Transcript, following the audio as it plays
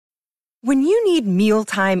When you need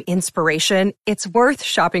mealtime inspiration, it's worth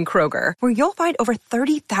shopping Kroger, where you'll find over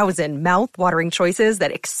 30,000 mouth-watering choices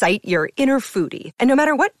that excite your inner foodie. And no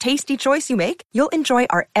matter what tasty choice you make, you'll enjoy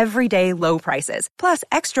our everyday low prices, plus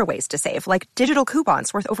extra ways to save, like digital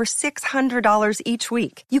coupons worth over $600 each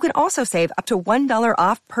week. You can also save up to $1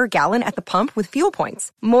 off per gallon at the pump with fuel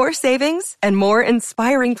points. More savings and more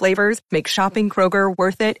inspiring flavors make shopping Kroger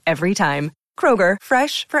worth it every time. Kroger,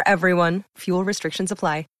 fresh for everyone. Fuel restrictions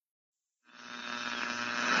apply.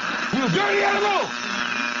 You dirty animal!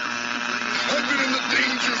 I've been in the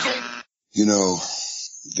danger zone. You know,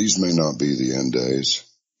 these may not be the end days,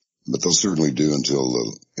 but they'll certainly do until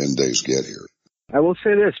the end days get here. I will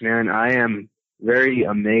say this, man. I am very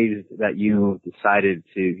amazed that you decided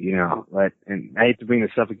to, and I hate to bring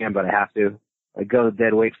this up again, but I have to, go the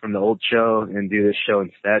dead weight from the old show and do this show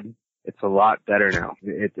instead. It's a lot better now.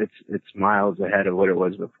 It's miles ahead of what it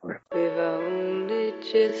was before. We've only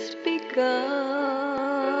just begun.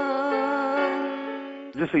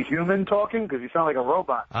 Is this a human talking? Because you sound like a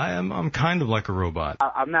robot. I'm kind of like a robot.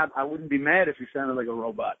 I wouldn't be mad if you sounded like a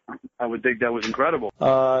robot. I would think that was incredible.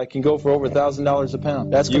 It can go for over $1,000 a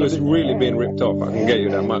pound. That's you was really being ripped off. I can get you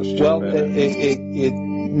that much. Well, it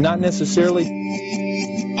not necessarily.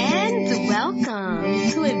 And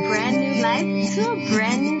welcome to a brand new life, to a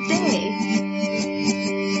brand new day.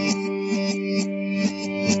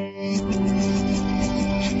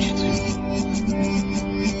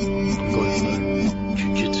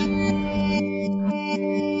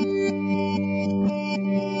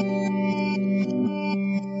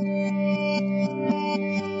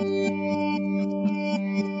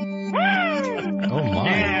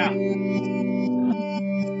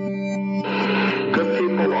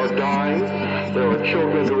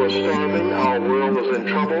 Children who are starving, our world is in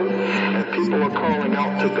trouble, and people are calling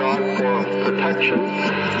out to God for protection.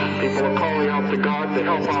 People are calling out to God to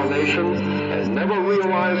help our nation, and never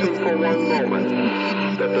realizing for one moment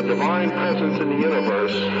that the divine presence in the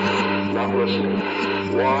universe not listening.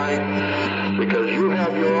 Why? Because you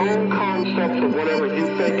have your own concepts of whatever you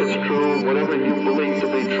think is true, whatever you believe to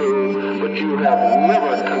be true, but you have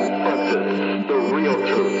never confronted the real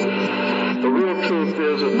truth. The real truth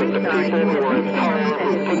is that the people who are in power,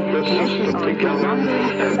 who put this system together,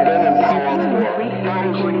 have been in power for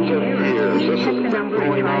thousands of years. This has been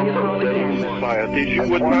going on for days. Societies, you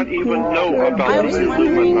would not even know about the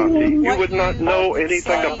Illuminati. You would not know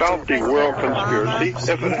anything about the world conspiracy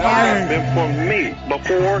if it hadn't been for me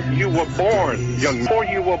before you were born, before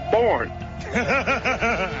you were born.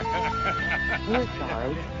 We're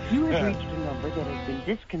sorry. You have reached a number that has been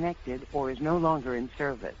disconnected or is no longer in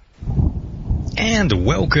service. And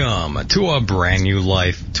welcome to a brand new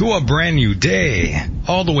life, to a brand new day,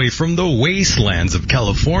 all the way from the wastelands of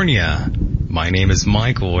California. My name is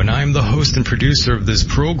Michael, and I'm the host and producer of this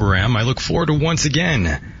program. I look forward to once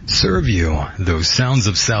again serve you those sounds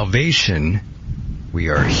of salvation. We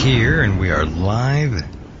are here and we are live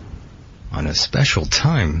on a special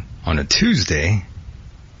time on a Tuesday.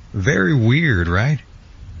 Very weird, right?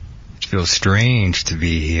 It feels strange to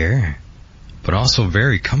be here, but also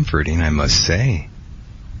very comforting, I must say.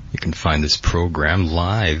 You can find this program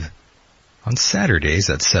live on Saturdays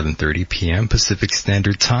at 7:30 p.m. Pacific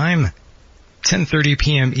Standard Time, 10:30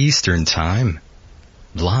 p.m. Eastern Time,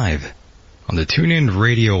 live on the TuneIn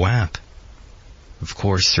Radio app. Of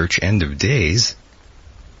course, search End of Days,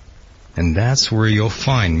 and that's where you'll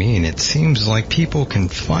find me, and it seems like people can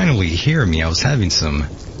finally hear me. I was having some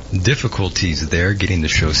difficulties there getting the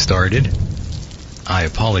show started. I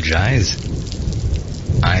apologize.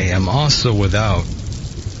 I am also without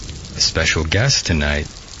a special guest tonight.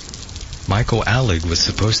 Michael Alec was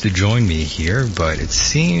supposed to join me here, but it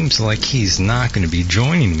seems like he's not going to be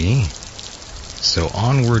joining me. So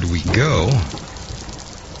onward we go.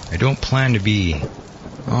 I don't plan to be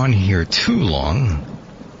on here too long.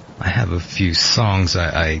 I have a few songs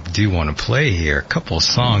I do want to play here. A couple of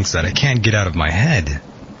songs that I can't get out of my head.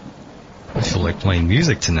 I feel like playing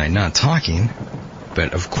music tonight, not talking.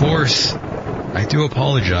 But of course, I do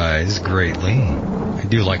apologize greatly. I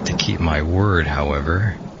do like to keep my word,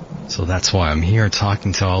 however. So that's why I'm here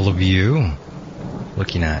talking to all of you.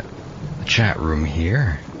 Looking at the chat room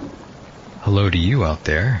here. Hello to you out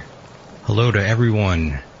there. Hello to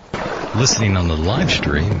everyone listening on the live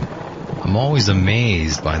stream. I'm always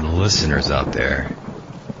amazed by the listeners out there.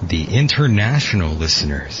 The international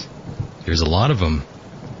listeners. There's a lot of them.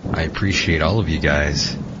 I appreciate all of you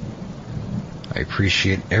guys. I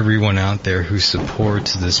appreciate everyone out there who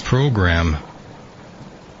supports this program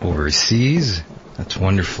overseas. That's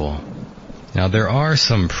wonderful. Now, there are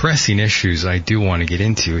some pressing issues I do want to get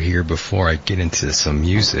into here before I get into some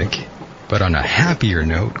music. But on a happier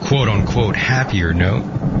note, quote unquote happier note,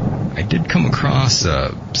 I did come across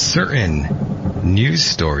a certain news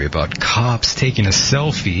story about cops taking a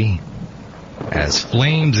selfie as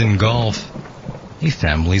flames engulf a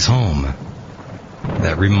family's home.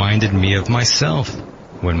 That reminded me of myself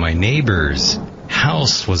when my neighbor's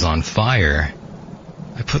house was on fire.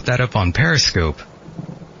 I put that up on Periscope.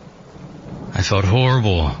 I felt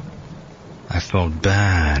horrible. I felt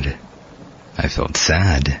bad. I felt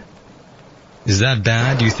sad. Is that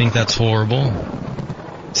bad? Do you think that's horrible?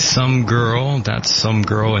 Some girl, that's some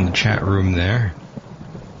girl in the chat room there.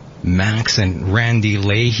 Max and Randy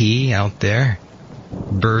Leahy out there.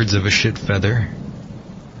 Birds of a shit feather.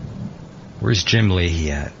 Where's Jim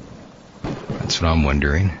Leahy at? That's what I'm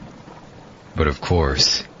wondering. But of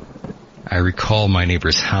course, I recall my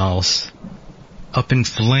neighbor's house up in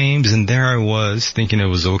flames, and there I was thinking it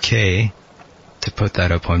was okay to put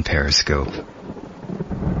that up on Periscope.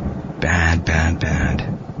 Bad, bad,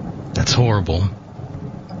 bad. That's horrible.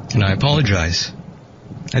 And I apologize.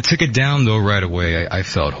 I took it down though right away. I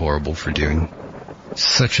felt horrible for doing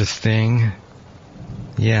such a thing.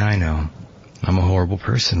 Yeah, I know. I'm a horrible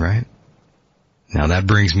person, right? Now that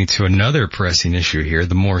brings me to another pressing issue here,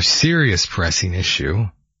 the more serious pressing issue.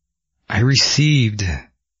 I received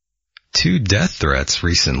 2 death threats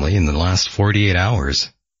recently in the last 48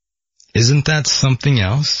 hours. Isn't that something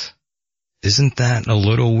else? Isn't that a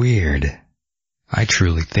little weird? I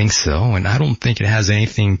truly think so, and I don't think it has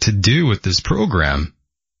anything to do with this program.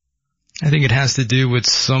 I think it has to do with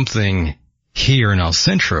something here in El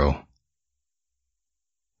Centro.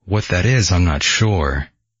 What that is, I'm not sure.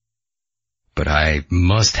 But I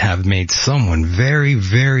must have made someone very,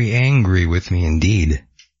 very angry with me indeed.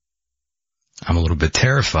 I'm a little bit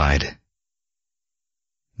terrified.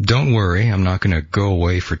 Don't worry, I'm not going to go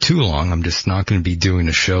away for too long. I'm just not going to be doing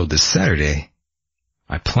a show this Saturday.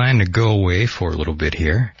 I plan to go away for a little bit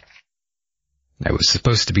here. I was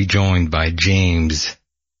supposed to be joined by James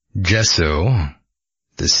Gesso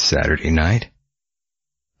this Saturday night,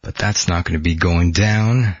 but that's not going to be going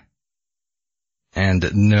down. And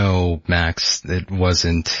no, Max, it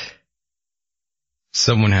wasn't.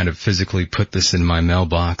 Someone had to physically put this in my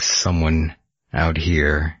mailbox, someone out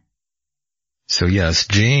here. So yes,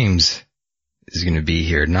 James is going to be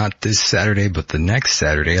here, not this Saturday, but the next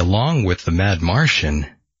Saturday, along with the Mad Martian.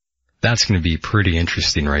 That's going to be pretty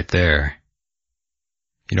interesting right there.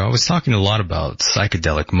 You know, I was talking a lot about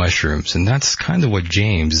psychedelic mushrooms, and that's kind of what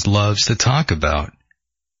James loves to talk about.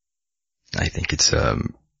 I think it's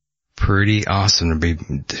pretty awesome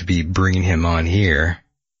to be bringing him on here,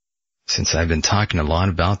 since I've been talking a lot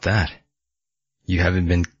about that. You haven't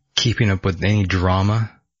been keeping up with any drama?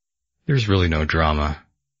 There's really no drama.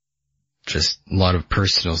 Just a lot of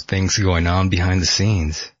personal things going on behind the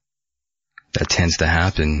scenes. That tends to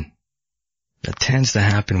happen. That tends to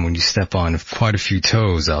happen when you step on quite a few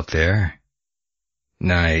toes out there.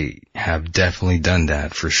 And I have definitely done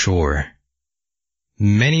that for sure.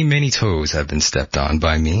 Many, many toes have been stepped on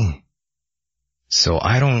by me. So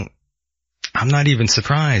I'm not even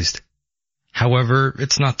surprised. However,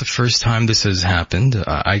 it's not the first time this has happened.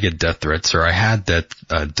 I get death threats, or I had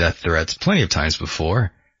death threats plenty of times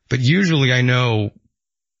before. But usually I know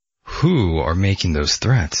who are making those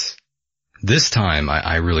threats. This time,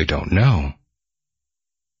 I really don't know.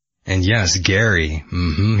 And yes, Gary,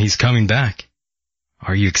 he's coming back.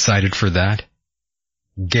 Are you excited for that?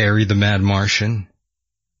 Gary the Mad Martian?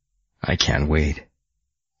 I can't wait.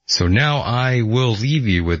 So now I will leave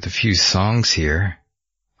you with a few songs here.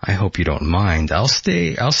 I hope you don't mind. I'll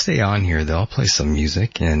stay on here though. I'll play some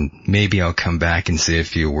music and maybe I'll come back and say a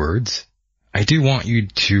few words. I do want you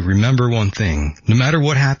to remember one thing. No matter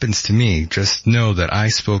what happens to me, just know that I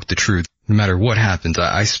spoke the truth. No matter what happens,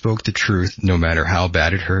 I spoke the truth no matter how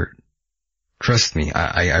bad it hurt. Trust me,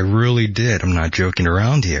 I really did. I'm not joking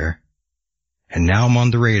around here. And now I'm on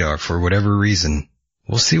the radar for whatever reason.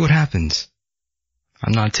 We'll see what happens.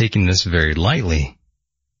 I'm not taking this very lightly.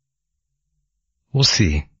 We'll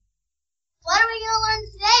see. What are we going to learn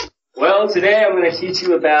today? Well, today I'm going to teach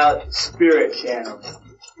you about spirit channeling.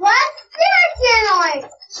 What? Spirit channeling?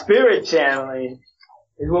 Spirit channeling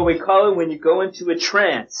is what we call it when you go into a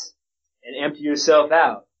trance and empty yourself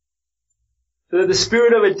out. So that the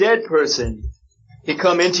spirit of a dead person can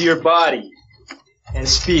come into your body and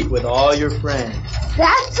speak with all your friends.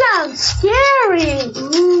 That sounds scary.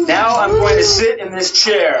 Now I'm going to sit in this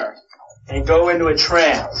chair and go into a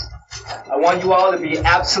trance. I want you all to be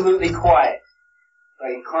absolutely quiet so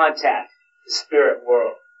I can contact the spirit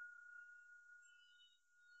world.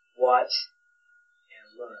 Watch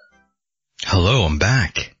and learn. Hello, I'm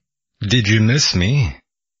back. Did you miss me?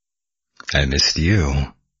 I missed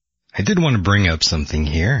you. I did want to bring up something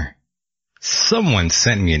here. Someone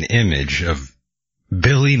sent me an image of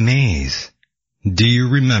Billy Mays. Do you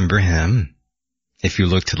remember him? If you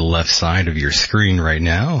look to the left side of your screen right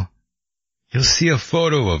now, you'll see a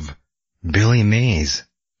photo of Billy Mays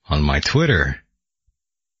on my Twitter.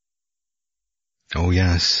 Oh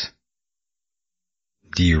yes.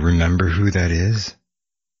 Do you remember who that is?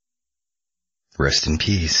 Rest in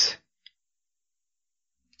peace.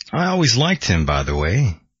 I always liked him, by the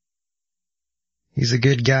way. He's a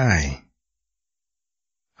good guy.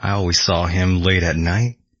 I always saw him late at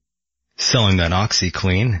night, selling that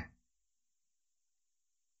OxyClean.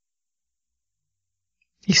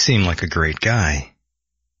 He seemed like a great guy.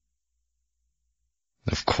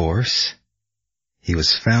 Of course, he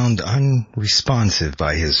was found unresponsive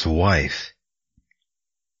by his wife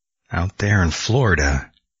out there in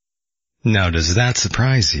Florida. Now, does that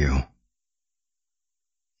surprise you?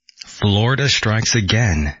 Florida strikes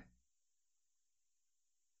again.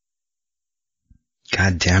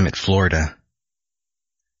 God damn it, Florida.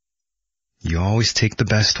 You always take the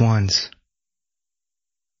best ones.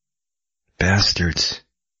 Bastards.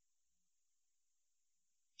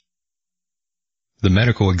 The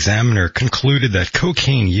medical examiner concluded that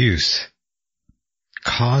cocaine use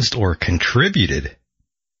caused or contributed.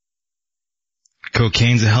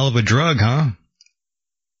 Cocaine's a hell of a drug, huh?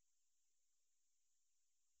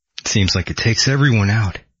 It seems like it takes everyone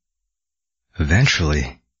out.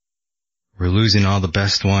 Eventually. We're losing all the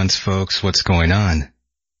best ones, folks. What's going on?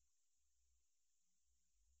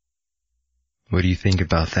 What do you think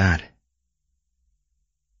about that?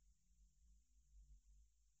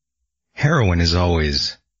 Heroin is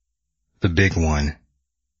always the big one.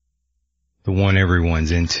 The one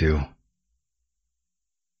everyone's into.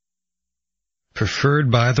 Preferred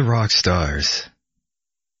by the rock stars.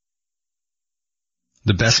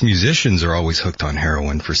 The best musicians are always hooked on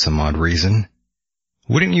heroin for some odd reason.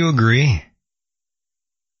 Wouldn't you agree?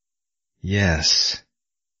 Yes.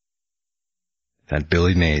 That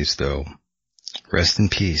Billy Mays, though. Rest in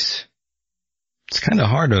peace. It's kind of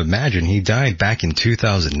hard to imagine he died back in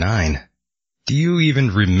 2009. Do you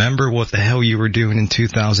even remember what the hell you were doing in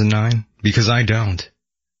 2009? Because I don't.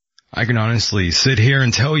 I can honestly sit here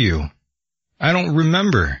and tell you, I don't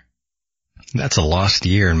remember. That's a lost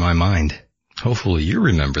year in my mind. Hopefully you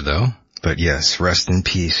remember, though. But yes, rest in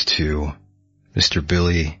peace to Mr.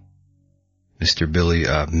 Billy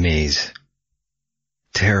Mays.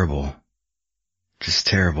 Terrible. Just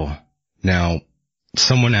terrible. Now,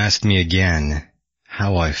 someone asked me again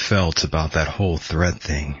how I felt about that whole threat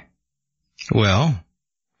thing. Well,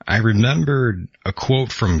 I remembered a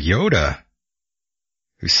quote from Yoda,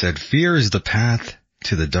 who said, "Fear is the path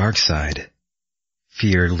to the dark side.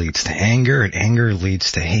 Fear leads to anger, and anger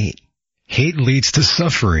leads to hate. Hate leads to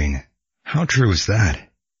suffering." How true is that?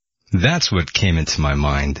 That's what came into my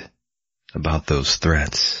mind about those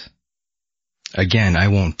threats. Again, I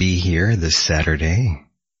won't be here this Saturday.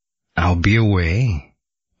 I'll be away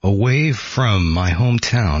from my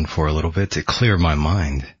hometown for a little bit to clear my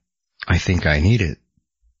mind. I think I need it.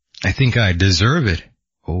 I think I deserve it.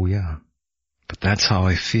 Oh yeah. But that's how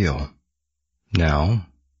I feel. Now,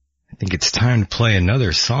 I think it's time to play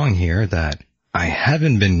another song here that I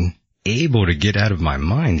haven't been able to get out of my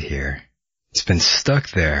mind here. It's been stuck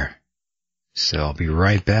there. So I'll be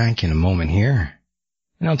right back in a moment here,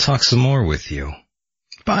 and I'll talk some more with you.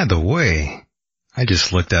 By the way, I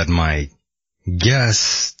just looked at my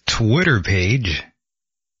guest's Twitter page,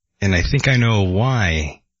 and I think I know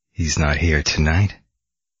why he's not here tonight.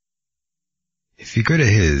 If you go to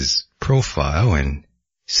his profile and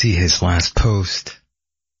see his last post,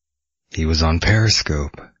 he was on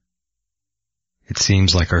Periscope. It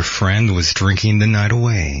seems like our friend was drinking the night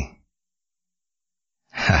away.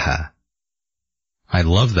 Haha. I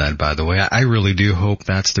love that, by the way. I really do hope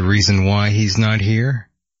that's the reason why he's not here.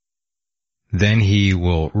 Then he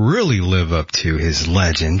will really live up to his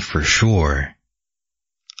legend for sure.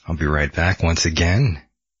 I'll be right back once again.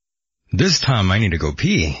 This time I need to go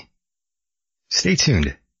pee. Stay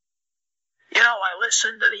tuned. You know, I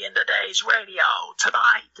listened to the End of Days radio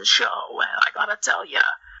tonight, the show, and I gotta tell you,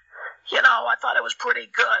 I thought it was pretty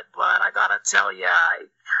good, but I gotta tell you, I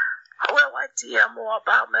would like to hear more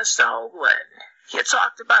about Mr. Hoagland. You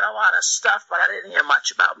talked about a lot of stuff, but I didn't hear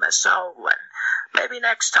much about Mr. Hoagland. Maybe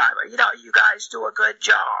next time. You guys do a good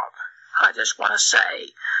job. I just want to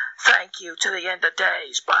say thank you to the End of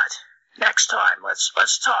Days, but next time,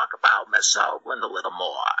 let's talk about Mr. Hoagland a little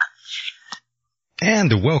more.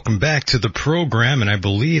 And welcome back to the program, and I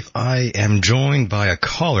believe I am joined by a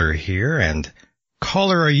caller here. And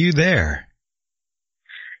caller, are you there?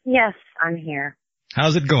 Yes, I'm here.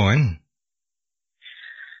 How's it going?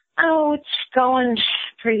 Oh, it's going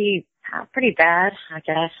pretty bad, I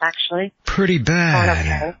guess, actually. Pretty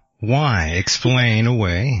bad. Why? Explain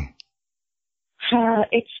away.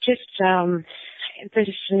 It's just, this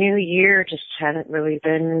new year just hasn't really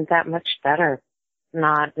been that much better.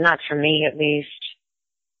 Not for me, at least.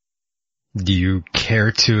 Do you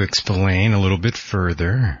care to explain a little bit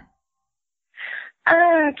further?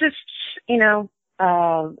 Just,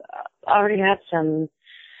 already had some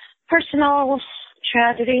personal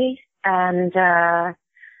tragedy and,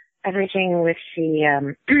 everything with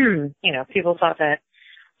the, people thought that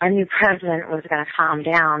our new president was going to calm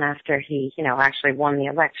down after he, actually won the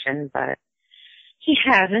election, but he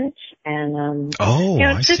hasn't. And,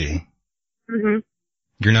 I see. Mm-hmm.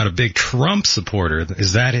 You're not a big Trump supporter,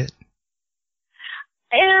 is that it?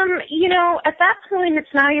 At that point,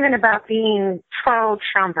 it's not even about being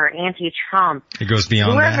pro-Trump or anti-Trump. It goes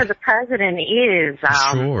beyond Whoever that. the president is,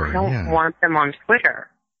 Sure, I don't want them on Twitter.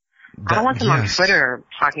 I don't want them on Twitter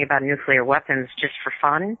talking about nuclear weapons just for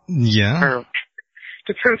fun. Yeah. Or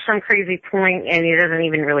to prove some crazy point, and he doesn't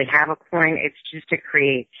even really have a point. It's just to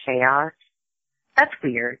create chaos. That's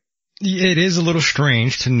weird. It is a little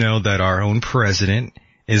strange to know that our own president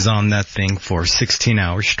is on that thing for 16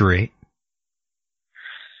 hours straight.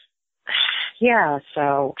 Yeah,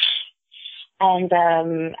 so, and,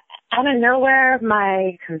 out of nowhere,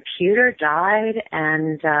 my computer died,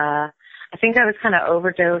 and, I think I was kind of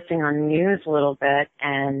overdosing on news a little bit,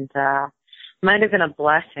 and, might have been a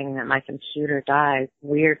blessing that my computer died,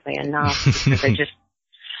 weirdly enough, because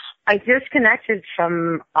I disconnected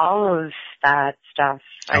from all of that stuff.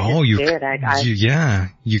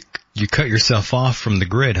 You cut yourself off from the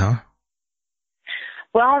grid, huh?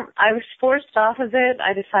 Well, I was forced off of it.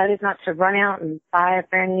 I decided not to run out and buy a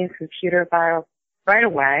brand new computer right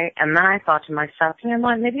away. And then I thought to myself,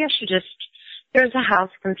 maybe I should there's a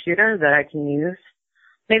house computer that I can use.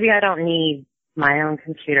 Maybe I don't need my own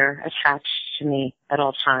computer attached to me at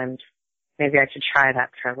all times. Maybe I should try that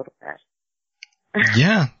for a little bit.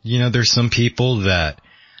 Yeah. There's some people that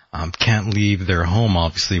can't leave their home,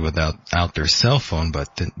 obviously, without their cell phone.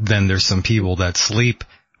 But then there's some people that sleep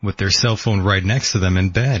with their cell phone right next to them in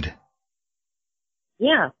bed.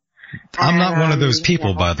 Yeah. I'm not one of those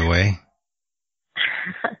people, by the way.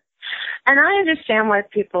 And I understand why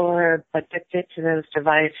people are addicted to those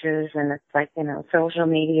devices, and it's like, social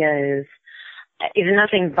media is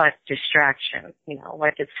nothing but distraction.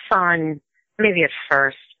 It's fun, maybe at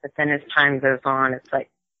first, but then as time goes on, it's like,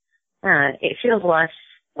 it feels less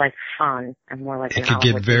like fun and more like it could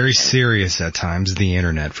get very serious at times, the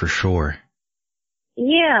internet, for sure.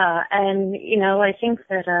 Yeah, and I think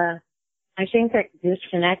that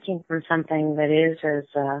disconnecting from something that is as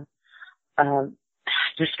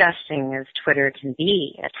disgusting as Twitter can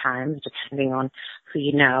be at times, depending on who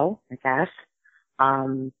you know, I guess.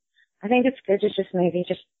 I think it's good to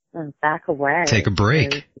just back away. Take a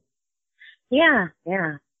break. Yeah.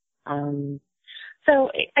 So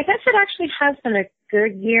I guess it actually has been a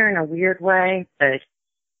good year in a weird way, but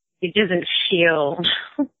it doesn't feel.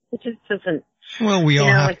 It just doesn't. Well, we all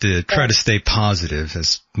have to try to stay positive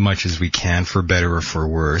as much as we can, for better or for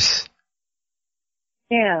worse.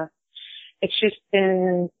 Yeah. It's just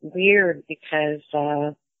been weird because,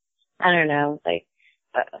 I don't know,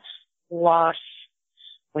 loss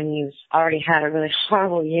when you've already had a really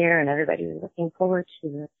horrible year and everybody was looking forward to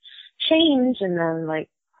the change, and then,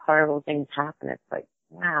 horrible things happen. It's like,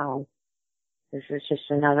 wow, this is just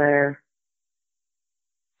another...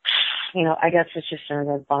 I guess it's just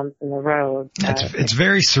another bump in the road. It's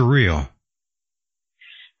very surreal.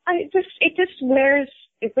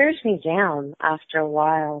 It wears me down after a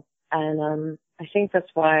while, and I think that's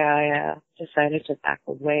why I decided to back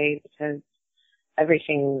away, because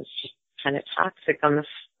everything was just kind of toxic on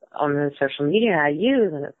the social media I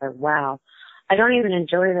use, and it's like, wow, I don't even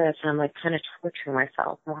enjoy this, and I'm kind of torturing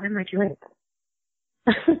myself. Why am I doing this?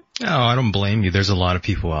 No, I don't blame you. There's a lot of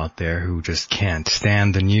people out there who just can't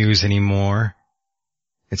stand the news anymore.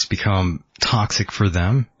 It's become toxic for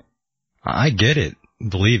them. I get it.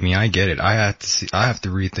 Believe me, I get it. I have to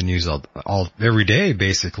read the news every day,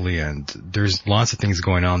 basically, and there's lots of things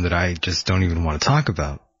going on that I just don't even want to talk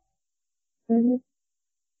about. Mm-hmm.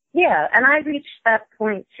 Yeah, and I reached that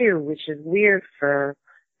point too, which is weird for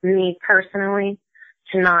me personally,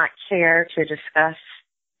 to not care to discuss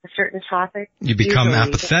a certain topic. You become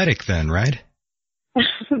apathetic then, right? Say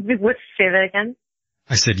that again?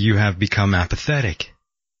 I said you have become apathetic.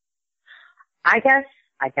 I guess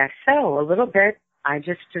so, a little bit. I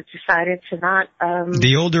just decided to not,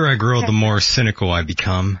 The older I grow, the more cynical I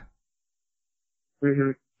become.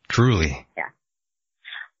 Mm-hmm. Truly. Yeah.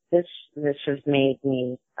 this has made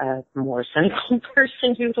me a more cynical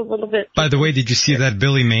person who's a little bit... By the way, did you see that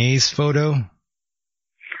Billy Mays photo?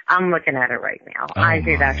 I'm looking at it right now. Oh, I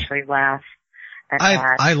did actually laugh at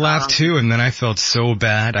that. I laughed too, and then I felt so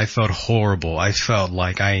bad. I felt horrible. I felt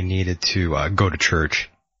like I needed to go to church.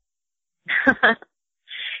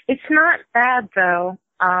 It's not bad, though.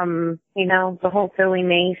 You know, the whole Billy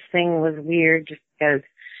Mays thing was weird just because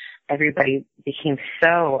everybody became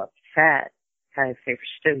so upset because they were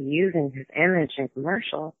still using his image in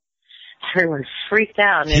commercials. Everyone freaked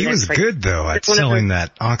out. And He was good, though, at selling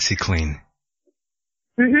that OxyClean.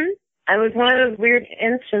 Mm-hmm. It was one of those weird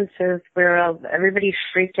instances where everybody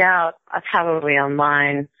freaked out, probably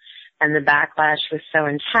online, and the backlash was so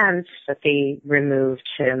intense that they removed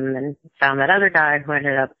him and found that other guy who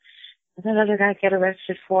ended up, did that other guy get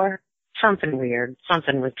arrested for? Something weird.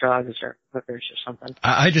 Something with drugs or hookers or something.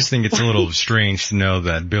 I just think it's a little strange to know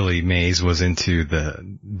that Billy Mays was into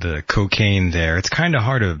the cocaine there. It's kind of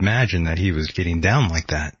hard to imagine that he was getting down like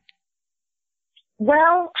that.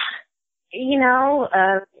 Well, you know,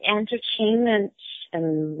 entertainment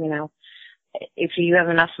and, you know, if you have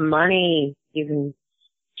enough money, you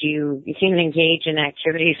can engage in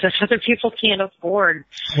activities that other people can't afford.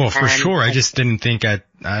 Well, for sure. I just didn't think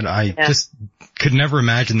I just could never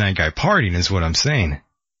imagine that guy partying is what I'm saying.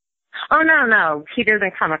 Oh, no. He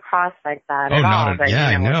doesn't come across like that at all. But,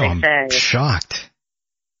 yeah, you know, I know. I'm say, shocked.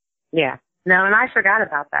 Yeah. No, and I forgot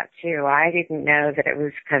about that too. I didn't know that it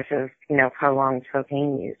was because of, you know, prolonged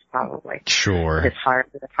cocaine use, probably. Sure. His heart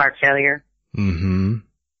failure. Mm-hmm.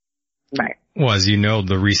 Right. Well, as you know,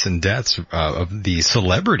 the recent deaths of the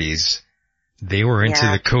celebrities, they were into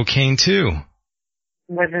the cocaine too.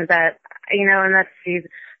 Wasn't that, you know, and that's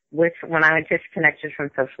when I was disconnected from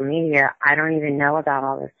social media, I don't even know about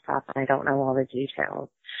all this stuff and I don't know all the details.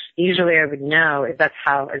 Usually I would know. Is that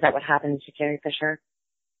what happened to Carrie Fisher?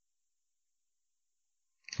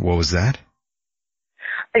 What was that?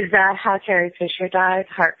 Is that how Carrie Fisher died?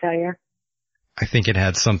 Heart failure? I think it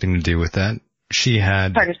had something to do with that. She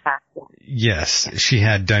had... Heart attack. Yes, she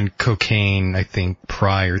had done cocaine, I think,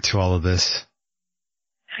 prior to all of this.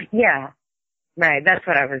 Yeah. Right, that's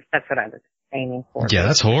what I was aiming for. Yeah,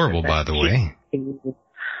 that's horrible, by the way.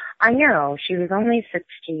 I know, she was only 60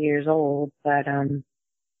 years old, but,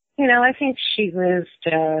 you know, I think she lived,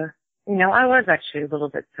 you know, I was actually a little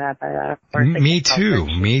bit sad by that. Of course,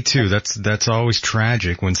 Me too. That's always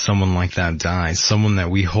tragic when someone like that dies. Someone that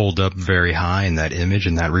we hold up very high in that image,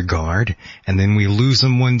 in that regard, and then we lose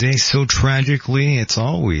them one day so tragically. It's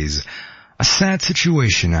always a sad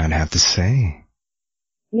situation, I'd have to say.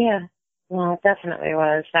 Yeah, well, it definitely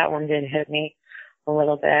was. That one did hit me a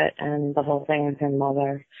little bit, and the whole thing with her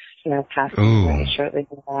mother, you know, passing away shortly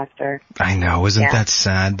thereafter. I know, isn't that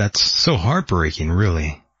sad? That's so heartbreaking,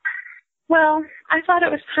 really. Well, I thought it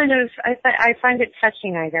was kind of, I find it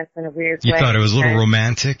touching, I guess, in a weird way. You thought it was a little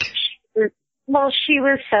romantic? Well, she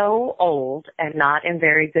was so old and not in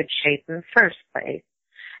very good shape in the first place.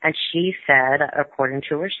 And she said, according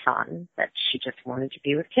to her son, that she just wanted to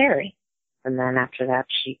be with Carrie. And then after that,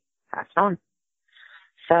 she passed on.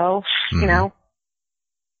 So, you know,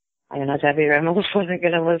 I don't know, Debbie Reynolds wasn't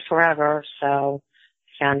going to live forever, so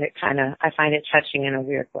I find it touching in a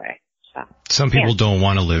weird way. So, some people don't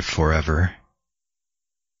want to live forever.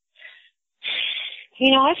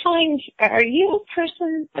 You know, are you a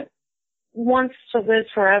person that wants to live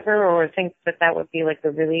forever or thinks that would be like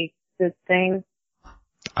a really good thing?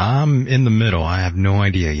 I'm in the middle. I have no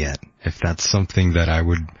idea yet if that's something that I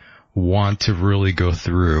would want to really go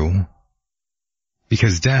through,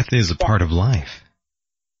 because death is a part of life.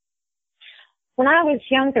 When I was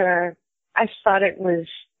younger, I thought it was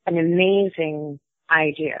an amazing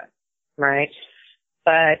idea. Right.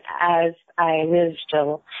 But as I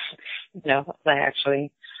I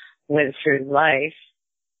actually went through life,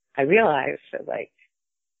 I realized that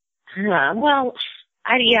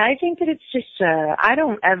I think that it's just, I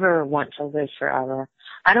don't ever want to live forever.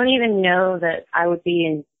 I don't even know that I would be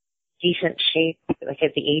in decent shape, like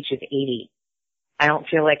at the age of 80. I don't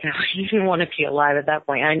feel like I would even want to be alive at that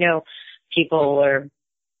point. I know people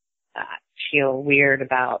feel weird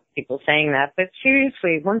about people saying that, but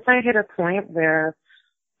seriously, once I hit a point where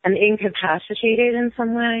I'm incapacitated in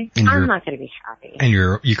some way, I'm not going to be happy. And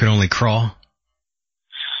you can only crawl?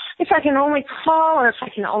 If I can only crawl, or if I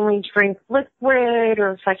can only drink liquid,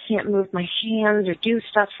 or if I can't move my hands or do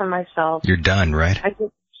stuff for myself. You're done, right?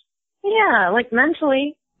 Like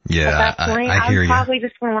mentally. Yeah, at that point, I hear you. I'm probably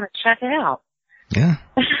just going to want to check it out. Yeah,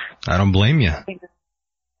 I don't blame you.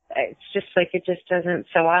 It's just like, it just doesn't,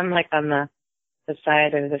 so I'm like on the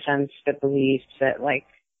side of the fence that believes that, like,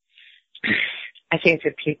 I think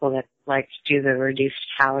that people that like to do the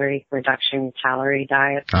reduction calorie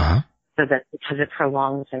diet, Uh-huh. so that because it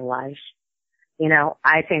prolongs their life, you know,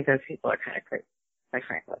 I think those people are kind of crazy, quite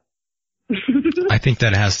frankly. I think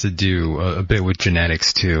that has to do a bit with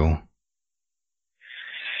genetics too.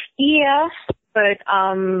 Yeah, but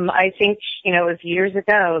I think, you know, it was years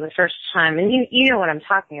ago, the first time, and you know what I'm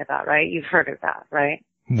talking about, right? You've heard of that, right?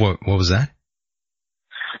 What was that?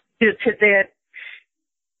 The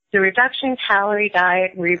reduction calorie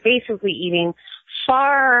diet, where you're basically eating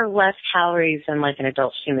far less calories than like an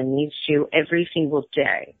adult human needs to every single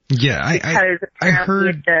day. Yeah, I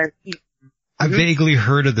heard, I vaguely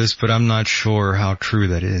heard of this, but I'm not sure how true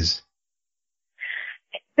that is.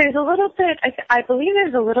 There's a little bit, I believe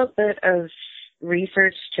there's a little bit of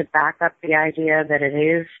research to back up the idea that it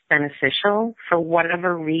is beneficial for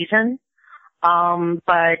whatever reason.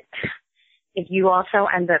 But if you also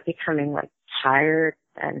end up becoming like tired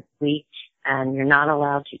and weak and you're not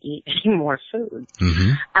allowed to eat any more food.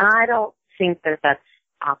 Mm-hmm. And I don't think that that's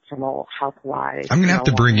optimal health-wise. I'm going to have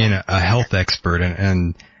to bring in a health expert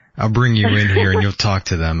and I'll bring you in here and you'll talk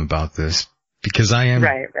to them about this because I am,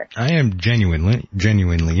 I am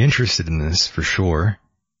genuinely interested in this for sure.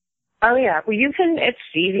 Oh yeah, well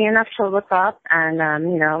it's easy enough to look up and,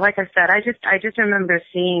 you know, like I said, I just remember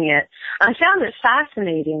seeing it. I found it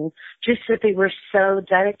fascinating just that they were so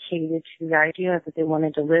dedicated to the idea that they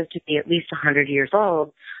wanted to live to be at least 100 years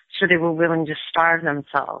old, so they were willing to starve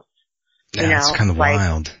themselves. Yeah, that's kind of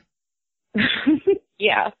wild.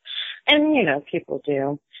 Yeah, and you know, people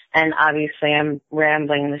do. And obviously I'm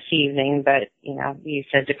rambling this evening, but you know, you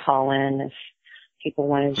said to call in if people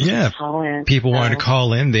wanted to call in. People wanted to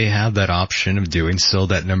call in. They have that option of doing so.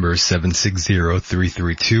 That number is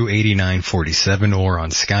 760-332-8947 or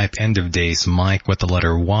on Skype, End of Days Mike with the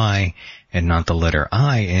letter Y and not the letter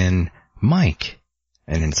I in Mike.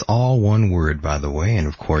 And it's all one word, by the way. And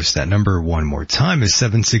of course, that number one more time is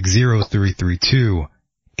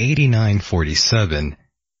 760-332-8947.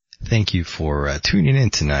 Thank you for tuning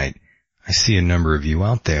in tonight. I see a number of you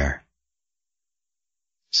out there.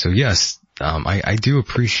 So yes, I do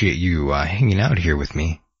appreciate you hanging out here with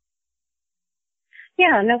me.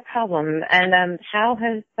 Yeah, no problem. And how's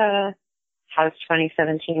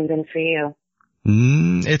 2017 been for you?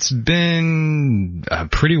 It's been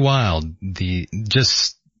pretty wild.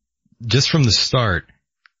 Just from the start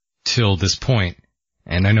till this point,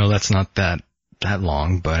 and I know that's not that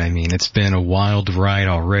long, but I mean it's been a wild ride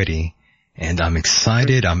already. And I'm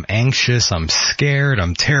excited, I'm anxious, I'm scared,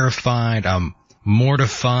 I'm terrified, I'm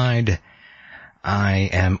mortified. I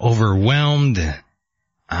am overwhelmed.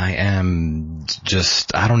 I am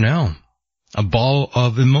just, I don't know, a ball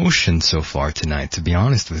of emotion so far tonight, to be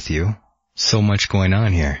honest with you. So much going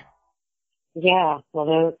on here. Yeah,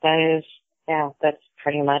 well, that's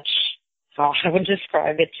pretty much how I would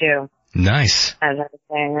describe it too. Nice. As I was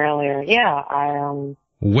saying earlier. Yeah,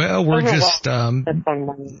 well, we're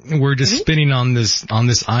just spinning on this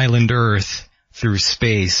island Earth through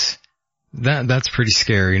space. That's pretty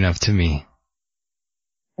scary enough to me.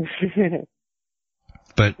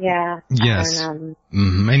 But yeah, yes.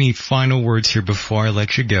 Any final words here before I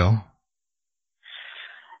let you go?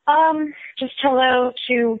 Just hello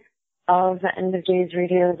to all of the End of Days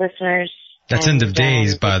Radio listeners. That's End of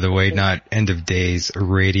Days, by the way, not End of Days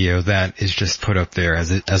Radio. That is just put up there as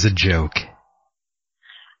a joke.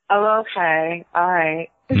 Oh, okay. All right.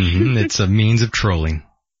 It's a means of trolling.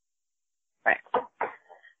 Right.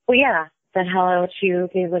 Well, yeah. Then hello to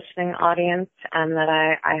the listening audience, and that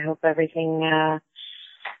I hope everything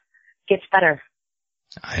gets better.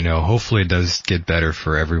 I know. Hopefully it does get better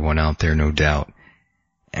for everyone out there, no doubt.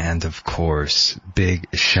 And of course, big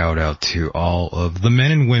shout out to all of the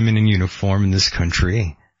men and women in uniform in this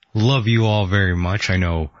country. Love you all very much. I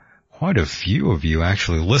know quite a few of you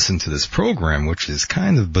actually listen to this program, which is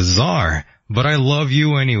kind of bizarre, but I love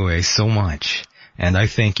you anyway so much. And I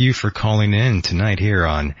thank you for calling in tonight here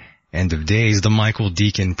on End of Days, the Michael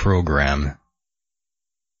Deacon program.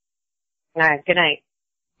 All right, good night.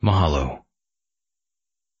 Mahalo.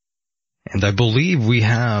 And I believe we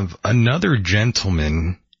have another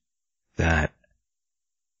gentleman that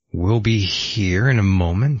will be here in a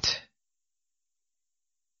moment.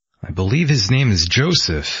 I believe his name is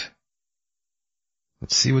Joseph.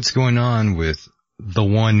 Let's see what's going on with the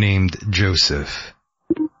one named Joseph.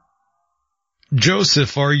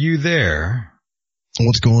 Joseph, are you there?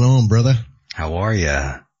 What's going on, brother? How are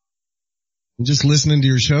ya? I'm just listening to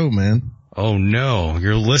your show, man. Oh no,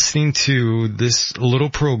 you're listening to this little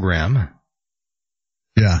program?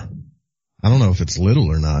 Yeah. I don't know if it's little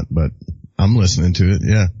or not, but I'm listening to it,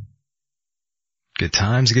 yeah. Good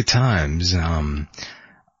times, good times.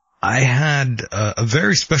 I had a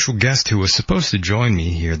very special guest who was supposed to join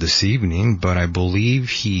me here this evening, but I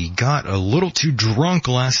believe he got a little too drunk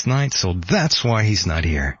last night, so that's why he's not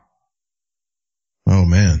here. Oh,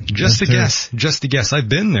 man. Just a guess. Just a guess. I've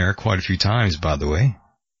been there quite a few times, by the way.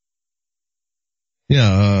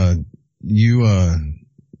 Yeah,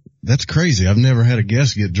 that's crazy. I've never had a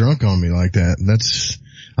guest get drunk on me like that.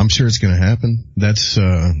 I'm sure it's going to happen. Man,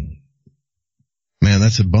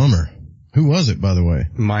 that's a bummer. Who was it, by the way?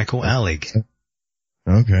 Michael Alec.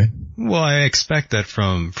 Okay. Well, I expect that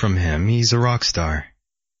from him. He's a rock star.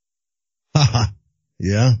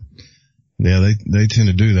 Yeah. Yeah, they tend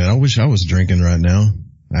to do that. I wish I was drinking right now,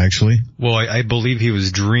 actually. Well, I believe he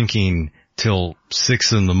was drinking till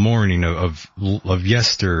 6 a.m. of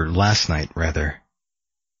last night, rather.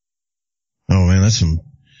 Oh man,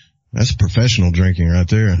 that's professional drinking right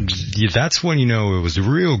there. Yeah, that's when you know it was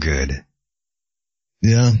real good.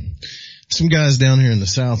 Yeah. Some guys down here in the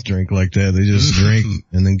South drink like that. They just drink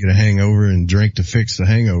and then get a hangover and drink to fix the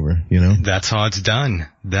hangover, you know? That's how it's done.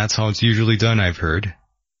 That's how it's usually done, I've heard.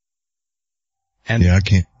 And yeah, I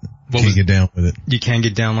can't get down with it. You can't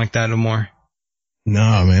get down like that no more?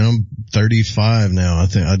 No, man, I'm 35 now. I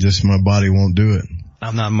think my body won't do it.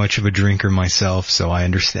 I'm not much of a drinker myself, so I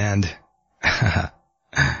understand.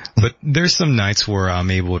 But there's some nights where I'm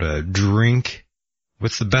able to drink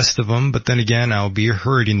with the best of them, but then again, I'll be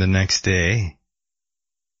hurting the next day.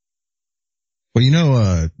 Well, you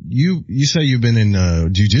know, you say you've been in,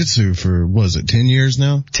 jiu-jitsu for, what is it, 10 years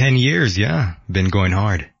now? 10 years, yeah. Been going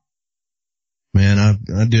hard. Man,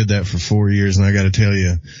 I did that for 4 years, and I gotta tell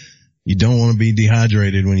you, you don't want to be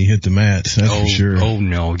dehydrated when you hit the mats, that's for sure. Oh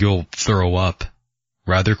no, you'll throw up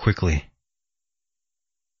rather quickly.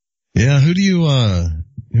 Yeah, who do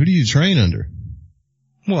you train under?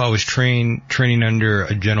 Well, I was training under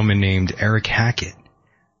a gentleman named Eric Hackett.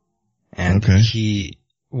 And he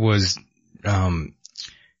was, I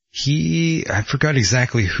forgot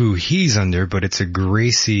exactly who he's under, but it's a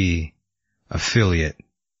Gracie affiliate.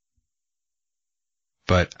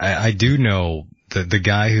 But I do know that the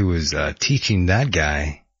guy who was teaching that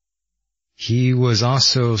guy, he was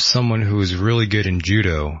also someone who was really good in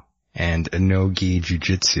judo and no-gi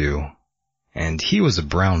jiu-jitsu. And he was a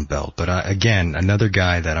brown belt, but again, another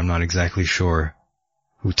guy that I'm not exactly sure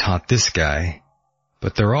who taught this guy.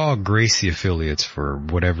 But they're all Gracie affiliates for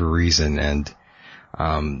whatever reason. And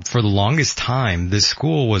for the longest time, this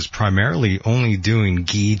school was primarily only doing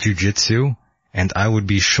gi jiu-jitsu, and I would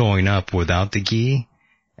be showing up without the gi.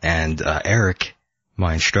 And Eric,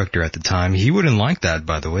 my instructor at the time, he wouldn't like that,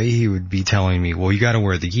 by the way. He would be telling me, well, you gotta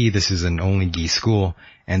wear the gi. This is an only gi school.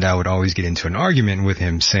 And I would always get into an argument with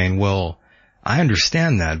him saying, well, I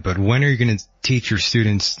understand that, but when are you going to teach your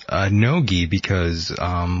students no-gi? Because,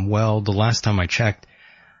 the last time I checked,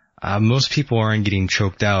 most people aren't getting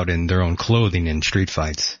choked out in their own clothing in street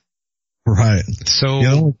fights. Right.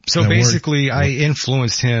 So basically I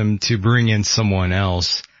influenced him to bring in someone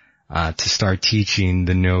else to start teaching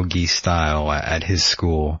the no-gi style at his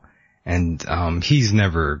school. And he's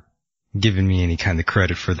never given me any kind of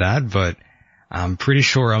credit for that, but I'm pretty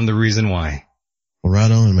sure I'm the reason why. Well,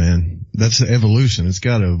 right on, man. That's the evolution. It's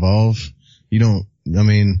got to evolve.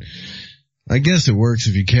 I guess it works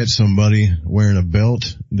if you catch somebody wearing a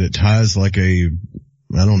belt that ties like a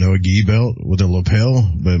gi belt with a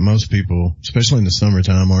lapel, but most people, especially in the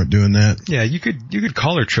summertime, aren't doing that. Yeah, you could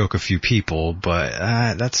collar choke a few people, but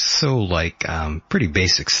that's so pretty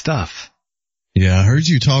basic stuff. Yeah, I heard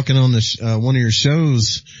you talking on one of your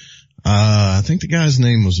shows. I think the guy's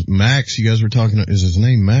name was Max. You guys were talking, is his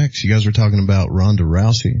name Max? You guys were talking about Ronda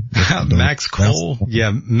Rousey? Max Cole? Yeah,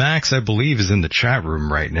 Max, I believe, is in the chat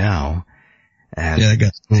room right now. And yeah, that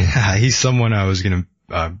guy's cool. He's someone I was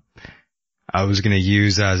gonna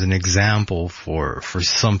use as an example for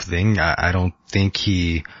something. I don't think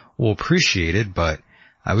he will appreciate it, but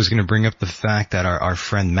I was gonna bring up the fact that our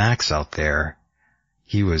friend Max out there,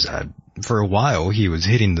 he was, for a while, he was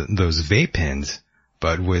hitting those vape pens,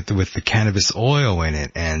 but with the cannabis oil in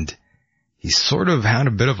it, and he sort of had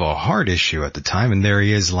a bit of a heart issue at the time, and there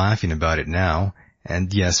he is laughing about it now.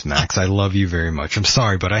 And yes, Max, I love you very much. I'm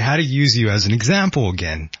sorry, but I had to use you as an example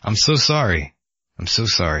again. I'm so sorry.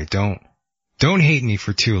 Don't hate me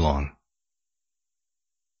for too long.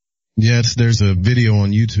 Yeah, there's a video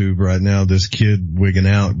on YouTube right now, this kid wigging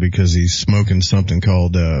out because he's smoking something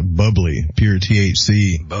called bubbly, pure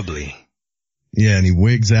THC. Bubbly. Yeah, and he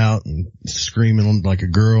wigs out and screaming like a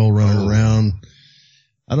girl running around.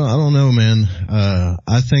 I don't know, man.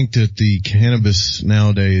 I think that the cannabis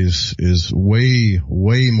nowadays is way,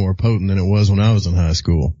 way more potent than it was when I was in high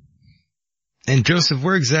school. And Joseph,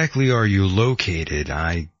 where exactly are you located?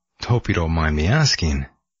 I hope you don't mind me asking.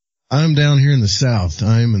 I'm down here in the South.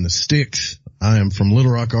 I am in the sticks. I am from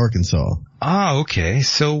Little Rock, Arkansas. Ah, okay.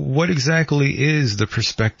 So what exactly is the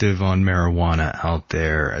perspective on marijuana out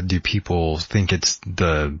there? Do people think it's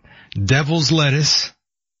the devil's lettuce?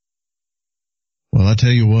 Well, I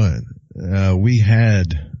tell you what,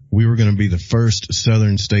 we were going to be the first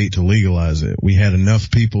southern state to legalize it. We had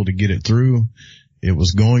enough people to get it through. It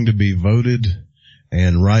was going to be voted,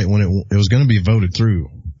 and right when it was going to be voted through,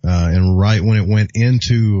 and right when it went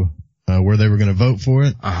into where they were going to vote for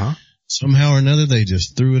it, somehow or another they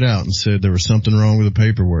just threw it out and said there was something wrong with the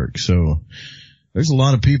paperwork. So there's a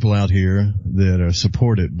lot of people out here that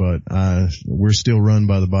support it, but we're still run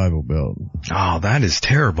by the Bible Belt. Oh, that is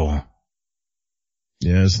terrible.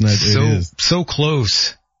 Yeah, it is. So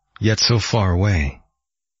close, yet so far away.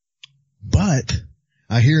 But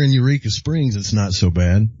I hear in Eureka Springs it's not so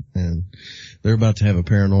bad, and they're about to have a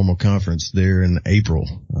paranormal conference there in April,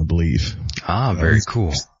 I believe. Ah, very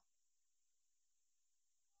cool.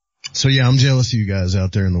 So yeah, I'm jealous of you guys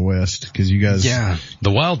out there in the West, because you guys... Yeah, the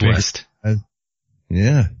Wild West.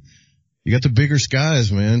 Yeah. You got the bigger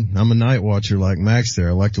skies, man. I'm a night watcher like Max there.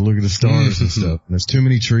 I like to look at the stars and stuff. And there's too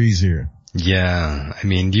many trees here. Yeah, I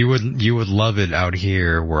mean, you would love it out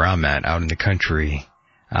here where I'm at, out in the country,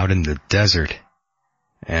 out in the desert.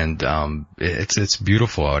 And, it's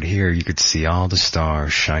beautiful out here. You could see all the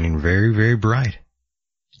stars shining very, very bright.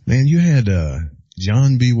 Man, you had,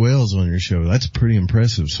 John B. Wells on your show. That's pretty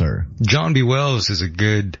impressive, sir. John B. Wells is a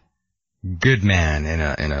good man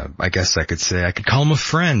in a, I guess I could call him a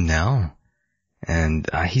friend now. And,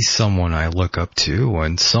 he's someone I look up to,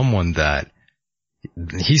 and he's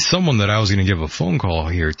someone that I was going to give a phone call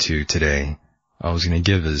here to today. I was going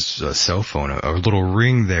to give his cell phone a little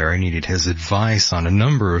ring there. I needed his advice on a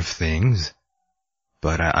number of things,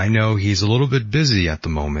 but I know he's a little bit busy at the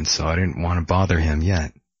moment, so I didn't want to bother him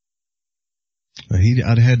yet. I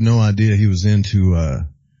had no idea he was into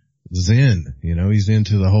Zen. You know, he's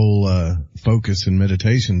into the whole focus and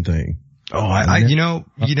meditation thing. Oh, you know,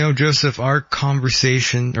 Joseph, our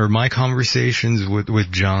conversation, or my conversations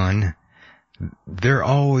with John, they're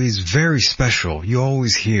always very special. You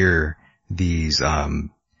always hear these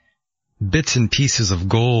bits and pieces of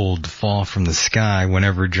gold fall from the sky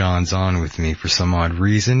whenever John's on with me for some odd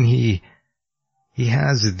reason. He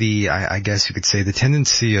has I guess you could say, the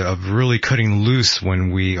tendency of really cutting loose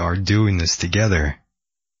when we are doing this together.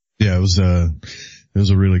 Yeah, it was a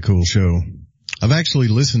really cool show. I've actually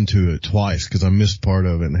listened to it twice because I missed part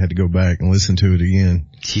of it and had to go back and listen to it again.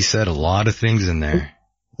 He said a lot of things in there.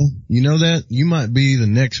 You know that? You might be the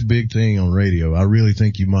next big thing on radio. I really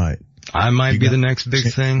think you might. I might be the next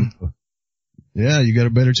big thing? Yeah, you got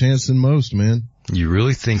a better chance than most, man. You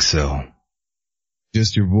really think so?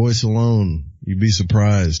 Just your voice alone, you'd be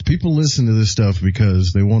surprised. People listen to this stuff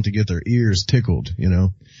because they want to get their ears tickled, you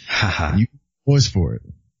know? You voice for it.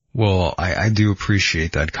 Well, I do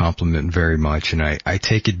appreciate that compliment very much, and I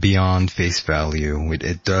take it beyond face value.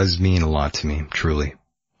 It does mean a lot to me, truly.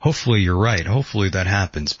 Hopefully you're right. Hopefully that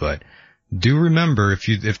happens, but do remember,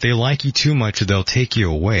 if they like you too much, they'll take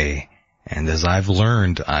you away. And as I've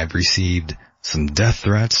learned, I've received some death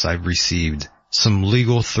threats. I've received some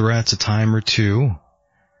legal threats a time or two.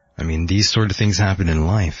 I mean, these sort of things happen in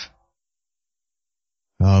life.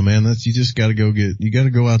 Oh man, you just gotta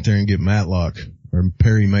go out there and get Matlock or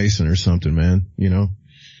Perry Mason or something, man. You know,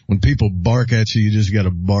 when people bark at you, you just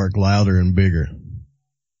gotta bark louder and bigger.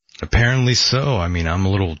 Apparently so. I mean, I'm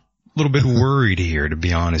a little bit worried here, to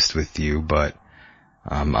be honest with you, but,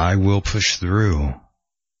 I will push through.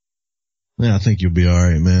 Yeah, I think you'll be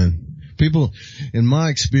alright, man. People, in my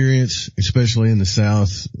experience, especially in the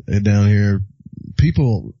South, down here,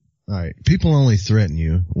 people only threaten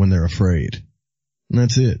you when they're afraid. And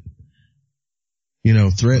that's it. You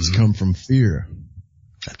know, threats come from fear.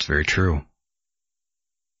 That's very true.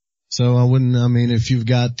 So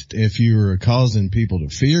if you were causing people to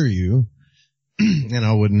fear you, and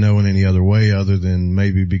I wouldn't know in any other way other than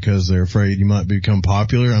maybe because they're afraid you might become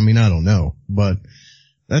popular. I mean, I don't know, but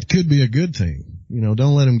that could be a good thing. You know,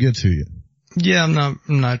 don't let them get to you. Yeah, I'm not,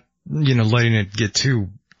 letting it get too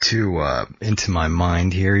into my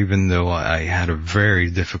mind here, even though I had a very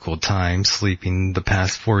difficult time sleeping the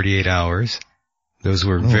past 48 hours. Those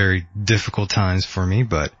were very difficult times for me,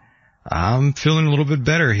 but I'm feeling a little bit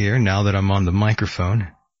better here now that I'm on the microphone.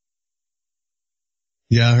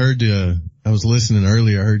 Yeah, I heard, I was listening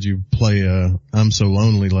earlier. I heard you play, I'm So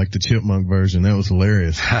Lonely, like the Chipmunk version. That was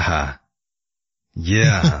hilarious. Haha.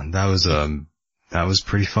 Yeah, that was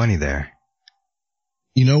pretty funny there.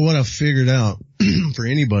 You know what I figured out for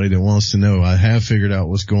anybody that wants to know? I have figured out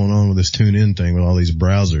what's going on with this TuneIn thing with all these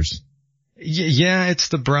browsers. Yeah, it's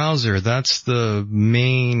the browser. That's the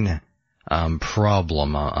main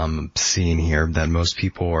problem I'm seeing here, that most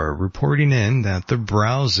people are reporting in, that the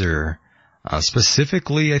browser,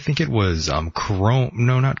 specifically, I think it was Chrome.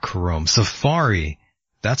 No, not Chrome. Safari.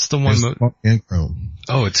 That's the one. And Chrome.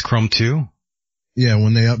 Oh, it's Chrome too? Yeah,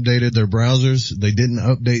 when they updated their browsers, they didn't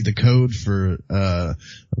update the code for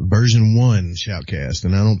version 1 Shoutcast,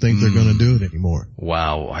 and I don't think they're going to do it anymore.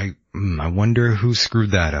 Wow, I wonder who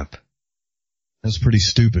screwed that up. That's pretty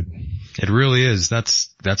stupid. It really is. That's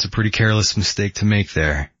a pretty careless mistake to make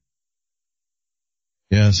there.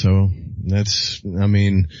 Yeah, so there's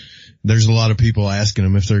a lot of people asking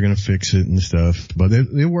them if they're going to fix it and stuff, but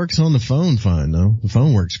it works on the phone fine though. The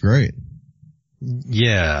phone works great.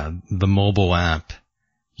 Yeah, the mobile app.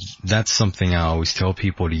 That's something I always tell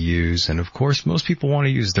people to use. And of course, most people want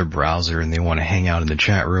to use their browser and they want to hang out in the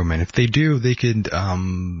chat room. And if they do, they could,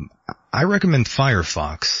 I recommend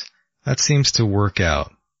Firefox. That seems to work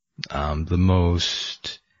out. The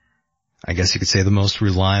most, I guess you could say the most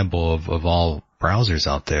reliable of all browsers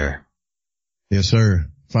out there. Yes, sir.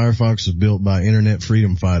 Firefox is built by internet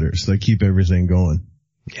freedom fighters. They keep everything going.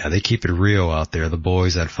 Yeah, they keep it real out there, the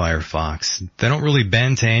boys at Firefox. They don't really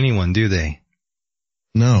bend to anyone, do they?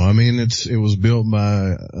 No, it was built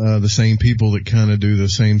by the same people that kind of do the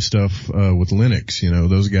same stuff with Linux.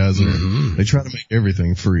 Those guys they try to make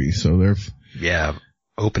everything free, so they're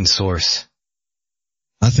open source.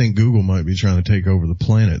 I think Google might be trying to take over the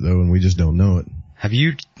planet though, and we just don't know it. Have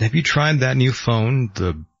you tried that new phone,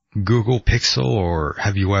 the Google Pixel, or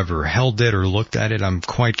have you ever held it or looked at it? I'm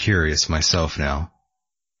quite curious myself now.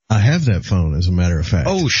 I have that phone, as a matter of fact.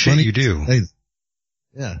 Oh shit, you do? Hey,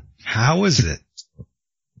 yeah. How is it?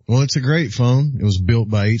 Well, it's a great phone. It was built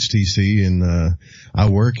by HTC, and I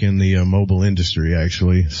work in the mobile industry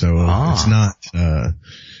actually, so it's not,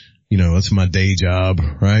 it's my day job,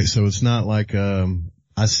 right? So it's not like I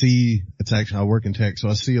work in tech, so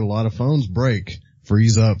I see a lot of phones break,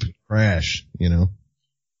 freeze up, crash,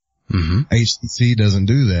 HTC doesn't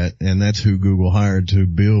do that, and that's who Google hired to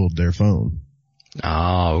build their phone.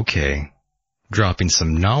 Oh, okay. Dropping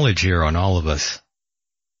some knowledge here on all of us.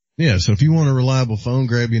 Yeah, so if you want a reliable phone,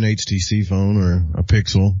 grab you an HTC phone or a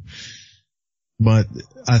Pixel. But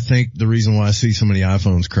I think the reason why I see so many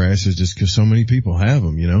iPhones crash is just because so many people have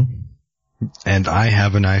them, And I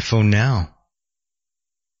have an iPhone now.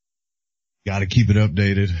 Got to keep it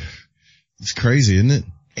updated. It's crazy, isn't it?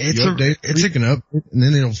 And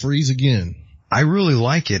then it'll freeze again. I really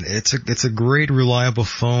like it. It's a great, reliable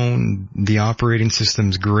phone. The operating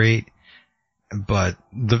system's great. But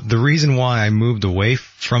the reason why I moved away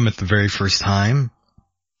from it the very first time,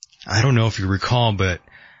 I don't know if you recall, but,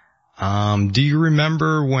 do you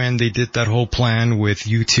remember when they did that whole plan with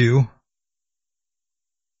U2?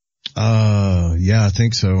 Yeah, I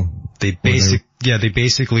think so. They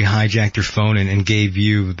basically hijacked your phone and gave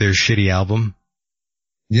you their shitty album.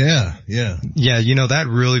 Yeah. Yeah, that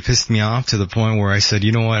really pissed me off to the point where I said,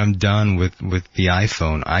 you know what, I'm done with the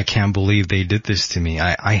iPhone. I can't believe they did this to me.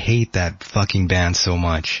 I hate that fucking band so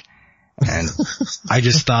much. And I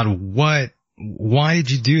just thought, why did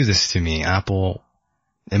you do this to me, Apple?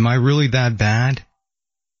 Am I really that bad?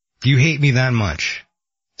 Do you hate me that much?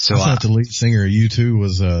 So I thought the lead singer of U2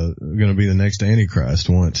 was going to be the next Antichrist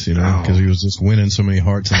once, because he was just winning so many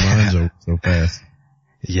hearts and minds over so fast.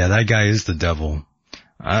 Yeah, that guy is the devil.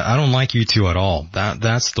 I don't like U2 at all.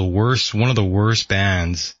 That's the worst, one of the worst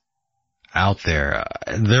bands out there.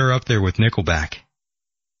 They're up there with Nickelback.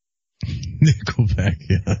 Nickelback,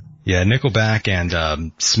 yeah. Yeah, Nickelback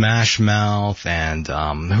and Smash Mouth and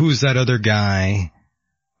who's that other guy?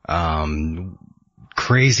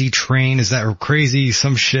 Crazy Train, is that crazy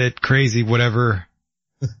some shit, crazy whatever?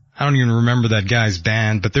 I don't even remember that guy's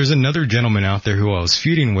band, but there's another gentleman out there who I was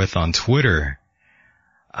feuding with on Twitter.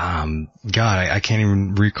 I can't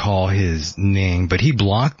even recall his name, but he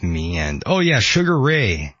blocked me and, Sugar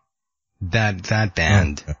Ray. That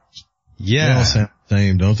band. Oh, yeah. They all sound the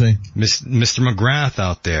same, don't they? Mr. McGrath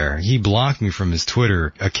out there, he blocked me from his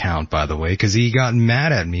Twitter account, by the way, cause he got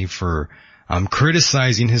mad at me for,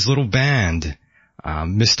 criticizing his little band.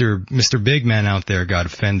 Mr. Big Man out there got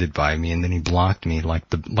offended by me and then he blocked me like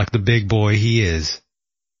the big boy he is.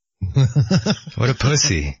 What a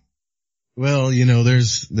pussy. Well,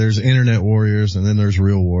 there's internet warriors and then there's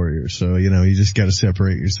real warriors. So, you just got to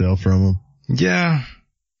separate yourself from them. Yeah.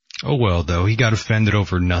 Oh well, though, he got offended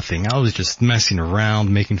over nothing. I was just messing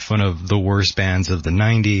around, making fun of the worst bands of the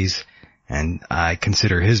 90s, and I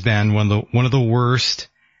consider his band one of the worst.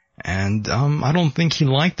 And I don't think he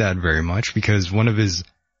liked that very much because one of his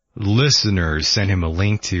listeners sent him a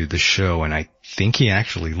link to the show, and I think he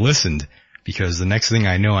actually listened because the next thing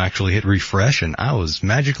I know, I actually hit refresh and I was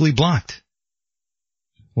magically blocked.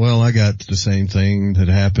 Well, I got the same thing that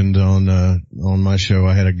happened on my show.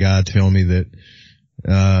 I had a guy tell me that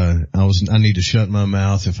I need to shut my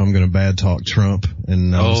mouth if I'm going to bad talk Trump.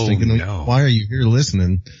 And I was thinking, why are you here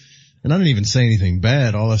listening? And I didn't even say anything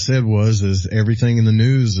bad. All I said is everything in the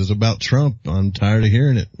news is about Trump. I'm tired of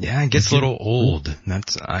hearing it. Yeah, it gets a little old.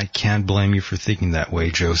 I can't blame you for thinking that way,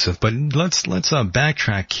 Joseph. But let's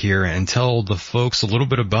backtrack here and tell the folks a little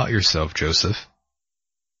bit about yourself, Joseph.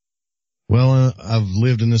 Well, I've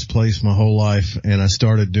lived in this place my whole life, and I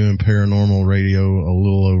started doing paranormal radio a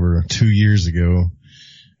little over 2 years ago.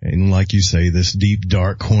 And like you say, this deep,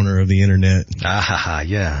 dark corner of the internet.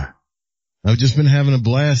 Yeah. I've just been having a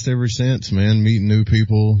blast ever since, man, meeting new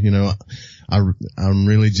people. You know, I'm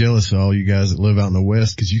really jealous of all you guys that live out in the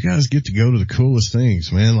West, because you guys get to go to the coolest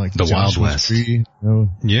things, man, like the Wild West. Tree, you know?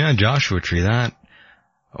 Yeah, Joshua Tree, oh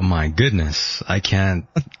my goodness. I can't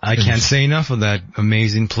say enough of that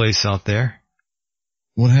amazing place out there.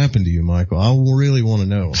 What happened to you, Michael? I really want to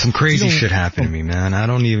know. Some crazy shit happened to me,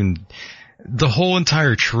 man. The whole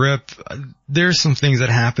entire trip, there's some things that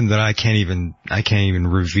happened that I can't even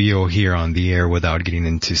reveal here on the air without getting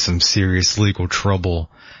into some serious legal trouble.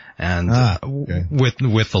 And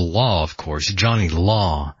with the law, of course, Johnny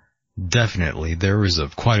Law, definitely. There was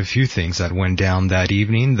quite a few things that went down that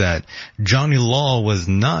evening that Johnny Law was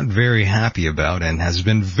not very happy about and has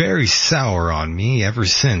been very sour on me ever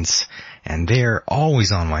since. And they're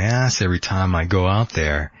always on my ass every time I go out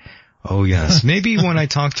there. Oh yes. Maybe when I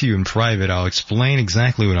talk to you in private, I'll explain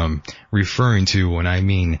exactly what I'm referring to when I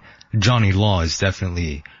mean Johnny Law is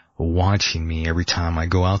definitely watching me every time I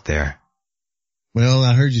go out there. Well,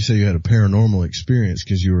 I heard you say you had a paranormal experience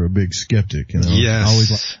because you were a big skeptic, and yes. I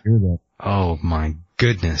always like to hear that. Oh my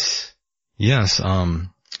goodness. Yes,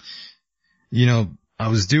 I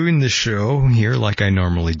was doing the show here like I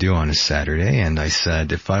normally do on a Saturday, and I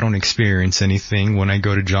said, if I don't experience anything when I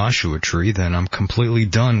go to Joshua Tree, then I'm completely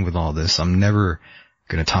done with all this. I'm never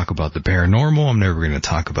going to talk about the paranormal. I'm never going to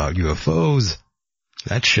talk about UFOs.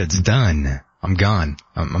 That shit's done. I'm gone.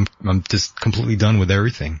 I'm just completely done with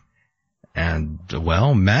everything. And,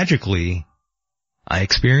 well, magically, I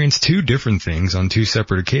experienced 2 different things on 2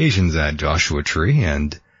 separate occasions at Joshua Tree,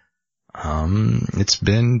 and it's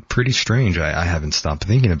been pretty strange. I haven't stopped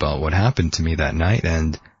thinking about what happened to me that night,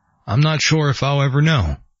 and I'm not sure if I'll ever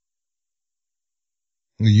know.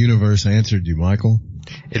 The universe answered you, Michael.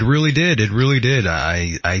 It really did. It really did.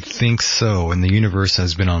 I think so. And the universe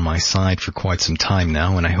has been on my side for quite some time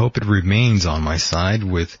now, and I hope it remains on my side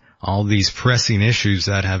with all these pressing issues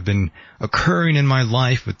that have been occurring in my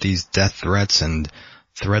life with these death threats and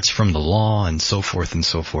threats from the law and so forth and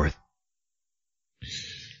so forth.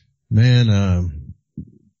 Man,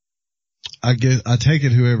 I take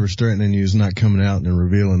it whoever's threatening you is not coming out and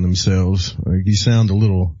revealing themselves. You sound a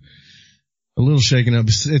little shaken up.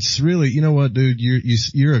 It's really, you know what, dude,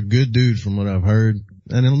 you're a good dude from what I've heard.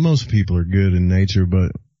 And most people are good in nature,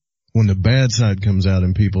 but when the bad side comes out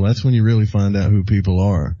in people, that's when you really find out who people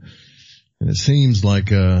are. And it seems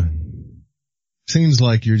like you're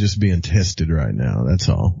just being tested right now. That's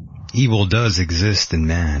all. Evil does exist in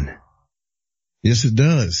man. Yes, it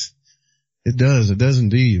does. It does. It does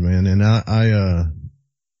indeed, man. And I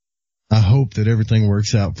hope that everything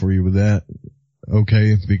works out for you with that.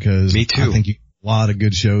 Okay. Because me too. I think you have a lot of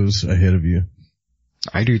good shows ahead of you.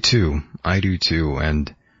 I do too.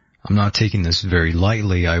 And I'm not taking this very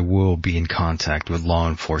lightly. I will be in contact with law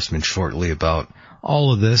enforcement shortly about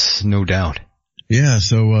all of this, no doubt. Yeah.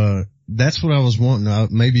 So, that's what I was wanting.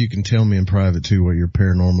 Maybe you can tell me in private too what your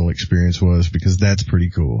paranormal experience was, because that's pretty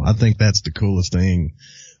cool. I think that's the coolest thing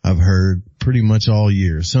I've heard pretty much all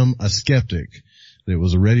year. A skeptic that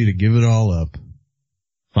was ready to give it all up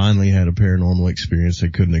finally had a paranormal experience they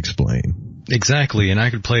couldn't explain. Exactly. And I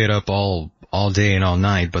could play it up all day and all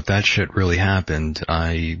night, but that shit really happened.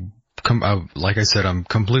 Like I said, I'm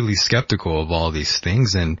completely skeptical of all these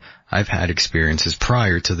things, and I've had experiences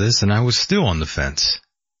prior to this, and I was still on the fence.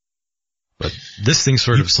 But this thing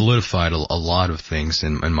sort of solidified a lot of things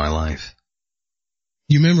in my life.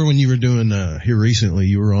 You remember when you were doing, here recently,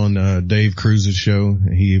 you were on, Dave Cruz's show.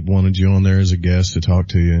 He wanted you on there as a guest to talk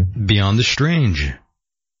to you. Beyond the Strange.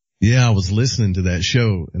 Yeah, I was listening to that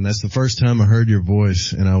show, and that's the first time I heard your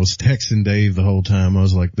voice, and I was texting Dave the whole time. I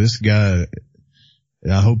was like, this guy,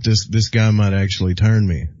 I hope this guy might actually turn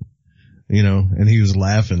me, and he was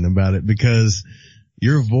laughing about it because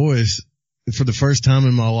your voice, for the first time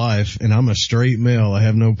in my life, and I'm a straight male, I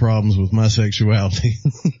have no problems with my sexuality.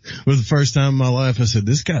 For the first time in my life, I said,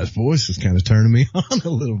 this guy's voice is kind of turning me on a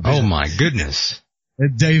little bit. Oh my goodness.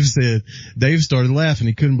 Dave started laughing.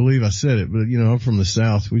 He couldn't believe I said it, but I'm from the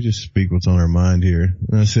South. We just speak what's on our mind here.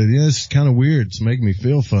 And I said, yeah, it's kind of weird. It's making me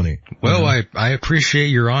feel funny. Well, I appreciate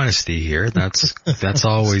your honesty here. That's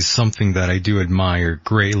always something that I do admire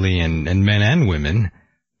greatly in men and women.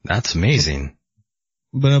 That's amazing.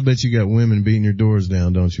 But I bet you got women beating your doors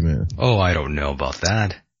down, don't you, man? Oh, I don't know about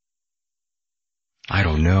that. I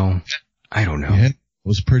don't know. Yeah,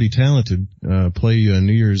 was pretty talented. Play a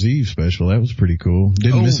New Year's Eve special. That was pretty cool.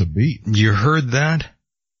 Didn't miss a beat. You heard that?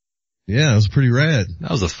 Yeah, it was pretty rad.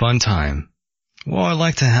 That was a fun time. Well, I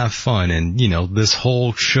like to have fun, and this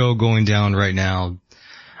whole show going down right now,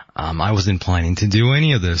 I wasn't planning to do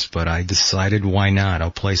any of this, but I decided why not?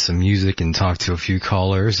 I'll play some music and talk to a few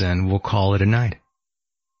callers, and we'll call it a night.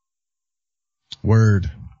 Word.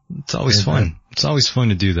 It's always fun. It's always fun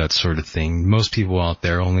to do that sort of thing. Most people out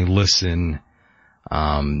there only listen,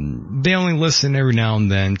 they only listen every now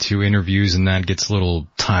and then to interviews, and that gets a little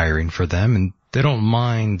tiring for them, and they don't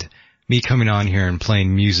mind me coming on here and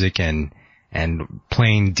playing music and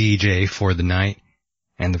playing DJ for the night,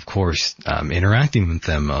 and of course, interacting with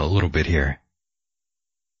them a little bit here.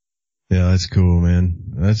 Yeah, that's cool,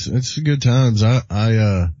 man. That's good times.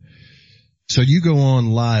 So you go on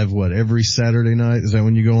live, every Saturday night? Is that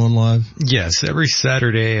when you go on live? Yes, every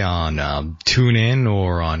Saturday on TuneIn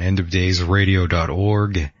or on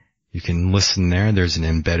endofdaysradio.org. You can listen there. There's an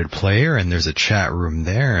embedded player, and there's a chat room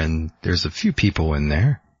there, and there's a few people in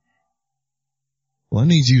there. Well, I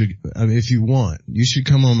need you to, if you want, you should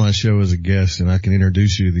come on my show as a guest, and I can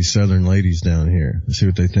introduce you to these Southern ladies down here and see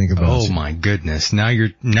what they think about you. Oh my goodness. Now you're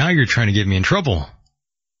trying to get me in trouble.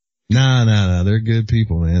 Nah. They're good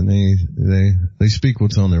people, man. They speak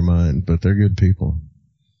what's on their mind, but they're good people.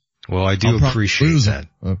 Well, I do appreciate that.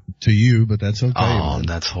 To you, but that's okay. Oh, man.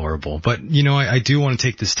 That's horrible. But, I do want to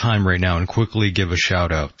take this time right now and quickly give a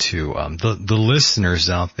shout out to, the listeners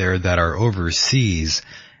out there that are overseas.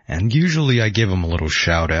 And usually I give them a little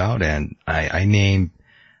shout out, and I name,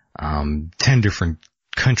 10 different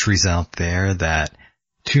countries out there that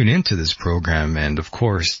tune into this program, and of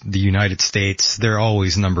course the United States, they're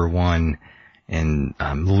always number one in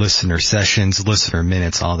listener sessions, listener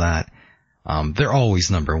minutes, all that. They're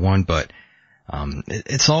always number one, but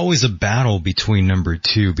it's always a battle between number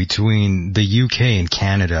two, between the UK and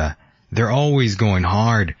Canada. They're always going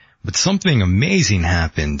hard, but something amazing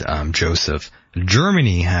happened, Joseph.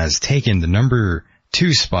 Germany has taken the number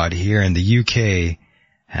 2 spot here, and the UK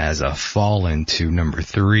has fallen to number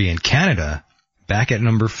 3, and Canada back at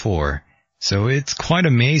number 4. So it's quite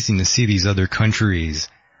amazing to see these other countries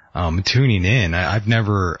tuning in. I've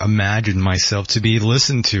never imagined myself to be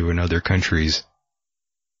listened to in other countries.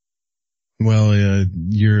 Well,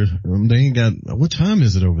 they ain't got, what time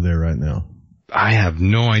is it over there right now? I have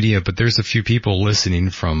no idea, but there's a few people listening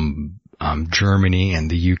from Germany and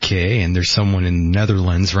the UK, and there's someone in the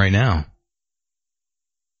Netherlands right now.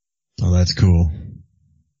 Oh, that's cool.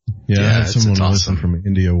 Yeah, I had someone listen from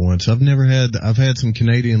India once. I've had some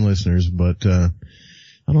Canadian listeners, but I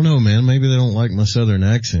don't know, man. Maybe they don't like my southern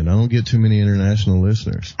accent. I don't get too many international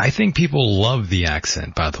listeners. I think people love the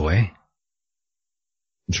accent, by the way.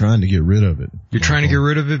 I'm trying to get rid of it. You're trying to get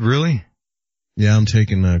rid of it, really? Yeah, I'm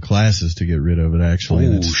taking classes to get rid of it, actually.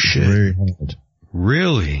 Oh, it's shit. Very hard.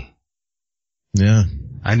 Really? Yeah.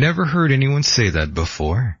 I never heard anyone say that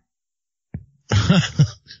before.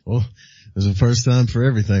 Well, there's a first time for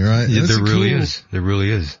everything, right? Yeah, there really is. There really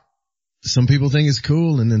is. Some people think it's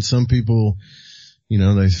cool, and then some people,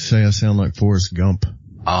 they say I sound like Forrest Gump.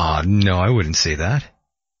 No, I wouldn't say that.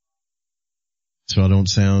 So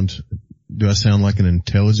do I sound like an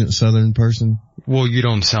intelligent Southern person? Well, you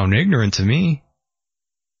don't sound ignorant to me.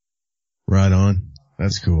 Right on.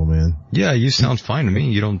 That's cool, man. Yeah, you sound fine to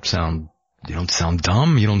me. You don't sound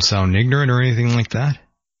dumb. You don't sound ignorant or anything like that.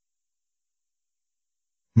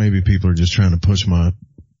 Maybe people are just trying to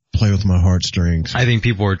play with my heartstrings. I think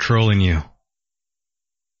people are trolling you.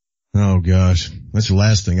 Oh gosh. That's the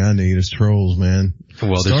last thing I need is trolls, man.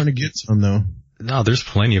 Well, starting to get some though. No, there's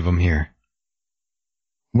plenty of them here.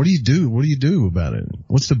 What do you do? What do you do about it?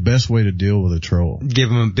 What's the best way to deal with a troll? Give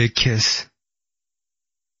them a big kiss.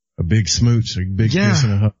 A big smooch, a big kiss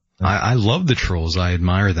and a hug. I love the trolls. I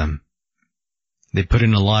admire them. They put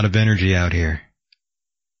in a lot of energy out here.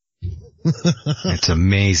 It's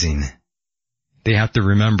amazing. They have to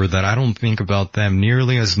remember that I don't think about them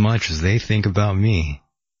nearly as much as they think about me.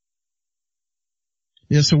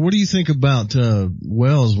 Yeah, so what do you think about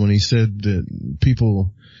Wells when he said that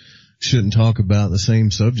people shouldn't talk about the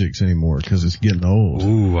same subjects anymore because it's getting old?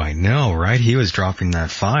 Ooh, I know, right? He was dropping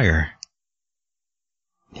that fire.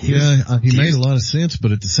 He made a lot of sense,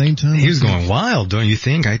 but at the same time, he was going wild, don't you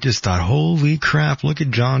think? I just thought, holy crap, look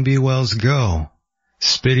at John B. Wells go.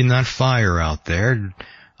 Spitting that fire out there,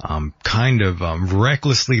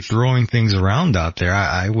 recklessly throwing things around out there.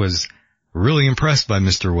 I was really impressed by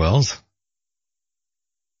Mr. Wells.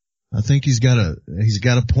 I think he's got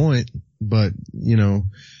a point, but, you know,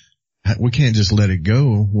 we can't just let it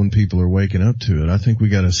go when people are waking up to it. I think we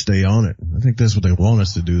got to stay on it. I think that's what they want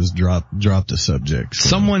us to do, is drop the subject. So.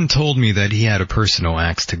 Someone told me that he had a personal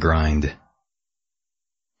axe to grind.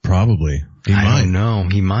 Probably. I don't know.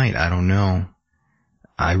 He might. I don't know.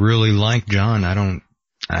 I really like John. I don't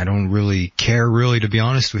really care, really, to be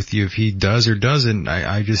honest with you, if he does or doesn't.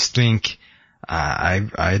 I just think I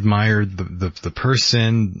admire the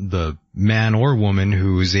person, the man or woman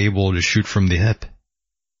who is able to shoot from the hip.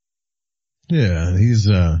 Yeah, he's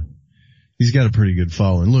got a pretty good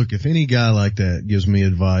following. Look, if any guy like that gives me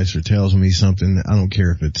advice or tells me something, I don't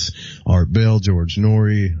care if it's Art Bell, George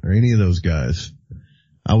Norrie, or any of those guys,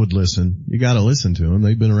 I would listen. You gotta listen to them.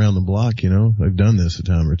 They've been around the block, you know. They've done this a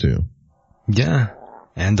time or two. Yeah.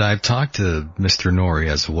 And I've talked to Mr. Norrie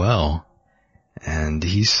as well. And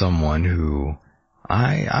he's someone who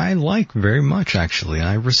I like very much, actually.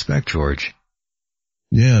 I respect George.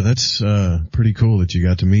 Yeah, that's pretty cool that you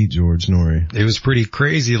got to meet George Norrie. It was pretty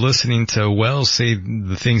crazy listening to Wells say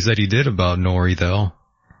the things that he did about Norrie, though.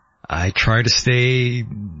 I try to stay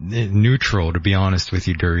neutral, to be honest with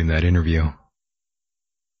you, during that interview.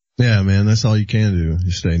 Yeah, man, that's all you can do,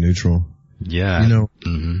 is stay neutral. Yeah. You know,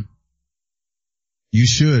 you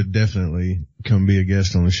should definitely come be a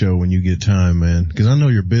guest on the show when you get time, man. Because I know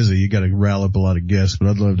you're busy. You got to rile up a lot of guests, but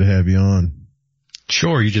I'd love to have you on.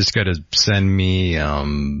 Sure, you just got to send me a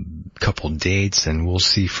couple dates, and we'll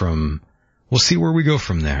see where we go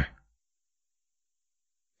from there.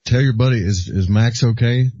 Tell your buddy, is Max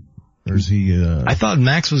okay? Or is he I thought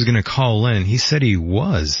Max was going to call in. He said he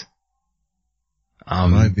was.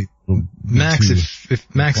 Might be Max,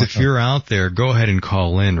 if you're out there, go ahead and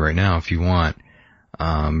call in right now if you want.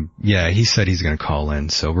 Yeah, he said he's going to call in,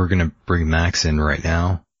 so we're going to bring Max in right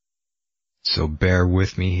now. So bear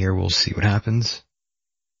with me here. We'll see what happens.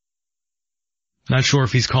 Not sure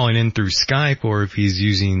if he's calling in through Skype or if he's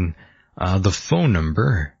using the phone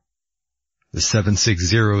number, the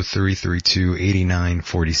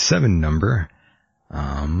 760-332-8947 number.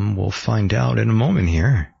 We'll find out in a moment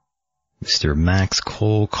here. Mr. Max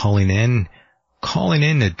Cole calling in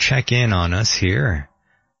to check in on us here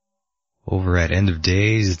over at End of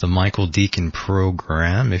Days, the Michael Deacon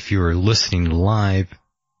program. If you are listening live,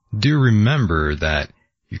 do remember that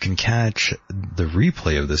you can catch the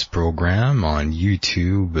replay of this program on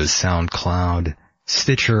YouTube, SoundCloud,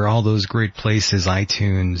 Stitcher, all those great places,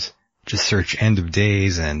 iTunes. Just search End of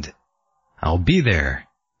Days and I'll be there.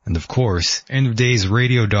 And of course,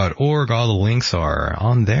 endofdaysradio.org, all the links are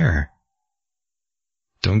on there.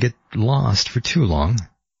 Don't get lost for too long.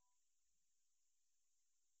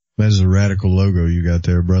 That is a radical logo you got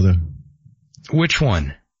there, brother. Which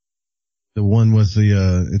one? The one with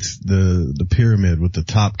it's the pyramid with the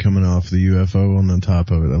top coming off, the UFO on the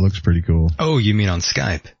top of it. That looks pretty cool. Oh, you mean on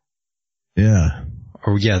Skype? Yeah.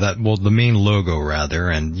 Or yeah, the main logo rather.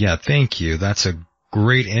 And yeah, thank you. That's a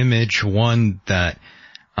great image. One that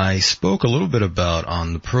I spoke a little bit about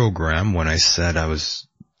on the program when I said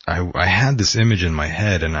I had this image in my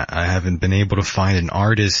head and I haven't been able to find an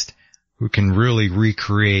artist who can really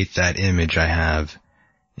recreate that image I have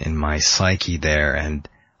in my psyche there. And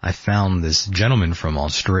I found this gentleman from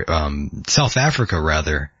South Africa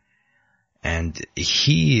rather. And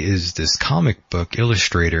he is this comic book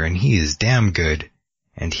illustrator and he is damn good.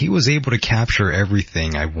 And he was able to capture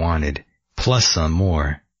everything I wanted, plus some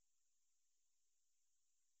more.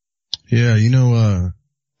 Yeah, you know,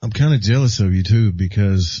 I'm kind of jealous of you too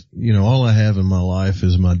because, you know, all I have in my life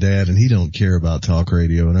is my dad and he don't care about talk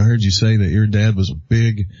radio. And I heard you say that your dad was a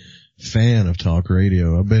big fan of talk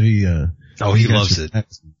radio. I bet he loves it.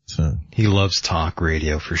 He loves talk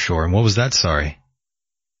radio for sure. And what was that? Sorry.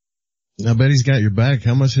 I bet he's got your back.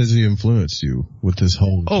 How much has he influenced you with this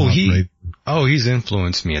whole he's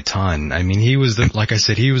influenced me a ton. I mean, he was like I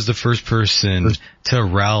said, he was the first person to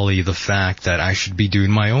rally the fact that I should be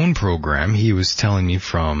doing my own program. He was telling me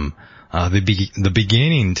from the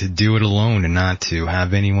beginning to do it alone and not to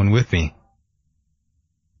have anyone with me.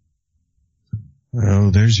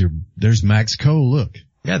 Oh, there's Max Cole. Look.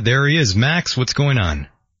 Yeah, there he is. Max, what's going on?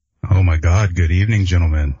 Oh my God. Good evening,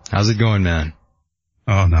 gentlemen. How's it going, man?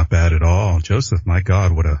 Oh, not bad at all. Joseph, my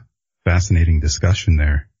God, what a fascinating discussion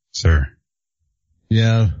there, sir.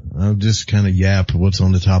 Yeah, I'll just kind of yap what's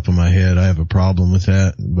on the top of my head. I have a problem with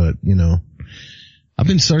that, but you know, I've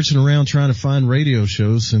been searching around trying to find radio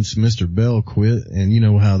shows since Mr. Bell quit, and you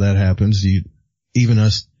know how that happens. Even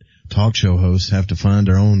us talk show hosts have to find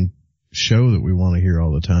our own show that we want to hear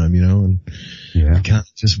all the time, you know, and I kind of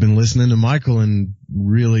just been listening to Michael, and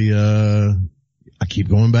really, I keep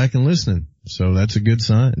going back and listening. So that's a good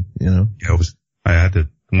sign, you know. Yeah,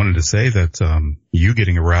 wanted to say that, you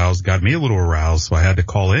getting aroused got me a little aroused. So I had to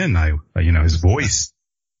call in. His voice,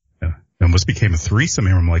 almost became a threesome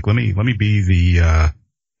here. I'm like, let me be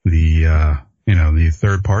the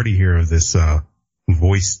third party here of this,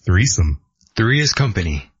 voice threesome. Three is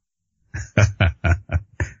company.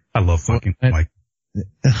 I love fucking Mike.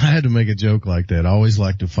 I had to make a joke like that. I always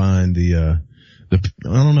like to find I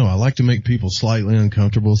don't know, I like to make people slightly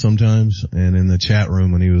uncomfortable sometimes. And in the chat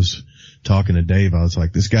room when he was talking to Dave, I was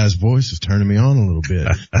like, this guy's voice is turning me on a little bit.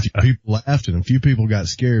 A few people laughed and a few people got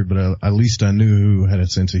scared, but at least I knew who had a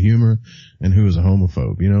sense of humor and who was a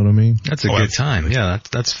homophobe. You know what I mean? That's a good time. Yeah,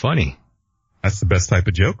 that's funny. That's the best type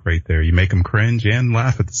of joke right there. You make them cringe and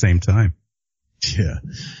laugh at the same time. Yeah.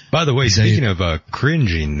 By the way, speaking of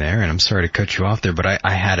cringing there, and I'm sorry to cut you off there, but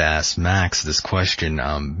I had to ask Max this question.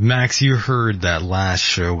 Max, you heard that last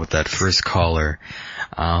show with that first caller,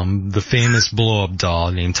 the famous blow-up doll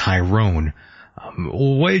named Tyrone.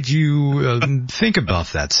 What did you think about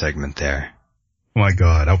that segment there? Oh my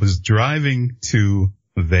God, I was driving to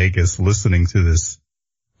Vegas listening to this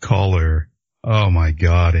caller. Oh my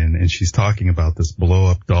God, and she's talking about this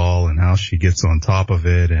blow-up doll and how she gets on top of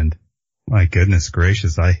it, and my goodness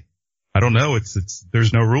gracious, I don't know.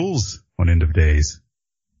 There's no rules on End of Days.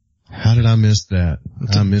 How did I miss that?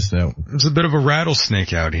 I missed that one. There's a bit of a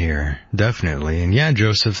rattlesnake out here. Definitely. And yeah,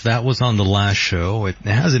 Joseph, that was on the last show. It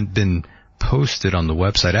hasn't been posted on the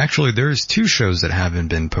website. Actually, there's 2 shows that haven't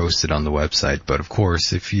been posted on the website. But of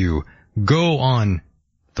course, if you go on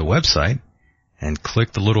the website and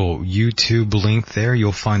click the little YouTube link there,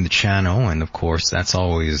 you'll find the channel. And of course, that's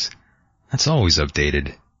always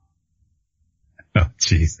updated. Oh,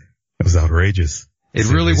 jeez. That was outrageous. It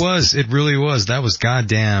really was. It really was. That was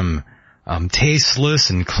goddamn, tasteless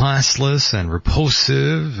and classless and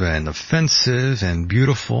repulsive and offensive and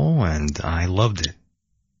beautiful, and I loved it.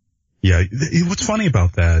 Yeah. What's funny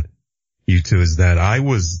about that, you two, is that I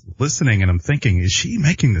was listening and I'm thinking, is she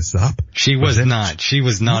making this up? She was not. She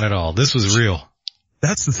was not at all. This was real.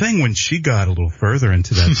 That's the thing. When she got a little further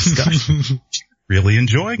into that discussion, she was really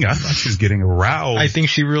enjoying it. I thought she was getting aroused. I think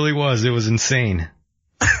she really was. It was insane.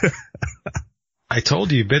 I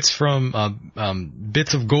told you, bits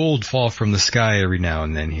of gold fall from the sky every now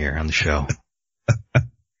and then here on the show.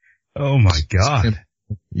 Oh my God.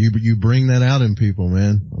 You bring that out in people,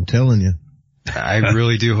 man. I'm telling you. I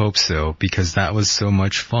really do hope so, because that was so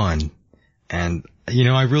much fun. And,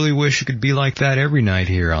 I really wish it could be like that every night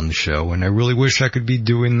here on the show. And I really wish I could be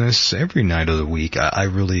doing this every night of the week. I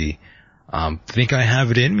really think I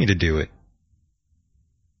have it in me to do it.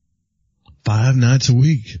 5 nights a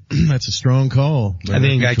week. That's a strong call. I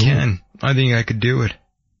think I can. I think I could do it.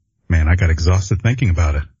 Man, I got exhausted thinking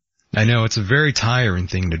about it. I know it's a very tiring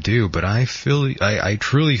thing to do, but I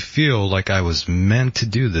truly feel like I was meant to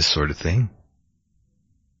do this sort of thing.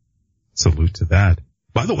 Salute to that.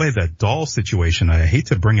 By the way, that doll situation, I hate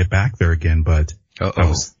to bring it back there again, but I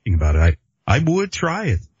was thinking about it. I would try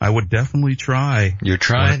it. I would definitely try. You're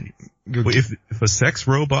trying? If a sex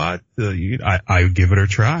robot, I would give it a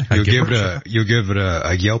try. You'll give it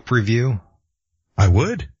a Yelp review? I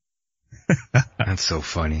would. That's so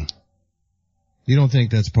funny. You don't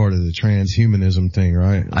think that's part of the transhumanism thing,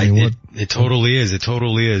 right? It totally is. It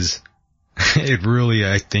totally is. It really,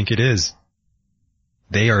 I think it is.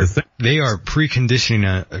 They are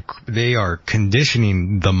preconditioning, they are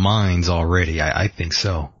conditioning the minds already. I think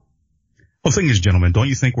so. Well, the thing is, gentlemen, don't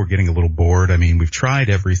you think we're getting a little bored? I mean, we've tried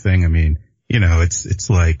everything. I mean, it's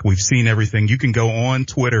like we've seen everything. You can go on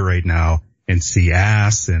Twitter right now and see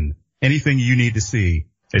ass, and anything you need to see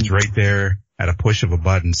is right there at a push of a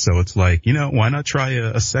button. So it's like, why not try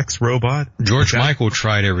a sex robot? George Michael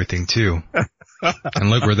tried everything too. And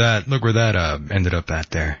look where that ended up at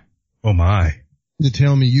there. Oh my. To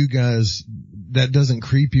tell me you guys, that doesn't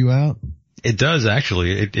creep you out? It does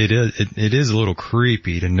actually. It is a little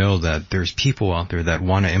creepy to know that there's people out there that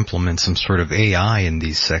want to implement some sort of AI in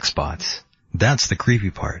these sex bots. That's the creepy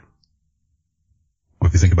part. Well,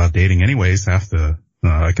 if you think about dating anyways, I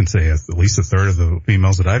can say at least a third of the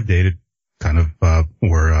females that I've dated kind of,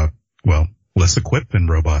 were, less equipped than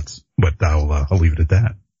robots, but I'll leave it at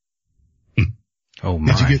that. Oh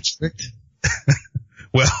my. Did you get tricked?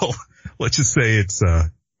 Well, let's just say it's,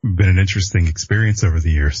 been an interesting experience over the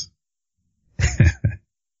years.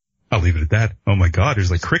 I'll leave it at that. Oh my God,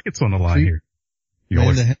 there's like crickets on the line here. You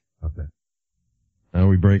always about that. Are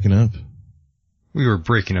we breaking up? We were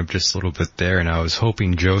breaking up just a little bit there, and I was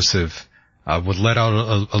hoping Joseph would let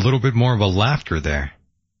out a little bit more of a laughter there.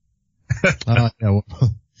 Yeah, well,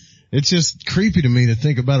 it's just creepy to me to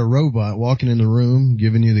think about a robot walking in the room,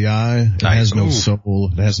 giving you the eye. It has no soul.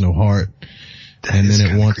 It has no heart. And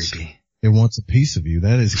then it wants a piece of you.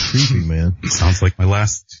 That is creepy, man. Sounds like my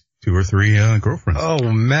last 2 or 3 girlfriends.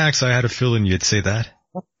 Oh, Max, I had a feeling you'd say that.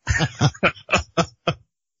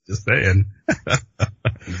 Just saying.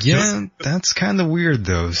 Yeah, that's kind of weird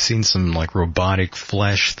though, seeing some like robotic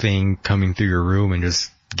flesh thing coming through your room and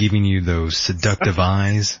just giving you those seductive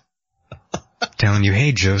eyes. Telling you,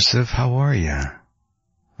 hey Joseph, how are you?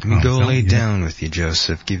 Let me go lay down with you,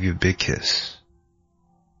 Joseph, give you a big kiss.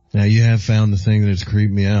 Now you have found the thing that's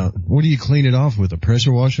creeped me out. What do you clean it off with, a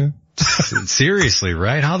pressure washer? Seriously,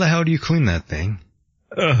 right? How the hell do you clean that thing?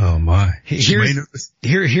 Oh my.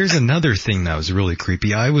 Here's another thing that was really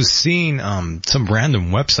creepy. I was seeing, some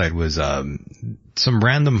random website was, some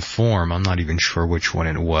random forum. I'm not even sure which one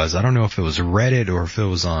it was. I don't know if it was Reddit or if it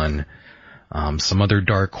was on, some other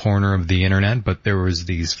dark corner of the internet, but there was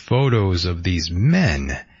these photos of these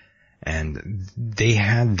men and they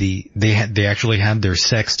actually had their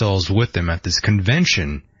sex dolls with them at this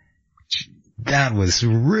convention. That was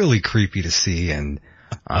really creepy to see. And,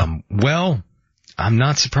 well, I'm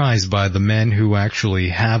not surprised by the men who actually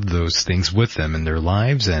have those things with them in their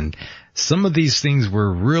lives, and some of these things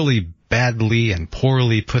were really badly and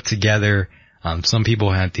poorly put together. Some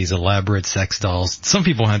people had these elaborate sex dolls. Some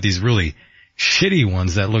people had these really shitty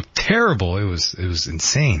ones that looked terrible. It was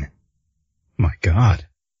insane. My God.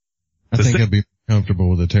 I think I'd be comfortable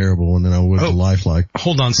with a terrible one than I would a lifelike.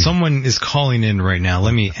 Hold on, someone is calling in right now.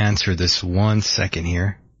 Let me answer this 1 second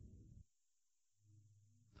here.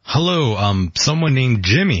 Hello, someone named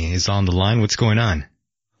Jimmy is on the line. What's going on?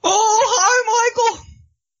 Oh, hi, Michael.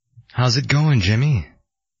 How's it going, Jimmy?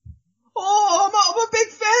 Oh, I'm a big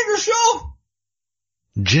fan of your show.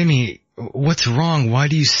 Jimmy, what's wrong? Why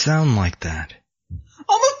do you sound like that?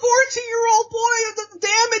 I'm a 14-year-old boy.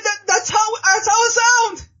 Damn it, that's how I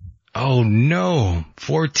sound. Oh no,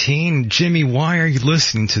 14? Jimmy, why are you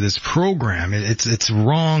listening to this program? It's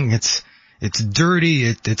wrong. It's dirty.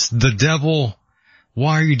 It's the devil.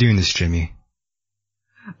 Why are you doing this, Jimmy?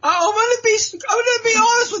 I'm gonna be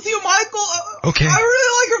honest with you, Michael. Okay. I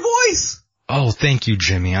really like your voice. Oh, thank you,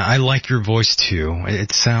 Jimmy. I like your voice too.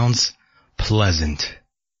 It sounds pleasant.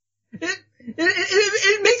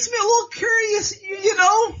 It makes me a little curious, you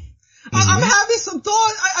know? Mm-hmm. I'm having some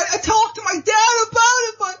thought. I talked to my dad about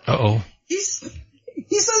it, but uh-oh. He says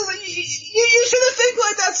you shouldn't think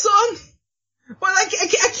like that, son. But I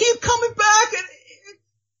keep coming back and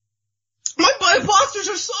my boxers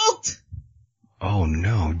are soaked. Oh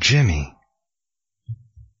no, Jimmy.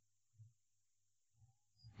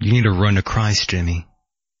 You need to run to Christ, Jimmy.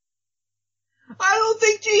 I don't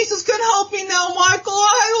think Jesus could help me now, Michael.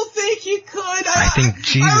 I don't think he could. I think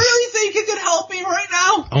Jesus... I really think he could help me right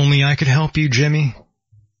now. Only I could help you, Jimmy?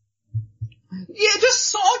 Yeah, just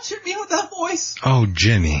saunter me with that voice. Oh,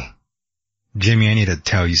 Jimmy. Jimmy, I need to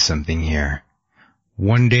tell you something here.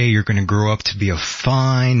 One day you're gonna grow up to be a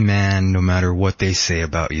fine man no matter what they say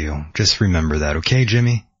about you. Just remember that, okay,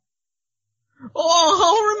 Jimmy? Oh,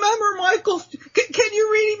 I'll remember, Michael. Can you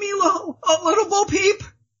read me a Little Bo Peep?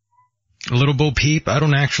 Little Bo Peep? I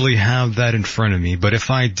don't actually have that in front of me, but if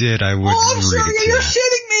I did, I would read it to you. You're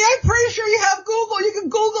shitting me. I'm pretty sure you have Google. You can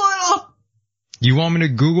Google it up. You want me to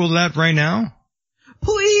Google that right now?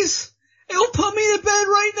 Please. It'll put me to bed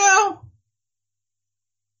right now.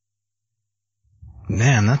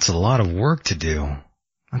 Man, that's a lot of work to do.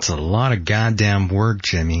 That's a lot of goddamn work,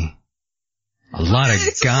 Jimmy. A lot of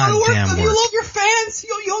goddamn work. If you love your fans,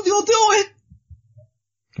 you'll do it.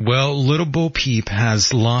 Well, Little Bo Peep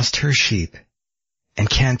has lost her sheep and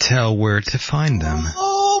can't tell where to find them.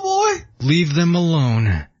 Oh boy. Leave them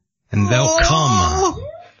alone and they'll come.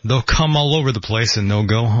 They'll come all over the place and they'll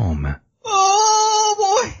go home.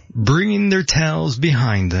 Oh boy. Bringing their tails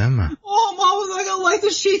behind them. Oh, Mom, I gotta light the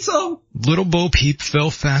sheets up. Little Bo Peep fell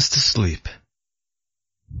fast asleep.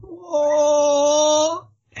 Oh.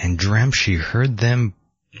 And dreamt she heard them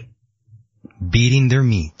beating their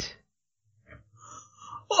meat.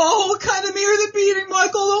 Oh, what kind of meat are they beating,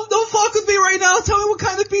 Michael? Don't fuck with me right now. Tell me what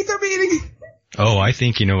kind of meat they're beating. Oh, I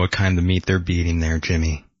think you know what kind of meat they're beating there,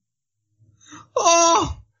 Jimmy.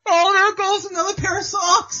 Oh, there goes another pair of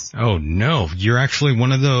socks. Oh no, you're actually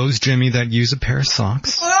one of those, Jimmy, that use a pair of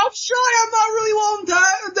socks. I'm shy, I'm not really well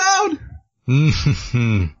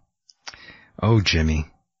endowed. Oh, Jimmy.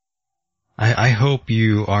 I hope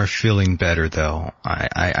you are feeling better though.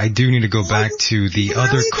 I do need to go back to the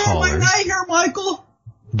other caller. My night here, Michael.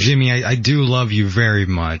 Jimmy, I do love you very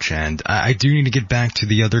much, and I do need to get back to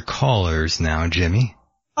the other callers now, Jimmy.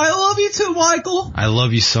 I love you too, Michael. I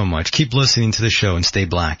love you so much. Keep listening to the show and stay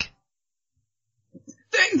black.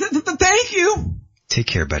 Thank you. Take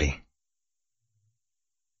care, buddy.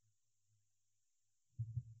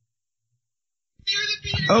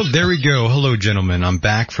 Oh, there we go. Hello, gentlemen. I'm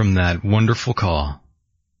back from that wonderful call.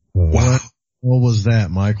 Wow. What was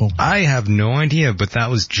that, Michael? I have no idea, but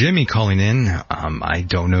that was Jimmy calling in. I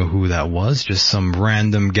don't know who that was. Just some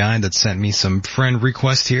random guy that sent me some friend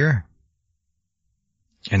request here.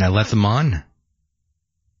 And I let them on.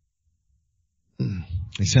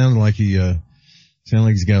 He sounded like he's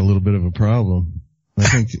got a little bit of a problem. I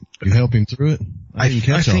think you help him through it. I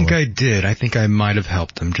think I did. I think I might have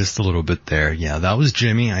helped him just a little bit there. Yeah, that was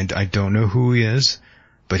Jimmy. I don't know who he is,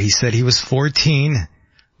 but he said he was 14.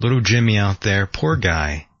 Little Jimmy out there, poor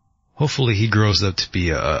guy. Hopefully he grows up to be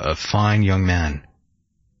a fine young man.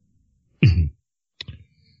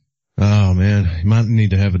 Oh man, he might need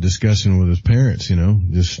to have a discussion with his parents,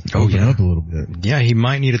 just open up a little bit. Yeah, he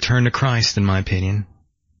might need to turn to Christ, in my opinion.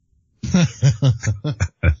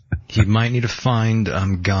 He might need to find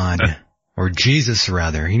God, or Jesus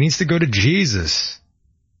rather. He needs to go to Jesus.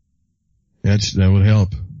 That would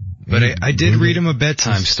help. But I did read him a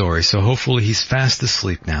bedtime story, so hopefully he's fast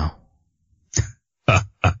asleep now. Well,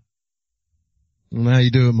 how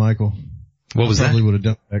you do it, Michael? What was that? Probably would have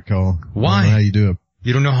done that call. Why? I don't know how you do it?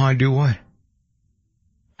 You don't know how I do what?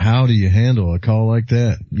 How do you handle a call like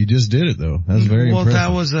that? You just did it, though. That was very impressive. Well,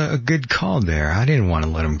 that was a good call there. I didn't want to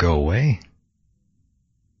let him go away.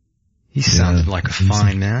 He sounded like a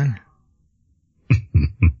fine man.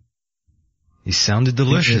 He sounded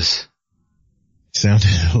delicious. Sounded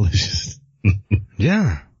delicious.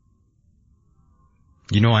 Yeah.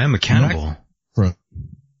 I am a cannibal.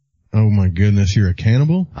 Oh my goodness, you're a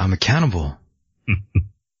cannibal? I'm a cannibal.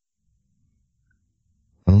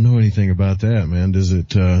 I don't know anything about that, man. Does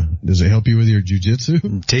it help you with your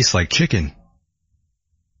jujitsu? It tastes like chicken.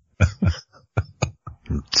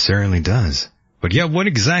 It certainly does. But yeah, what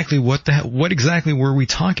exactly were we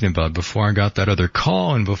talking about before I got that other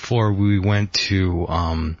call and before we went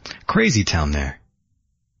to Crazy Town there?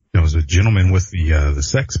 There was a gentleman with the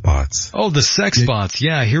sex bots. Oh, the sex bots.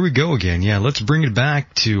 Yeah, here we go again. Yeah, let's bring it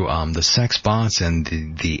back to the sex bots and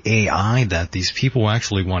the AI that these people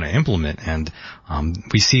actually want to implement. And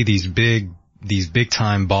we see these big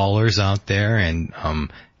time ballers out there in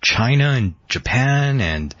China and Japan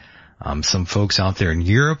and some folks out there in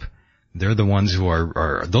Europe. They're the ones who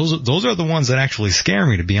are those are the ones that actually scare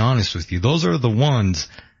me, to be honest with you. Those are the ones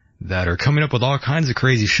that are coming up with all kinds of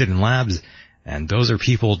crazy shit in labs. And those are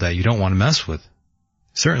people that you don't want to mess with.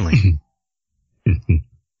 Certainly.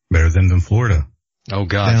 Better than Florida. Oh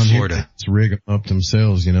God, down Florida. Here, it's rig them up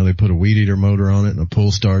themselves. They put a weed eater motor on it and a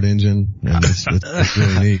pull start engine. And it's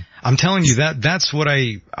really neat. I'm telling you that's what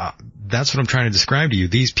I'm trying to describe to you.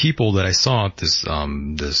 These people that I saw at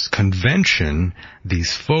this convention,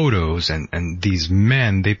 these photos and these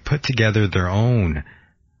men, they put together their own,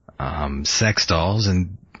 sex dolls.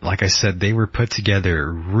 And like I said, they were put together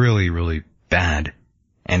really, really bad.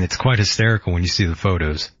 And it's quite hysterical when you see the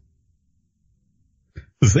photos.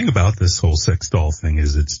 The thing about this whole sex doll thing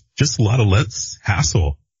is it's just a lot of less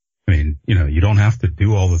hassle. I mean, you don't have to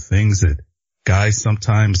do all the things that guys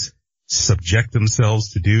sometimes subject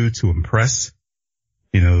themselves to do to impress,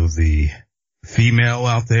 the female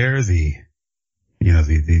out there,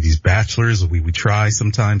 these bachelors. We try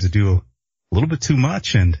sometimes to do a little bit too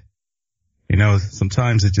much, and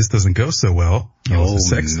sometimes it just doesn't go so well. With the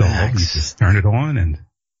sex doll, you just turn it on and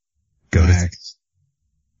go Max.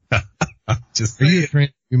 to. Just are you a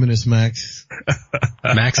transhumanist, Max?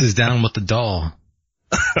 Max is down with the doll.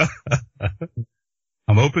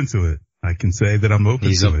 I'm open to it. I can say that I'm open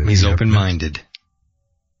to it. He's open-minded.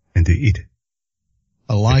 Indeed.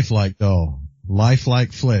 A lifelike doll.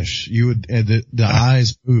 Lifelike flesh. You would, the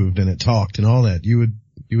eyes moved and it talked and all that. You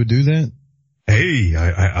would do that? Hey,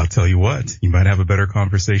 I'll tell you what. You might have a better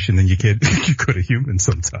conversation than you could a human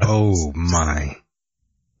sometimes. Oh my.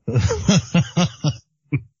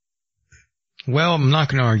 Well, I'm not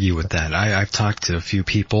going to argue with that. I've talked to a few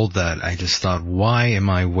people that I just thought, why am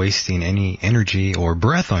I wasting any energy or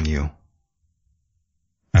breath on you?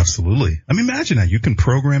 Absolutely. I mean, imagine that. You can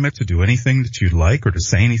program it to do anything that you'd like or to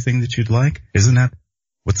say anything that you'd like. Isn't that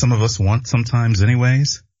what some of us want sometimes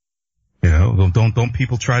anyways? Don't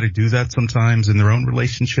people try to do that sometimes in their own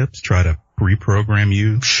relationships? Try to reprogram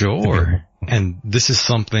you? Sure. And this is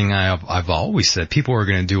something I've always said. People are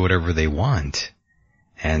going to do whatever they want.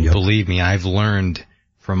 And believe me, I've learned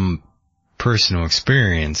from personal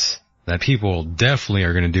experience that people definitely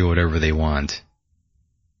are going to do whatever they want.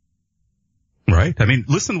 Right. I mean,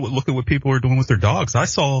 look at what people are doing with their dogs. I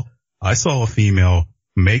saw a female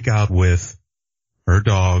make out with her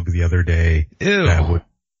dog the other day. Ew.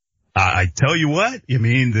 I tell you what,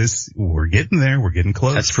 we're getting there. We're getting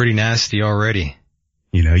close. That's pretty nasty already.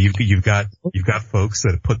 You know, you've got folks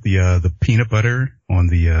that put the peanut butter on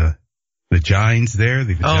the gines there,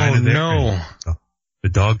 the vagina there. Oh, no. The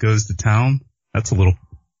dog goes to town. That's no.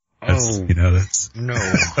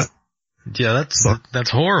 Yeah, that's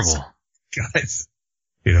horrible. Guys,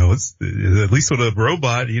 it's, at least with a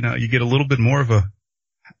robot, you get a little bit more of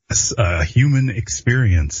a human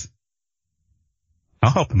experience.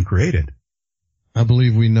 I'll help him create it. I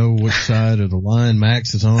believe we know which side of the line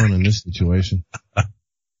Max is on in this situation.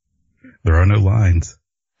 There are no lines.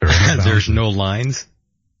 There's no lines?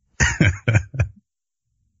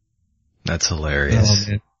 That's hilarious.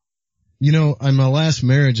 Oh, man. In my last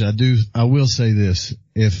marriage, I will say this.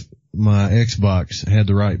 If my Xbox had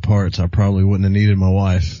the right parts, I probably wouldn't have needed my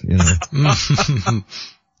wife,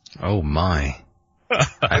 Oh my.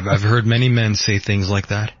 I've heard many men say things like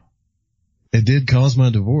that. It did cause my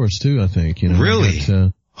divorce too, I think, Really?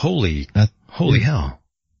 But, holy hell.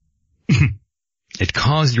 It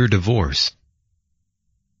caused your divorce.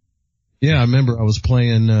 Yeah, I remember I was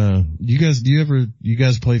playing, you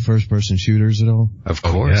guys play first person shooters at all? Of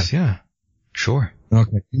course, yeah. Sure.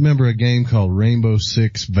 Okay. You remember a game called Rainbow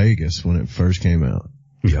Six Vegas when it first came out?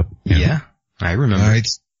 Yep. Yeah, I remember. All right.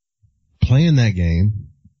 Playing that game,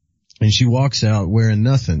 and she walks out wearing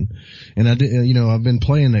nothing. And I've been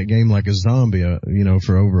playing that game like a zombie,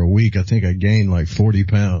 for over a week. I think I gained like 40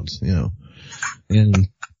 pounds, and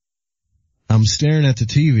I'm staring at the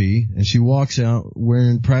TV, and she walks out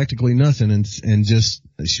wearing practically nothing, and just,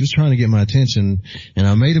 she was trying to get my attention, and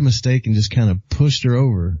I made a mistake and just kind of pushed her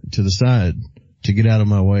over to the side to get out of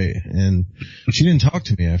my way, and she didn't talk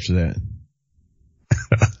to me after that.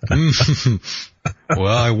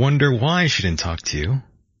 Well, I wonder why she didn't talk to you.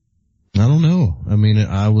 I don't know. I mean,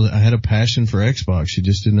 I had a passion for Xbox. She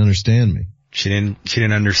just didn't understand me. She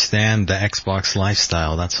didn't understand the Xbox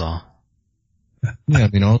lifestyle, that's all. Yeah, I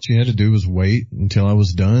mean, all she had to do was wait until I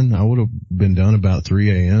was done. I would have been done about 3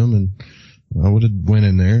 a.m. and I would have went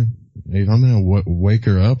in there. I'm going to wake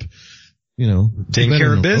her up, Taking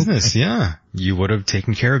care of business, yeah. You would have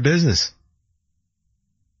taken care of business.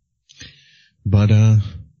 But,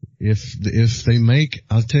 if they make,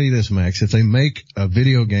 I'll tell you this, Max, if they make a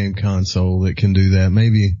video game console that can do that,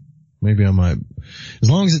 maybe I might, as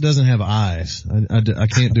long as it doesn't have eyes. I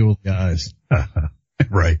can't deal with the eyes.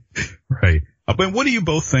 Right. But what do you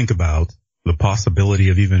both think about the possibility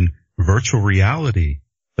of even virtual reality?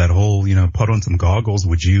 That whole, put on some goggles.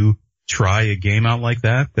 Would you try a game out like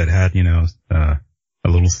that had, a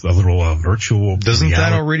little virtual? Doesn't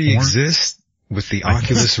that already exist with the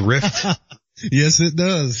Oculus Rift? Yes, it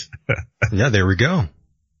does. Yeah, there we go.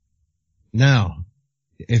 Now,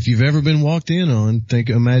 if you've ever been walked in on,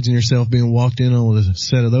 imagine yourself being walked in on with a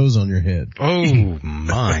set of those on your head. Oh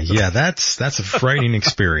my, yeah, that's a frightening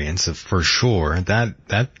experience for sure. That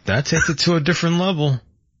takes it to a different level.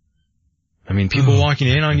 I mean, people walking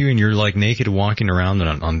in on you and you're like naked walking around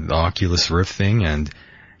on the Oculus Rift thing and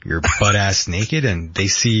you're butt ass naked and they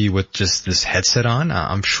see you with just this headset on.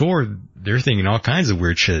 I'm sure they're thinking all kinds of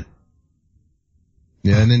weird shit.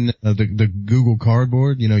 Yeah, and then the Google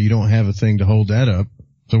Cardboard, you don't have a thing to hold that up.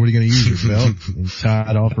 So what are you going to use, your belt and tie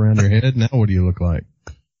it off around your head? Now what do you look like?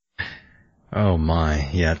 Oh my,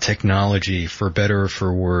 yeah, technology, for better or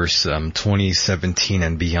for worse, 2017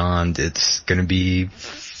 and beyond, it's going to be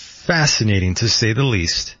fascinating to say the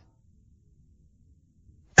least.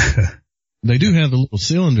 They do have the little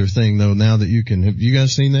cylinder thing though now that have you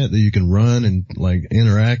guys seen that you can run and like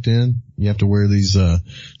interact in? You have to wear these,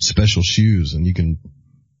 special shoes and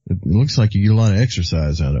it looks like you get a lot of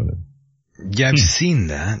exercise out of it. Yeah, I've seen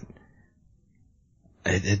that.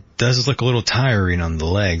 It does look a little tiring on the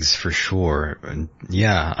legs for sure. And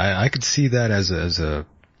yeah, I could see that as a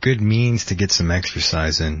good means to get some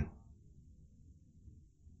exercise in.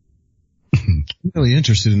 I'm really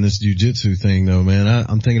interested in this jiu-jitsu thing though, man.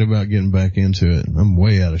 I'm thinking about getting back into it. I'm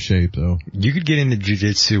way out of shape though. You could get into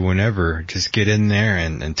jiu-jitsu whenever. Just get in there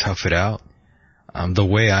and tough it out. The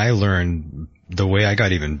way I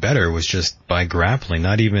got even better was just by grappling,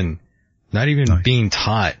 not even nice. Being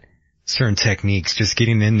taught certain techniques, just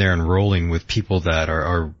getting in there and rolling with people that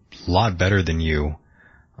are a lot better than you.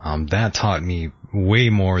 That taught me way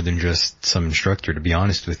more than just some instructor, to be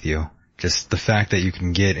honest with you. Just the fact that you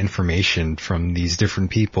can get information from these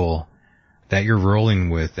different people that you're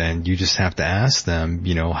rolling with and you just have to ask them,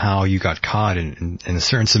 how you got caught in a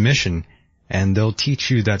certain submission and they'll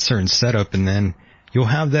teach you that certain setup and then you'll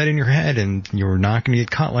have that in your head and you're not going to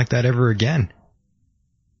get caught like that ever again.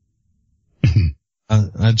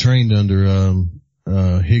 I trained under,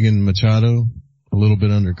 Higgin Machado, a little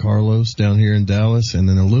bit under Carlos down here in Dallas, and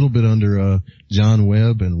then a little bit under, John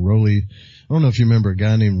Webb and Rolly. I don't know if you remember a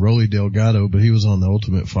guy named Rolly Delgado, but he was on The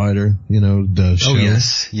Ultimate Fighter, the show. Oh,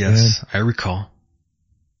 yes, yeah. I recall.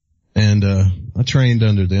 And, I trained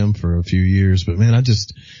under them for a few years, but man, I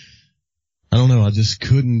don't know, I just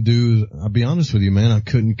couldn't I'll be honest with you, man, I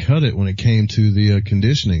couldn't cut it when it came to the,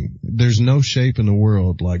 conditioning. There's no shape in the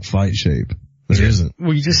world like fight shape. There isn't.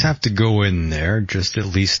 Well, you just have to go in there just at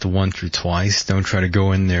least once or twice. Don't try to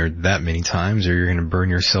go in there that many times or you're going to burn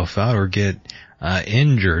yourself out or get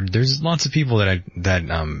injured. There's lots of people that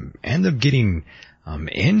end up getting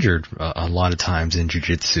injured a lot of times in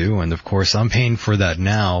jiu-jitsu, and of course I'm paying for that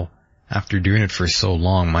now after doing it for so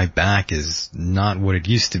long. My back is not what it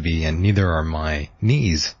used to be, and neither are my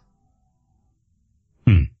knees.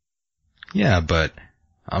 Yeah, but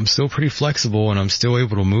I'm still pretty flexible and I'm still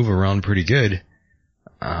able to move around pretty good.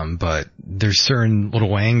 But there's certain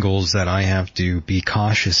little angles that I have to be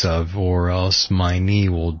cautious of, or else my knee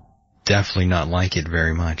will definitely not like it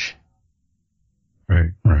very much.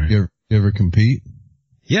 Right. You ever compete?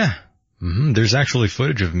 Yeah. There's actually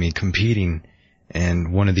footage of me competing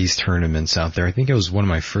in one of these tournaments out there. I think it was one of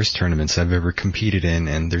my first tournaments I've ever competed in,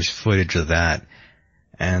 and there's footage of that.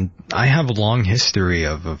 And I have a long history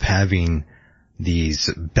of having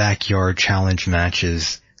these backyard challenge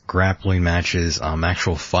matches, grappling matches,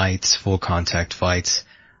 actual fights, full contact fights,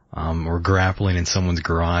 or grappling in someone's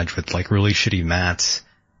garage with like really shitty mats.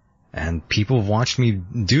 And people have watched me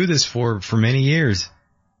do this for many years.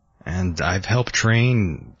 And I've helped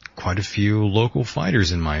train quite a few local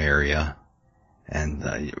fighters in my area. And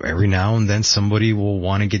every now and then somebody will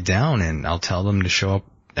want to get down, and I'll tell them to show up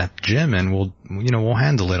at the gym, and we'll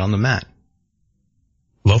handle it on the mat.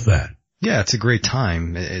 Love that. Yeah, it's a great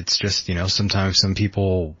time. It's just, sometimes some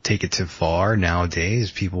people take it too far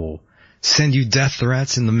nowadays. People send you death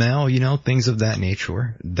threats in the mail, things of that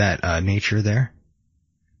nature, nature there.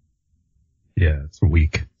 Yeah, it's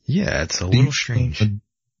weak. Yeah, it's a little strange.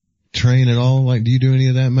 Train at all? Like, do you do any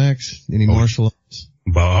of that, Max? Any martial arts?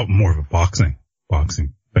 More of a boxing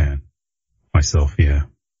fan myself. Yeah,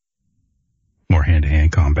 more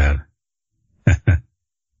hand-to-hand combat. That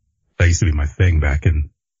used to be my thing back in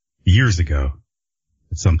years ago.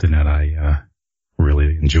 It's something that I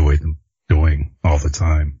really enjoyed doing all the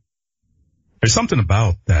time. There's something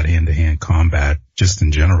about that hand-to-hand combat, just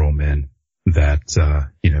in general, man, that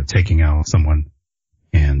taking out someone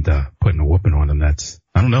and putting a whooping on them.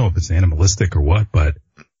 I don't know if it's animalistic or what, but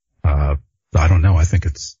I don't know. I think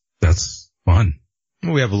that's fun.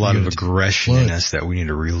 We have a lot of aggression in us that we need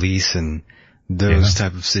to release, and those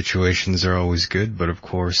type of situations are always good. But of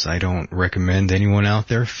course, I don't recommend anyone out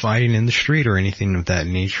there fighting in the street or anything of that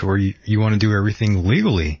nature, or you want to do everything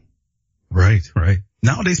legally. Right.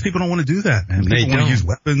 Nowadays, people don't want to do that, man. People want to use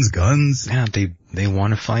weapons, guns. Yeah, they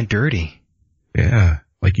want to fight dirty. Yeah.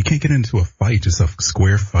 Like, you can't get into a fight, just a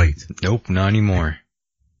square fight. Nope, not anymore.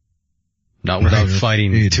 Not without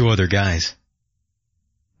fighting two other guys.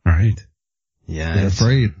 Right. Yeah. They're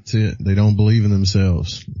afraid. That's it. They don't believe in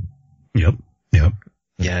themselves. Yep.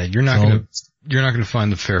 Yeah, you're not gonna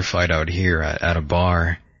find the fair fight out here at a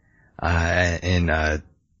bar, in,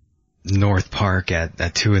 North Park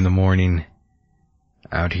at 2 a.m.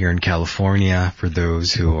 out here in California. For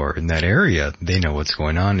those who are in that area, they know what's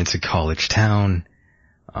going on. It's a college town.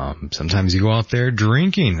 Sometimes you go out there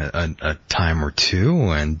drinking a time or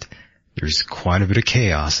two, and there's quite a bit of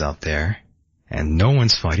chaos out there, and no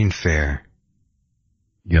one's fighting fair.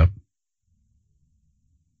 Yep.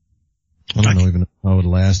 I don't even know how it would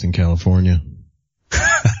last in California.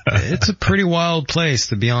 It's a pretty wild place,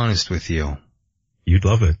 to be honest with you. You'd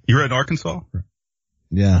love it. You were in Arkansas?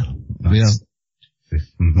 Yeah. Nice. Yeah.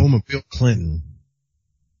 Home of Bill Clinton.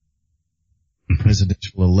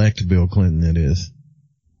 Presidential elect Bill Clinton, that is.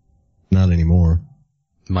 Not anymore.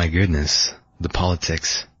 My goodness. The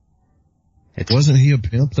politics. Wasn't he a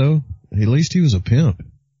pimp, though? At least he was a pimp.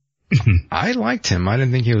 I liked him. I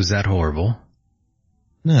didn't think he was that horrible.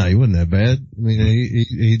 No, he wasn't that bad. I mean,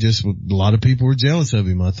 he just, a lot of people were jealous of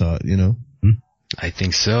him, I thought, I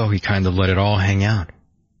think so. He kind of let it all hang out.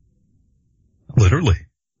 Literally,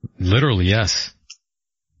 yes.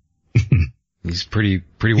 He's pretty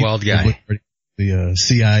wild guy. The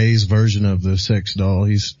CIA's version of the sex doll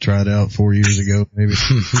he's tried out 4 years ago, maybe.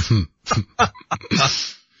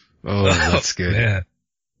 Oh, that's good. Man.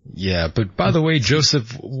 Yeah, but by the way,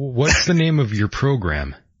 Joseph, what's the name of your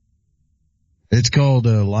program? It's called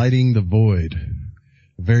Lighting the Void.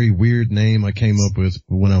 A very weird name I came up with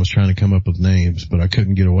when I was trying to come up with names, but I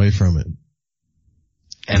couldn't get away from it.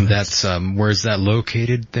 And that's where's that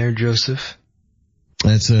located there, Joseph?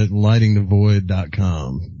 That's at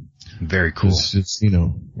lightingthevoid.com. Very cool. It's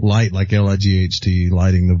light like L-I-G-H-T,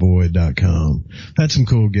 lightingthevoid.com. Had some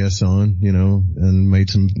cool guests on, and made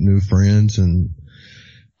some new friends, and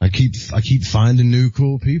I keep finding new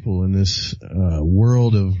cool people in this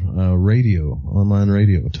world of radio, online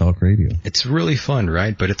radio, talk radio. It's really fun,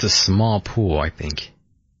 right? But it's a small pool, I think.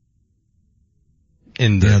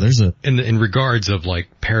 In regards of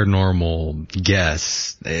like paranormal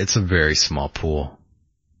guests, it's a very small pool.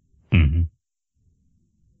 Mm-hmm.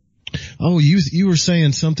 Oh, you were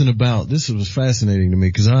saying something about, this was fascinating to me,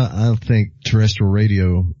 because I think terrestrial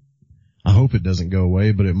radio, I hope it doesn't go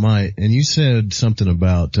away, but it might. And you said something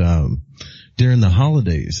about during the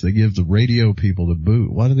holidays they give the radio people the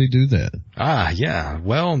boot. Why do they do that? Yeah.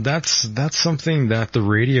 Well, that's something that the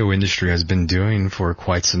radio industry has been doing for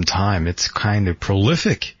quite some time. It's kind of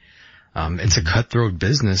prolific. It's a cutthroat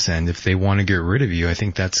business, and if they want to get rid of you, I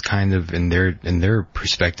think that's kind of in their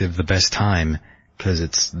perspective the best time, because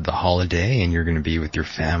it's the holiday and you're going to be with your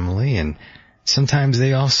family, and sometimes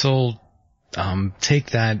they also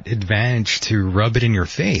take that advantage to rub it in your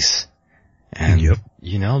face. And,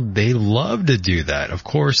 they love to do that. Of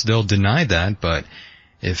course, they'll deny that, but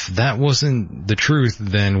if that wasn't the truth,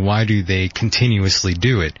 then why do they continuously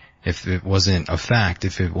do it? If it wasn't a fact,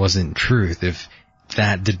 if it wasn't truth, if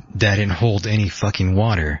that didn't hold any fucking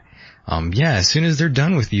water. As soon as they're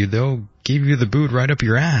done with you, they'll give you the boot right up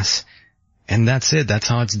your ass. And that's it. That's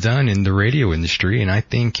how it's done in the radio industry. And I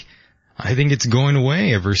think it's going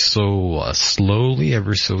away ever so slowly,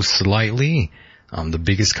 ever so slightly. The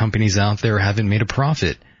biggest companies out there haven't made a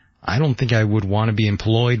profit. I don't think I would want to be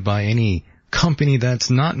employed by any company that's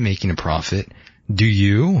not making a profit. Do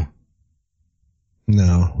you?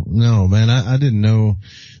 No, man, I didn't know.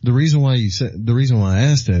 The reason why I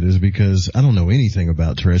asked that is because I don't know anything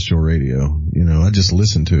about terrestrial radio. I just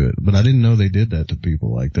listened to it, but I didn't know they did that to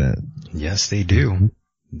people like that. Yes, they do.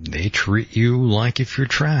 They treat you like if you're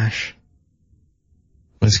trash.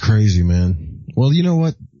 That's crazy, man. Well, you know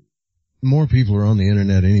what? More people are on the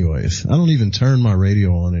internet anyways. I don't even turn my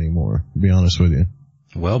radio on anymore, to be honest with you.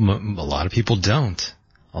 Well, a lot of people don't.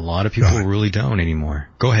 A lot of people really don't anymore.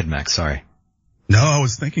 Go ahead, Max. Sorry. No, I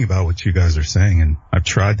was thinking about what you guys are saying, and I've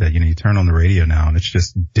tried that. You turn on the radio now, and it's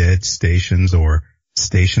just dead stations or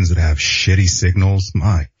stations that have shitty signals.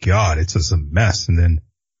 My God, it's just a mess. And then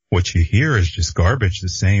what you hear is just garbage, the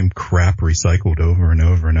same crap recycled over and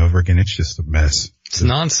over and over again. It's just a mess. It's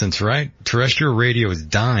nonsense, right? Terrestrial radio is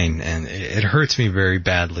dying, and it hurts me very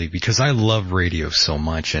badly because I love radio so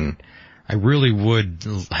much, and I really would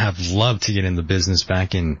have loved to get in the business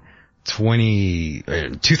back in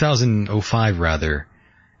 2005 rather.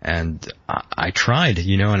 And I tried,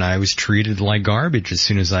 and I was treated like garbage as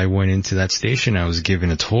soon as I went into that station. I was given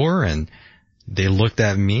a tour, and they looked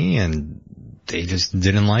at me and they just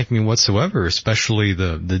didn't like me whatsoever, especially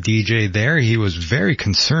the DJ there. He was very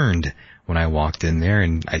concerned when I walked in there,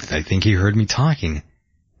 and I think he heard me talking,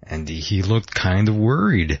 and he looked kind of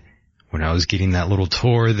worried when I was getting that little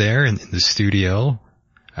tour there in the studio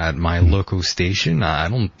at my local station. I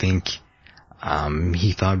don't think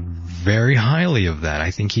he thought very highly of that.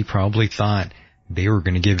 I think he probably thought they were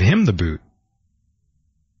going to give him the boot.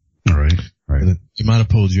 Right. He might have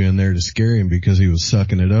pulled you in there to scare him because he was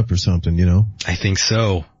sucking it up or something, I think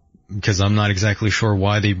so, because I'm not exactly sure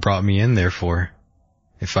why they brought me in there for,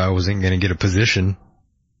 if I wasn't going to get a position.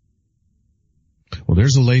 Well,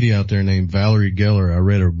 there's a lady out there named Valerie Geller. I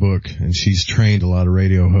read her book, and she's trained a lot of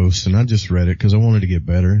radio hosts, and I just read it because I wanted to get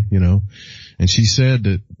better, And she said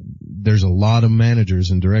that there's a lot of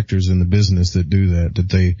managers and directors in the business that do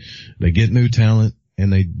that they get new talent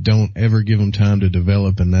and they don't ever give them time to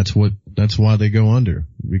develop, and that's why they go under,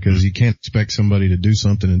 because you can't expect somebody to do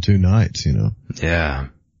something in 2 nights, Yeah,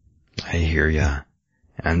 I hear ya.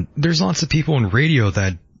 And there's lots of people in radio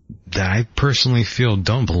that I personally feel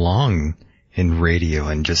don't belong in radio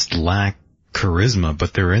and just lack charisma,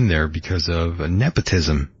 but they're in there because of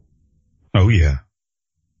nepotism. Oh yeah.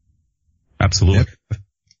 Absolutely.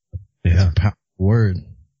 Yeah. Powerful word.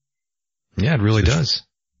 Yeah, it really does.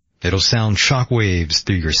 It'll sound shockwaves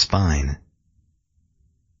through your spine.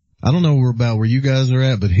 I don't know where you guys are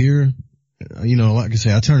at, but here, like I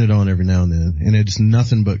say, I turn it on every now and then, and it's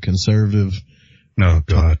nothing but conservative. No,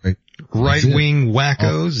 God. Right-wing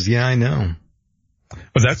wackos? Yeah, I know.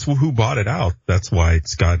 But that's who bought it out. That's why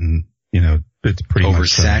it's gotten, it's pretty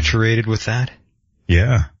oversaturated with that.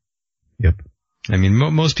 Yeah. Yep. I mean,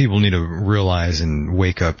 most people need to realize and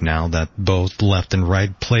wake up now that both left and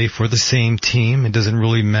right play for the same team. It doesn't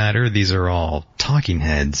really matter. These are all talking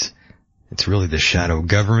heads. It's really the shadow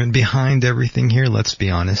government behind everything here, let's be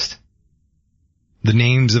honest. The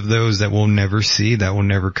names of those that we'll never see, that will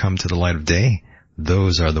never come to the light of day,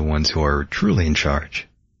 those are the ones who are truly in charge.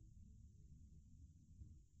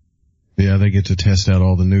 Yeah, they get to test out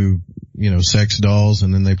all the new, sex dolls,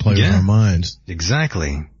 and then they play with our minds.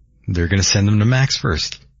 Exactly. They're going to send them to Max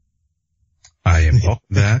first. I am welcome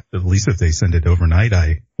to that. At least if they send it overnight,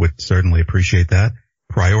 I would certainly appreciate that.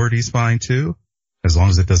 Priority's fine too, as long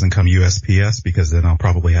as it doesn't come USPS, because then I'll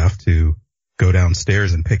probably have to go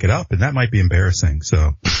downstairs and pick it up, and that might be embarrassing.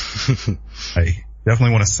 So I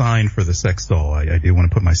definitely want to sign for the sex doll. I do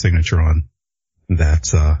want to put my signature on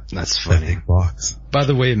that's funny. That big box. By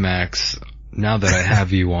the way, Max, now that I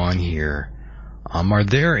have you on here, are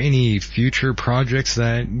there any future projects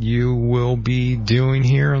that you will be doing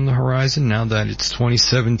here on the horizon now that it's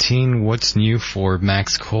 2017? What's new for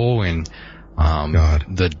Max Cole and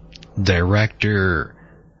the director,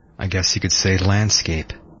 I guess you could say,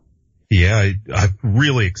 landscape? Yeah, I'm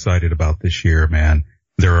really excited about this year, man.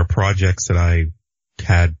 There are projects that I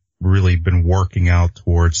had really been working out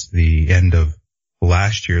towards the end of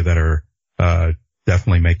last year that are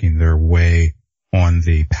definitely making their way on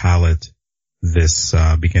the palette this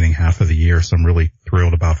beginning half of the year. So I'm really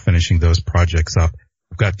thrilled about finishing those projects up.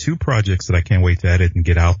 I've got 2 projects that I can't wait to edit and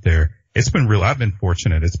get out there. I've been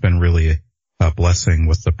fortunate. It's been really a blessing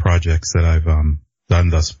with the projects that I've done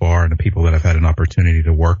thus far and the people that I've had an opportunity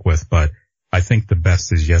to work with. But I think the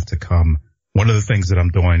best is yet to come. One of the things that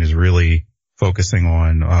I'm doing is really focusing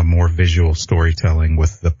on more visual storytelling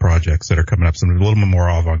with the projects that are coming up. Some a little bit more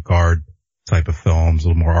avant-garde type of films, a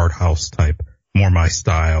little more art house type, more my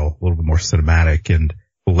style, a little bit more cinematic, and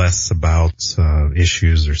less about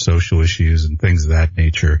issues or social issues and things of that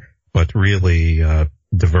nature, but really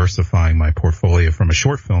diversifying my portfolio from a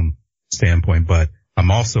short film standpoint. But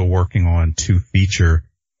I'm also working on 2 feature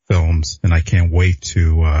films, and I can't wait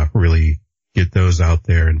to really get those out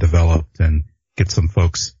there and developed and get some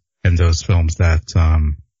folks in those films that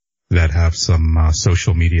have some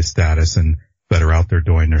social media status and that are out there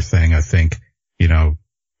doing their thing. I think,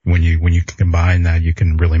 when you can combine that, you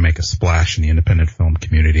can really make a splash in the independent film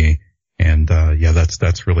community. And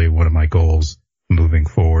that's really one of my goals moving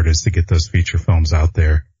forward, is to get those feature films out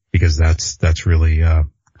there, because that's really how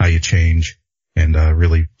you change and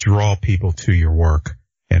really draw people to your work.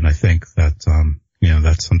 And I think that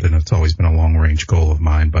that's something that's always been a long range goal of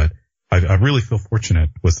mine. But I really feel fortunate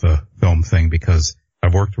with the film thing, because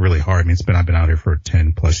I've worked really hard. I mean, I've been out here for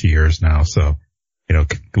 10 plus years now. So,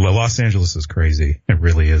 Los Angeles is crazy. It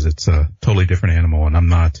really is. It's a totally different animal, and I'm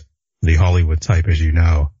not the Hollywood type, as you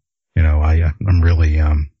know. I'm really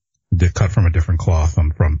cut from a different cloth.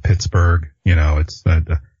 I'm from Pittsburgh. It's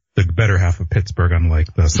the better half of Pittsburgh, unlike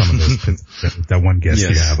some of those that one guest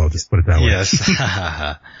you have. I'll just put it that way. Yes.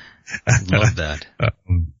 Love that.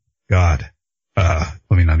 God.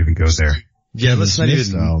 Let me not even go there. Yeah, let's not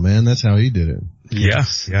even. Oh man, that's how he did it.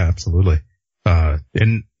 Yes. Yeah, absolutely.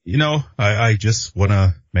 And I just want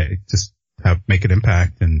to make an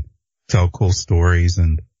impact and tell cool stories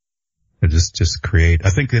and just create. I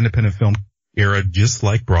think the independent film era, just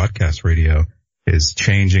like broadcast radio, is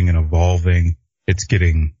changing and evolving. It's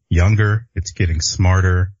getting younger. It's getting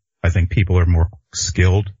smarter. I think people are more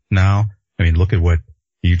skilled now. I mean, look at what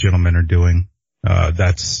you gentlemen are doing.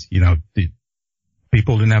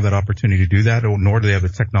 People didn't have that opportunity to do that, nor do they have the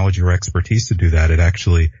technology or expertise to do that. It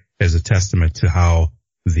actually is a testament to how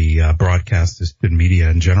the broadcast and media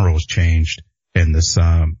in general has changed on this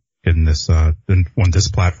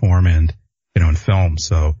platform and, in film.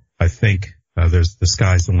 So I think, the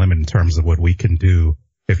sky's the limit in terms of what we can do.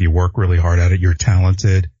 If you work really hard at it, you're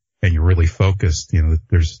talented and you're really focused,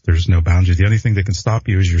 there's no boundaries. The only thing that can stop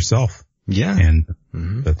you is yourself. Yeah. And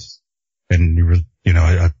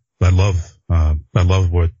I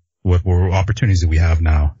love what opportunities that we have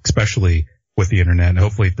now, especially with the internet. And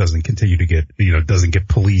hopefully it doesn't continue to get, doesn't get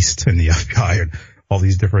policed in the FBI and all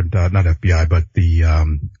these different, not FBI, but the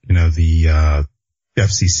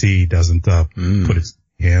FCC doesn't, put its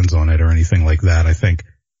hands on it or anything like that. I think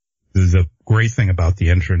the great thing about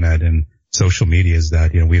the internet and social media is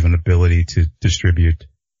that, we have an ability to distribute,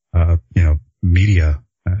 media,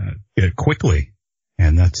 quickly.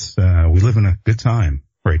 And that's, we live in a good time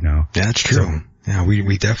right now. That's true. So, yeah,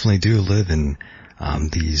 we definitely do live in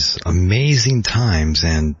these amazing times.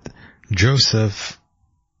 And Joseph,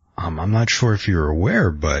 I'm not sure if you're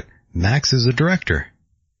aware, but Max is a director.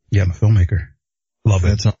 Yeah, I'm a filmmaker. Love it.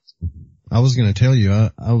 That's awesome. I was going to tell you,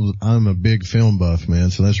 I'm a big film buff,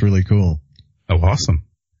 man. So that's really cool. Oh, awesome.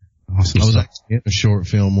 Awesome. I was actually in a short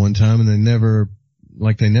film one time, and they never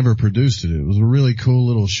produced it. It was a really cool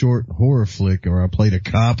little short horror flick where I played a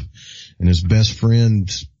cop, and his best friend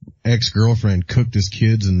ex-girlfriend cooked his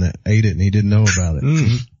kids and ate it and he didn't know about it.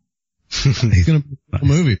 It's going to be a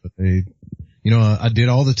movie, but I did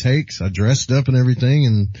all the takes. I dressed up and everything,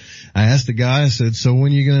 and I asked the guy, I said, so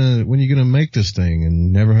when you gonna make this thing?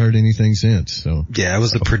 And never heard anything since, so. Yeah, it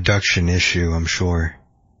was a production issue, I'm sure.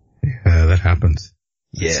 Yeah, that happens.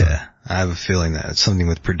 Yeah, I have a feeling that it's something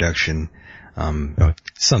with production,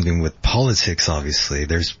 something with politics, obviously.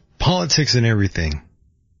 There's politics in everything.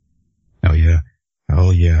 Oh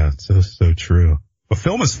yeah, so true. But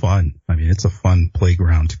film is fun. I mean, it's a fun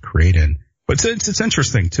playground to create in. But it's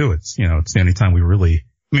interesting too. It's the only time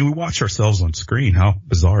we watch ourselves on screen. How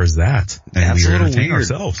bizarre is that? And yeah, it's we a little entertain weird.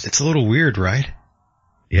 Ourselves. It's a little weird, right?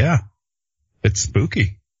 Yeah. It's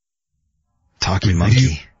spooky. Talking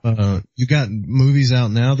monkey. You got movies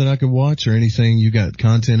out now that I could watch or anything? You got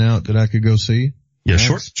content out that I could go see? Yeah,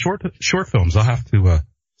 short films. I'll have to, we'll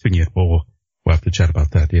have to chat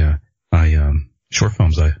about that. Yeah. Short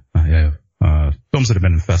films, I have, films that have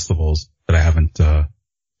been in festivals that I haven't,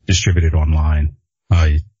 distributed online,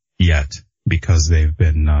 yet because they've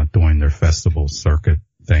been, doing their festival circuit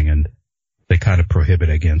thing and they kind of prohibit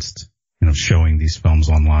against, showing these films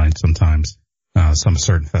online sometimes, some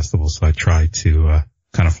certain festivals. So I try to,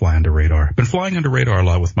 kind of fly under radar. I've been flying under radar a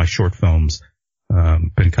lot with my short films,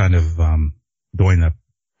 been kind of, doing that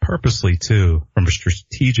purposely too from a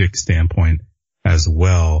strategic standpoint as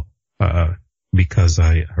well, because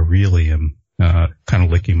I really am, kind of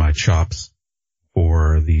licking my chops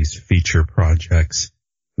for these feature projects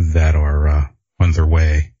that are, on their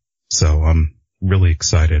way. So I'm really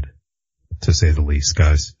excited, to say the least,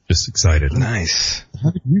 guys. Just excited. Nice.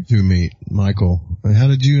 How did you two meet, Michael? How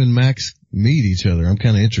did you and Max meet each other? I'm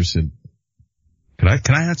kind of interested. Can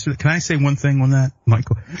I say one thing on that,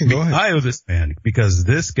 Michael? Go ahead. I owe this man because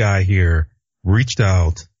this guy here reached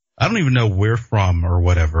out. I don't even know where from or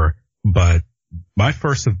whatever, but I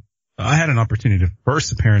had an opportunity to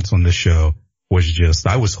first appearance on this show was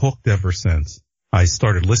I was hooked ever since. I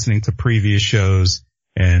started listening to previous shows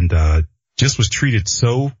and, just was treated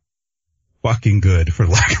so fucking good, for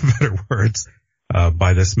lack of better words,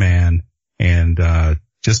 by this man. And,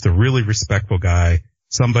 just a really respectful guy,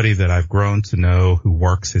 somebody that I've grown to know who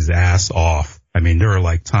works his ass off. I mean, there are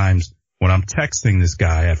like times when I'm texting this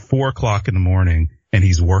guy at 4:00 in the morning and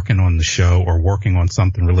he's working on the show or working on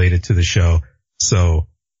something related to the show. So,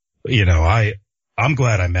 I'm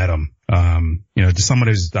glad I met him. Just someone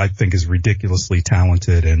who's, I think, is ridiculously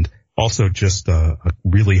talented and also just a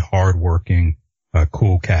really hardworking,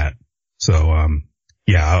 cool cat. So,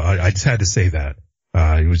 I just had to say that.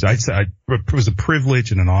 It was a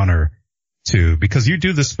privilege and an honor because you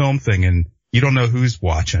do this film thing and you don't know who's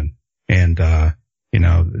watching. And,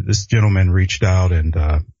 this gentleman reached out and,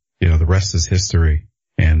 the rest is history.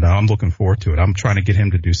 And I'm looking forward to it. I'm trying to get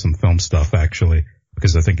him to do some film stuff actually,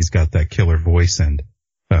 because I think he's got that killer voice and,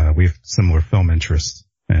 we have similar film interests.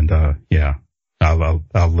 And,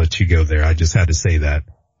 I'll let you go there. I just had to say that.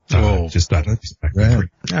 Just out of respect.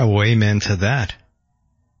 Well, amen to that.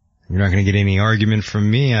 You're not going to get any argument from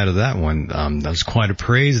me out of that one. That was quite a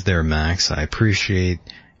praise there, Max. I appreciate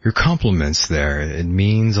your compliments there. It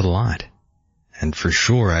means a lot. And for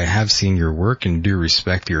sure, I have seen your work and do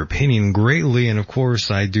respect your opinion greatly. And of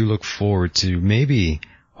course, I do look forward to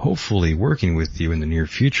hopefully working with you in the near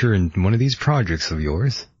future in one of these projects of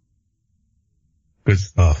yours. Good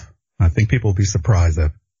stuff. I think people will be surprised.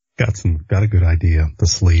 I've got a good idea. The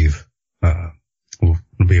sleeve,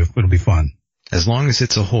 it'll be fun. As long as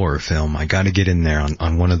it's a horror film, I gotta get in there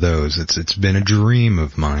on one of those. It's been a dream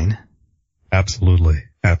of mine. Absolutely.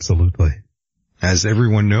 As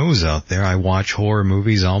everyone knows out there, I watch horror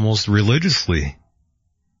movies almost religiously.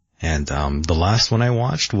 And, the last one I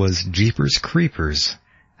watched was Jeepers Creepers.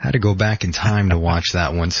 Had to go back in time to watch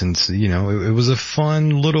that one since, it was a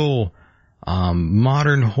fun little,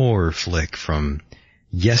 modern horror flick from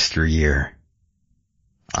yesteryear.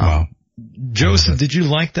 Wow. Joseph, did you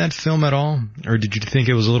like that film at all? Or did you think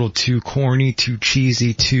it was a little too corny, too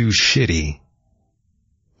cheesy, too shitty?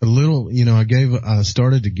 A little, I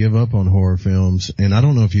started to give up on horror films, and I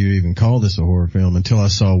don't know if you even call this a horror film until I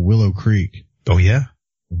saw Willow Creek. Oh yeah?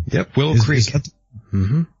 Yep, Willow Creek.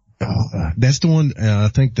 Mm-hmm. That's the one, I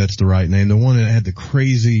think that's the right name. The one that had the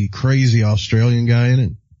crazy Australian guy in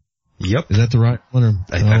it. Yep. Is that the right one?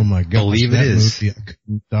 Oh my God. I believe it is. Movie, I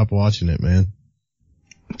couldn't stop watching it, man.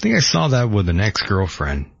 I think I saw that with an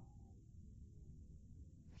ex-girlfriend.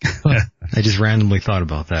 I just randomly thought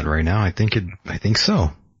about that right now. I think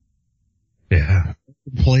so. Yeah.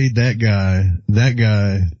 Played that guy. That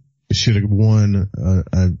guy should have won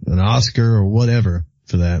an Oscar or whatever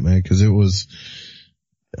for that, man, because it was,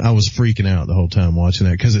 I was freaking out the whole time watching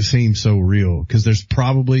that because it seemed so real. Because there's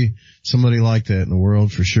probably somebody like that in the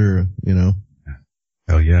world for sure, you know.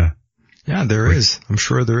 Oh yeah. Yeah, there is. I'm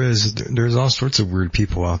sure there is. There's all sorts of weird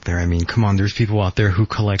people out there. I mean, come on, there's people out there who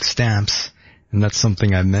collect stamps, and that's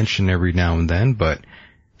something I mention every now and then, but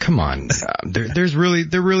come on. There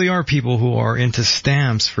really are people who are into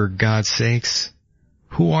stamps, for God's sakes.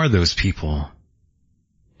 Who are those people?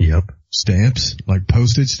 Yep. Stamps? Like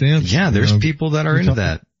postage stamps? Yeah, there's people that are into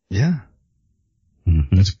that. Yeah.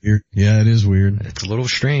 Mm-hmm. That's weird. Yeah, it is weird. It's a little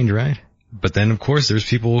strange, right? But then, of course, there's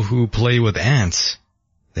people who play with ants.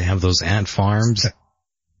 They have those ant farms.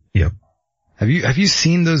 Yep. Have you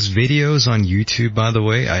seen those videos on YouTube, by the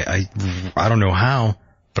way? I don't know how,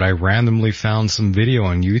 but I randomly found some video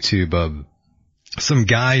on YouTube of some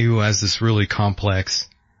guy who has this really complex,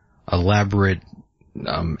 elaborate,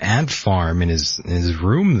 ant farm in his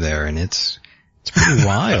room there, and it's pretty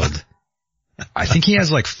wild. I think he has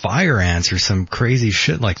like fire ants or some crazy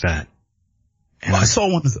shit like that. And I saw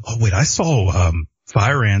one. I saw,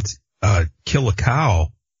 fire ants, kill a cow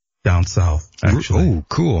down south, actually. Oh,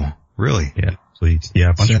 cool. Really? Yeah. So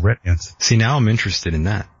a bunch of red ants. See, now I'm interested in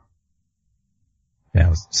that. Yeah, it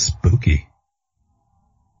was spooky.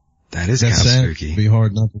 That is kind of spooky. It'd be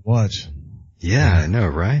hard not to watch. Yeah, I know,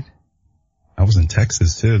 right? I was in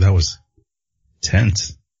Texas too. That was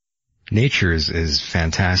tense. Nature is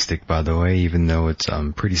fantastic, by the way, even though it's,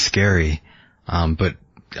 pretty scary. But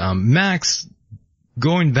Max,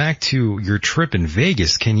 going back to your trip in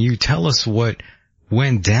Vegas, can you tell us what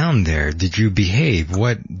went down there? Did you behave?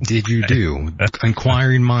 What did you do?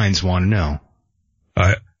 Inquiring minds want to know.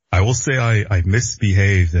 I will say I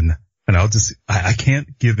misbehaved, and I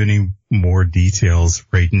can't give any more details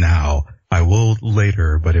right now. I will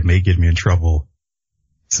later, but it may get me in trouble.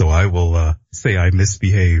 So I will say I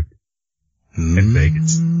misbehaved in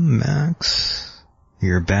Vegas. Max,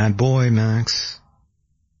 you're a bad boy, Max.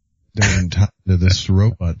 Doesn't tie to this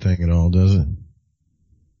robot thing at all, does it?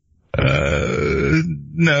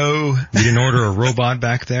 No. You didn't order a robot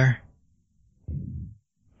back there?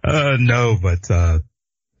 No, but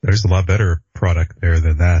there's a lot better product there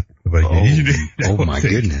than that. But oh my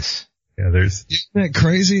goodness. Yeah, Isn't that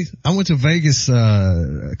crazy? I went to Vegas,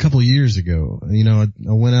 a couple of years ago. You know,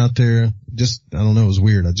 I went out there I don't know, it was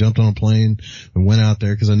weird. I jumped on a plane and went out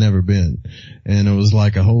there because I'd never been. And it was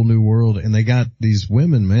like a whole new world. And they got these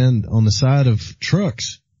women, man, on the side of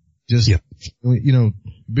trucks. You know,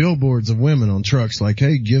 billboards of women on trucks like,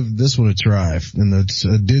 hey, give this one a try. And it's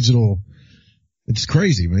a digital, it's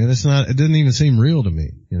crazy, man. It didn't even seem real to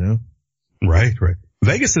me, you know? Right.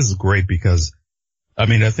 Vegas is great because, I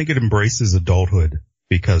mean, I think it embraces adulthood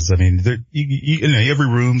because, I mean, you know, every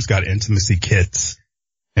room's got intimacy kits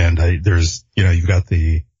and there's, you know, you've got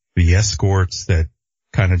the escorts that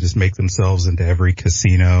kind of just make themselves into every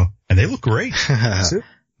casino and they look great.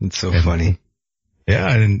 It's so funny. Yeah.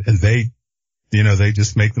 And they, you know, they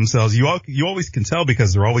just make themselves, you always can tell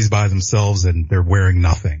because they're always by themselves and they're wearing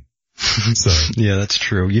nothing. So. Yeah, that's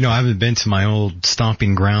true. You know, I haven't been to my old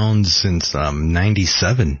stomping grounds since,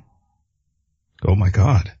 97. Oh my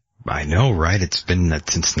God. I know, right? It's been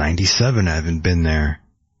since 97 I haven't been there.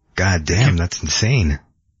 God damn, that's insane.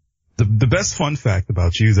 The best fun fact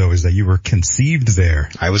about you though is that you were conceived there.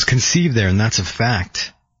 I was conceived there and that's a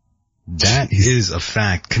fact. That is a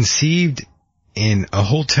fact. Conceived in a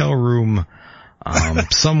hotel room,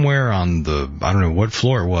 somewhere on I don't know what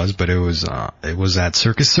floor it was, but it was at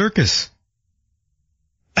Circus.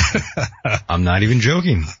 I'm not even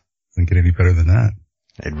joking. Doesn't get any better than that.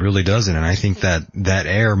 It really doesn't, and I think that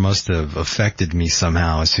air must have affected me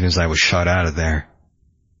somehow as soon as I was shot out of there.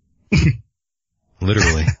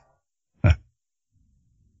 Literally.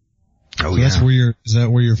 Oh, yeah. Is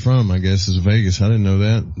that where you're from, I guess, is Vegas. I didn't know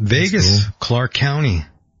that. Vegas, cool. Clark County.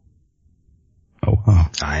 Oh,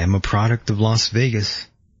 wow. I am a product of Las Vegas.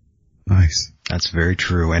 Nice. That's very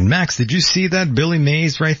true. And Max, did you see that Billy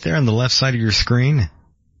Mays right there on the left side of your screen?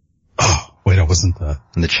 Oh, wait, I wasn't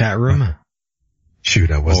in the chat room?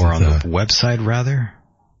 Shoot, I wasn't. Or on the website, rather?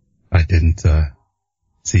 I didn't,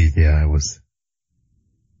 see, yeah, I was.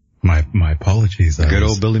 My apologies. Good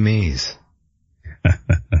old Billy Mays.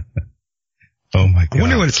 Oh my God. I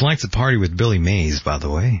wonder what it's like to party with Billy Mays, by the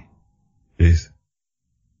way. Jeez.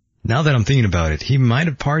 Now that I'm thinking about it, he might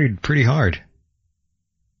have partied pretty hard.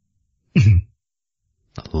 A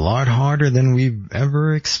lot harder than we've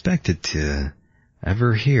ever expected to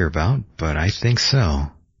ever hear about, but I think so.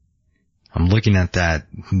 I'm looking at that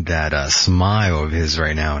smile of his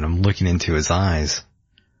right now, and I'm looking into his eyes.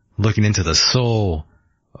 Looking into the soul,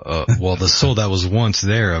 the soul that was once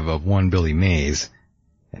there of one Billy Mays.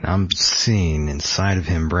 And I'm seeing inside of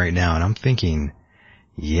him right now, and I'm thinking,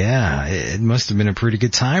 Yeah, it must have been a pretty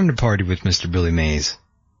good time to party with Mr. Billy Mays.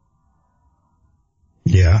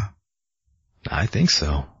 Yeah. I think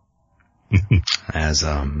so. As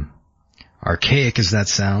archaic as that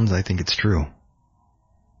sounds, I think it's true.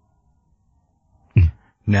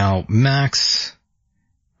 Now, Max,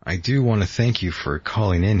 I do want to thank you for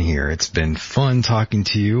calling in here. It's been fun talking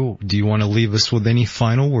to you. Do you want to leave us with any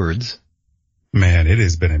final words? Man, it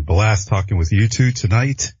has been a blast talking with you two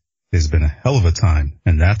tonight. It has been a hell of a time,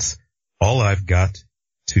 and that's all I've got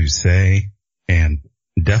to say. And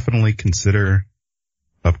definitely consider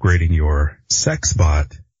upgrading your sex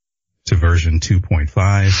bot to version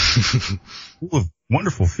 2.5. Full of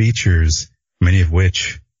wonderful features, many of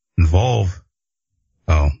which involve,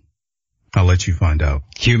 I'll let you find out.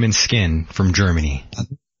 Human skin from Germany.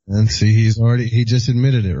 And see, he just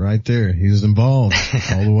admitted it right there. He was involved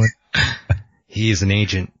all the way. He is an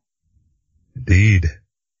agent. Indeed.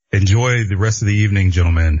 Enjoy the rest of the evening,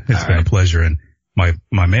 gentlemen. It's been a pleasure. And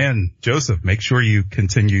my man, Joseph, make sure you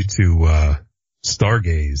continue to,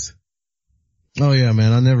 stargaze. Oh yeah,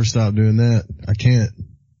 man. I never stop doing that. I can't.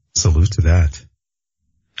 Salute to that.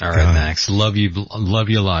 All right, Max. Love you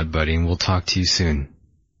a lot, buddy. And we'll talk to you soon.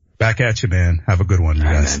 Back at you, man. Have a good one, you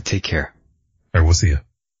guys. All right, man. Take care. All right, we'll see you.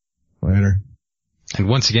 Later. And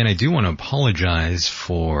once again, I do want to apologize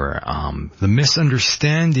for the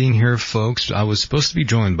misunderstanding here, folks. I was supposed to be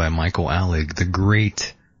joined by Michael Allig, the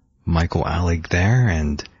great Michael Allig there,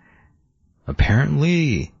 and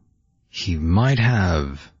apparently he might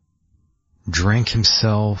have drank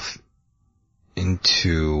himself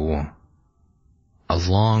into a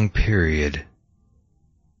long period.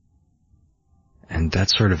 And that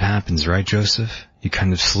sort of happens, right, Joseph? You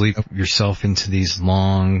kind of sleep yourself into these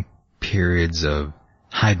long periods of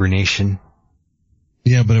hibernation.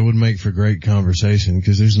 Yeah, but it would make for great conversation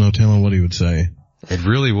because there's no telling what he would say. It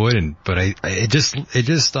really wouldn't, but it just,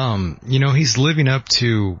 he's living up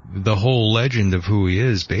to the whole legend of who he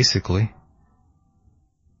is, basically.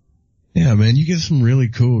 Yeah, man, you get some really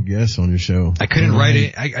cool guests on your show. I couldn't write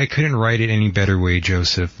it. I couldn't write it any better way,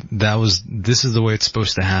 Joseph. This is the way it's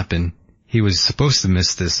supposed to happen. He was supposed to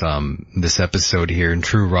miss this episode here in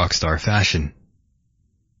true rock star fashion.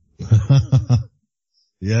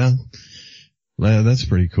 Yeah. That's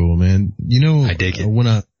pretty cool, man. I dig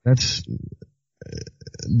it. That's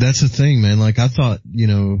the thing, man. Like I thought,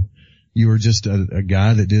 you were just a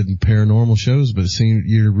guy that did paranormal shows, but it seems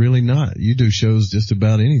you're really not. You do shows just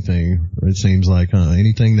about anything, it seems like, huh?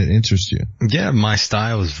 Anything that interests you. Yeah, my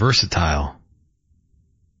style is versatile.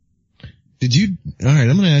 Alright,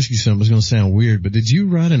 I'm gonna ask you something. It's gonna sound weird, but did you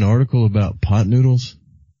write an article about pot noodles?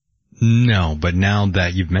 No, but now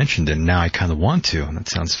that you've mentioned it, now I kind of want to. That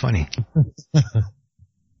sounds funny.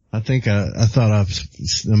 I think I thought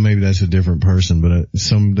maybe that's a different person, but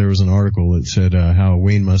there was an article that said how I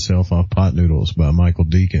weaned myself off pot noodles by Michael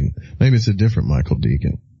Deacon. Maybe it's a different Michael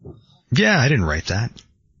Deacon. Yeah, I didn't write that.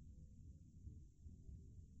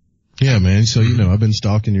 Yeah, man. So I've been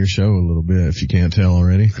stalking your show a little bit. If you can't tell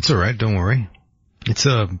already, that's all right. Don't worry. It's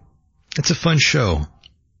a fun show.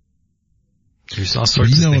 There's all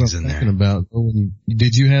sorts of things in there. About.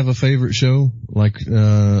 Did you have a favorite show, like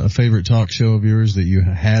a favorite talk show of yours that you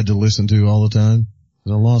had to listen to all the time?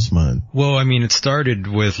 'Cause I lost mine. Well, I mean, it started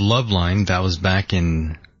with Loveline. That was back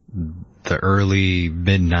in the early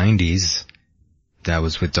mid-90s. That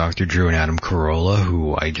was with Dr. Drew and Adam Carolla,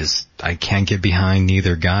 who I can't get behind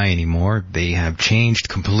neither guy anymore. They have changed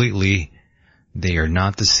completely. They are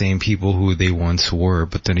not the same people who they once were.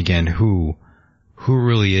 But then again, who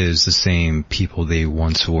really is the same people they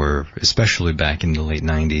once were, especially back in the late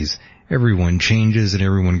 90s. Everyone changes and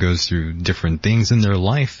everyone goes through different things in their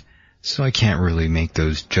life, so I can't really make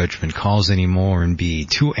those judgment calls anymore and be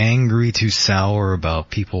too angry, too sour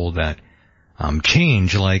about people that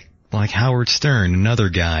change, like Howard Stern, another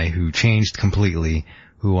guy who changed completely,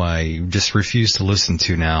 who I just refuse to listen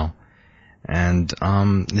to now. And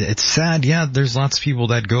it's sad, yeah, there's lots of people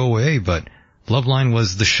that go away, but Loveline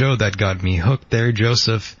was the show that got me hooked there,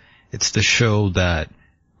 Joseph. It's the show that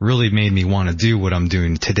really made me want to do what I'm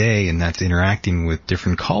doing today, and that's interacting with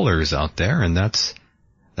different callers out there, and that's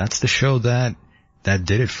the show that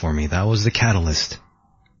did it for me. That was the catalyst.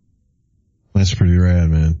 That's pretty rad,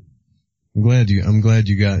 man. I'm glad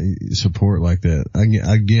you got support like that.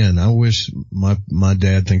 Again, I wish my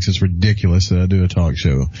dad thinks it's ridiculous that I do a talk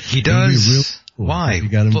show. He does. Why?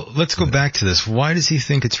 Let's go back to this. Why does he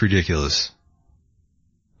think it's ridiculous?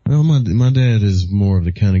 Well, my dad is more of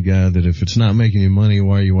the kind of guy that if it's not making you money,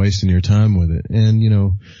 why are you wasting your time with it? And,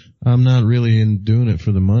 I'm not really doing it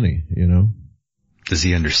for the money, Does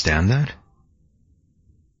he understand that?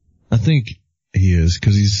 I think he is,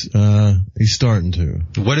 because he's starting to.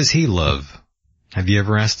 What does he love? Have you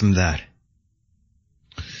ever asked him that?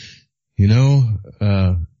 You know,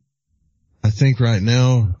 I think right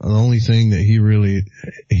now the only thing that he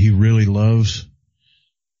really loves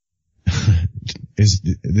is,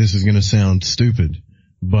 this is going to sound stupid,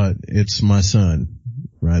 but it's my son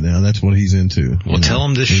right now. That's what he's into. Well, tell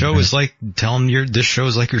him this show is like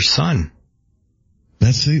your son.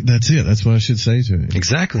 That's it. That's what I should say to him.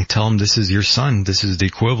 Exactly. Tell him this is your son. This is the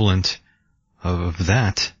equivalent of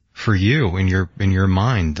that for you in your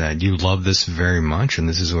mind, that you love this very much and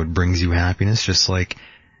this is what brings you happiness, just like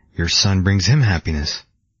your son brings him happiness.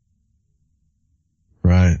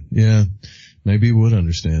 Right. Yeah. Maybe he would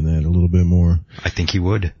understand that a little bit more. I think he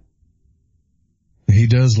would. He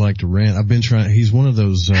does like to rant. I've been trying, he's one of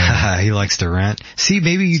those, he likes to rant. See,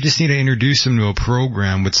 maybe you just need to introduce him to a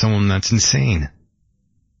program with someone that's insane.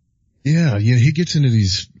 Yeah, he gets into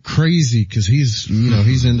these crazy, cause he's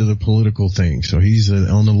into the political thing. So he's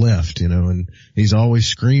on the left, and he's always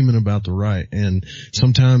screaming about the right. And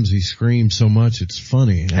sometimes he screams so much it's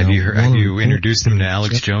funny. Have you introduced him to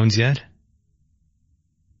Alex Jones yet?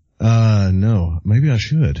 No, maybe I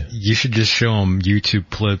should. You should just show him YouTube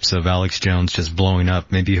clips of Alex Jones just blowing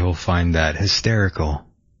up. Maybe he'll find that hysterical.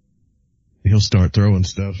 He'll start throwing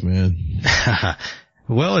stuff, man.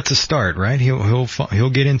 Well, it's a start, right? He'll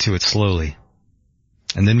get into it slowly.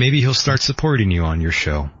 And then maybe he'll start supporting you on your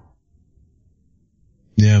show.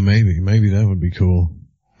 Yeah, maybe that would be cool.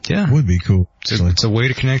 Yeah. Would be cool. It's a way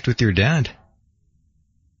to connect with your dad.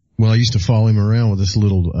 Well, I used to follow him around with this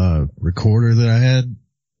little, recorder that I had,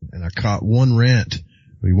 and I caught one rant.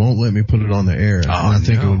 But he won't let me put it on the air. And I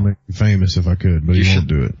think it would make me famous if I could, but he won't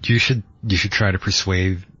do it. You should try to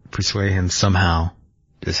persuade him somehow.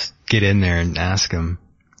 Just get in there and ask him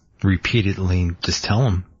repeatedly. Just tell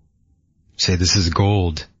him. Say, this is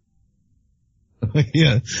gold.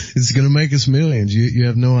 Yeah, it's going to make us millions. You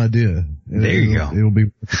have no idea. There you go. It'll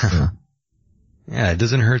be. Yeah, it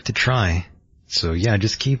doesn't hurt to try. So yeah,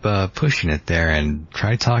 just keep pushing it there and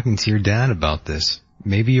try talking to your dad about this.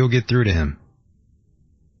 Maybe you'll get through to him.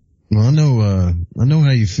 Well, I know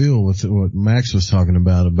how you feel with what Max was talking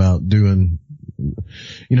about doing,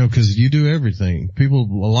 cause you do everything. A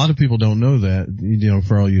lot of people don't know that,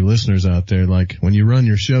 for all you listeners out there, like when you run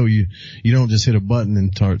your show, you don't just hit a button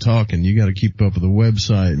and start talking. You gotta keep up with the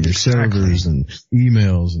website and your servers and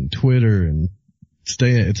emails and Twitter and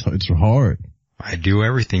it's hard. I do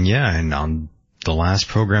everything, yeah, and on the last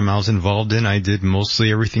program I was involved in, I did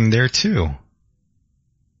mostly everything there too.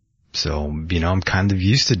 So, I'm kind of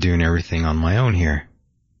used to doing everything on my own here.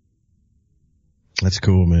 That's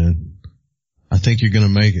cool, man. I think you're gonna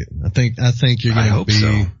make it. I think you're gonna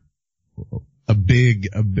be a big,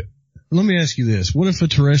 let me ask you this. What if a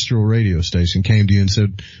terrestrial radio station came to you and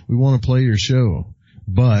said, we want to play your show,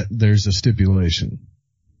 but there's a stipulation?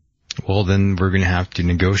 Well, then we're gonna have to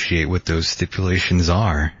negotiate what those stipulations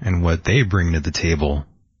are and what they bring to the table.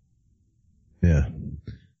 Yeah.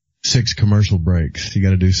 6 commercial breaks. You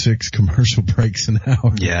gotta do 6 commercial breaks an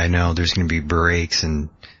hour. Yeah, I know. There's gonna be breaks and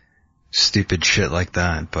stupid shit like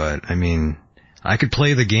that, but I could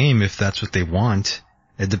play the game if that's what they want.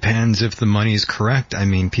 It depends if the money is correct.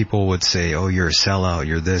 People would say, oh, you're a sellout,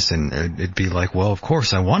 you're this, and it'd be like, well, of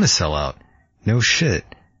course I want to sell out. No shit.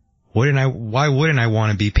 Why wouldn't I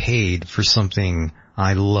want to be paid for something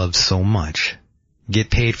I love so much?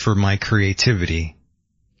 Get paid for my creativity.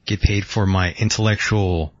 Get paid for my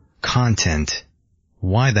intellectual content.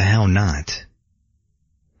 Why the hell not?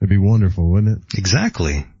 It'd be wonderful, wouldn't it?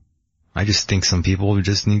 Exactly. I just think some people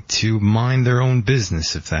just need to mind their own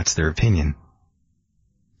business if that's their opinion.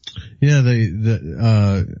 Yeah,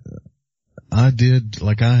 I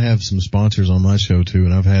have some sponsors on my show too,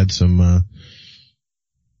 and I've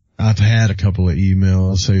had a couple of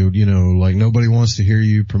emails say, like nobody wants to hear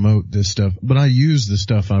you promote this stuff, but I use the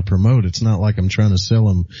stuff I promote. It's not like I'm trying to sell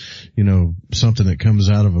them, something that comes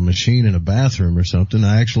out of a machine in a bathroom or something.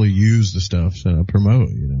 I actually use the stuff that I promote,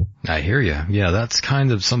 I hear you. Yeah, that's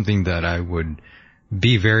kind of something that I would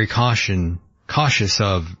be very cautious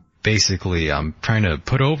of. Basically, I'm trying to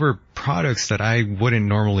put over products that I wouldn't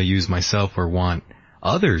normally use myself or want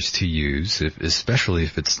others to use, especially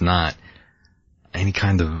if it's not any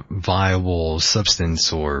kind of viable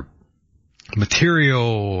substance or material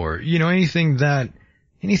or, anything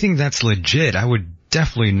that's legit. I would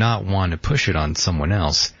definitely not want to push it on someone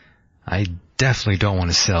else. I definitely don't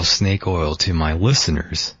want to sell snake oil to my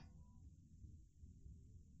listeners.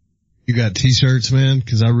 You got t-shirts, man?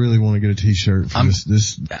 Cause I really want to get a t-shirt for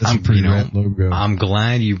this. That's a pretty rad logo. I'm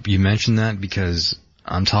glad you mentioned that because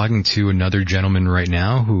I'm talking to another gentleman right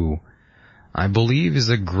now who I believe is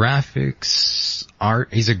a graphic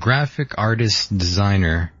artist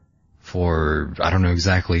designer for, I don't know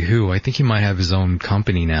exactly who. I think he might have his own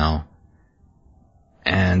company now.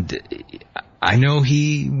 And I know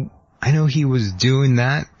he was doing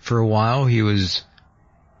that for a while. He was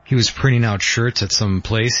printing out shirts at some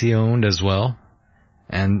place he owned as well.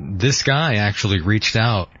 And this guy actually reached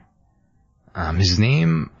out. I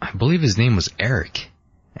believe his name was Eric.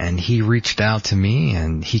 And he reached out to me,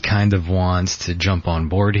 and he kind of wants to jump on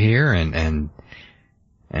board here, and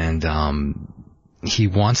he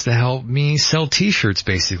wants to help me sell t-shirts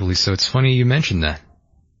basically. So it's funny you mentioned that.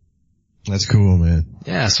 That's cool, man.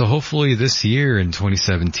 Yeah, so hopefully this year in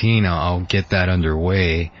 2017 I'll get that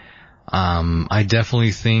underway. I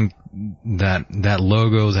definitely think that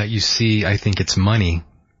logo that you see, I think it's money.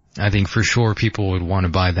 I think for sure people would want to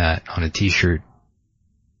buy that on a t-shirt.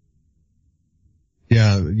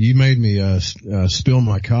 Yeah, you made me spill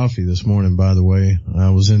my coffee this morning, by the way.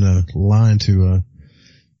 I was in a line to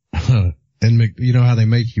and you know how they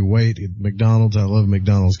make you wait at McDonald's? I love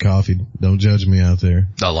McDonald's coffee. Don't judge me out there.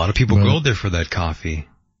 A lot of people go there for that coffee.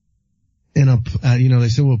 And they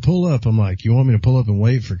said, well, pull up. I'm like, you want me to pull up and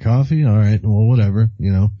wait for coffee? All right, well, whatever,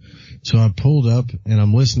 So I pulled up and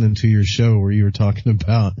I'm listening to your show where you were talking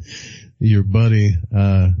about your buddy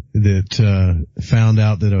that found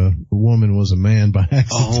out that a woman was a man by accident.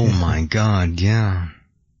 Oh my God, yeah.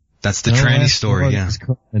 That's the tranny story, yeah.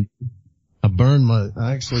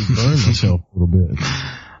 I actually burned myself a little bit.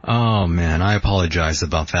 Oh man, I apologize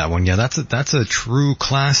about that one. Yeah, that's a true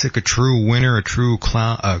classic, a true winner, a true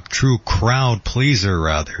crowd pleaser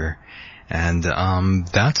rather. And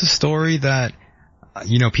that's a story that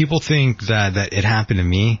people think that it happened to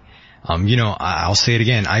me. I'll say it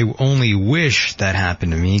again. I only wish that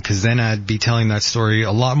happened to me, because then I'd be telling that story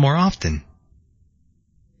a lot more often.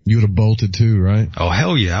 You would have bolted too, right? Oh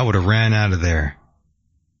hell yeah, I would have ran out of there.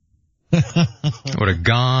 I would have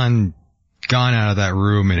gone out of that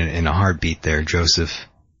room in a heartbeat there, Joseph.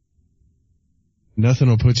 Nothing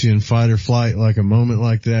will put you in fight or flight like a moment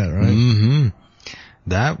like that, right? Mm-hmm.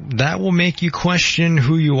 That will make you question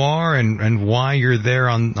who you are and why you're there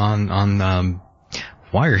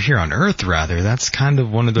why you're here on Earth, rather. That's kind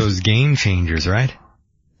of one of those game changers, right?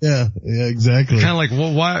 Yeah, exactly. Kind of like,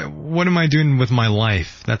 what am I doing with my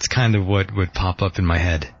life? That's kind of what would pop up in my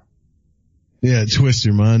head. Yeah, twist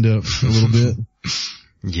your mind up a little bit.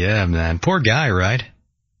 Yeah, man. Poor guy, right?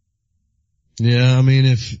 Yeah, I mean,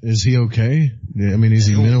 is he okay? I mean, is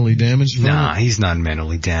he mentally damaged from Nah, it? he's not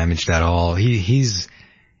mentally damaged at all. He's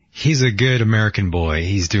a good American boy.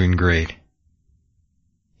 He's doing great.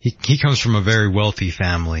 He comes from a very wealthy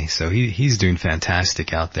family, so he's doing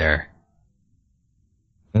fantastic out there.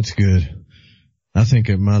 That's good. I think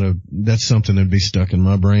that's something that'd be stuck in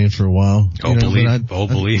my brain for a while.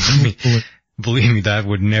 Believe me. Believe me, that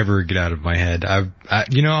would never get out of my head.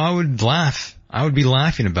 I would laugh. I would be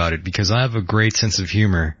laughing about it because I have a great sense of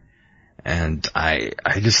humor. And I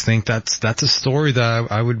just think that's a story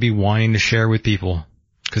that I would be wanting to share with people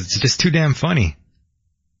because it's just too damn funny.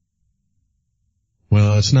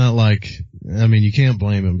 Well, it's not like, you can't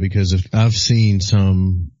blame him because if I've seen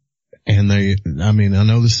some and I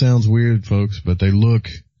know this sounds weird, folks, but they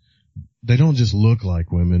don't just look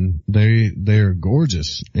like women. They're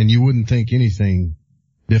gorgeous and you wouldn't think anything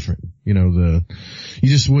different. You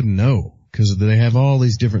just wouldn't know because they have all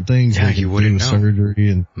these different things. Yeah, you wouldn't know. Surgery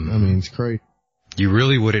and it's crazy. You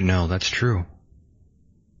really wouldn't know. That's true.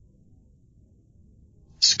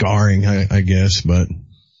 Scarring, I guess, but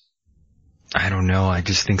I don't know. I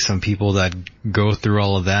just think some people that go through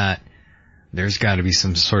all of that, there's got to be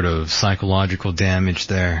some sort of psychological damage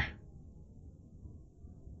there.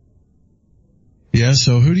 Yeah,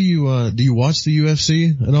 so who do you watch the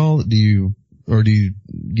UFC at all? Do you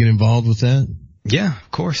get involved with that? Yeah,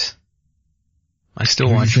 of course. I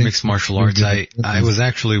still watch mixed martial arts. I was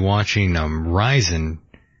actually watching Ryzen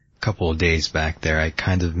a couple of days back there. I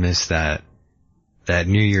kind of missed that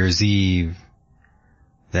New Year's Eve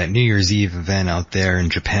event out there in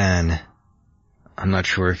Japan. I'm not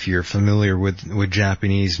sure if you're familiar with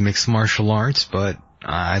Japanese mixed martial arts, but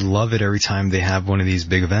I love it every time they have one of these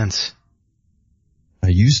big events. I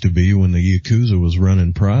used to be when the Yakuza was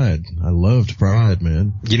running Pride. I loved Pride,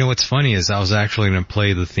 man. You know what's funny is I was actually going to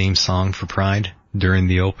play the theme song for Pride during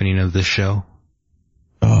the opening of this show.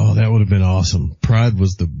 Oh, that would have been awesome. Pride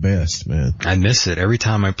was the best, man. I miss it. Every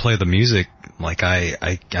time I play the music, like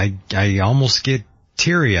I almost get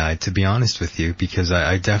teary-eyed, to be honest with you, because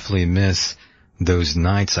I definitely miss those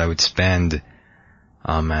nights I would spend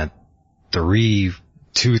at 3,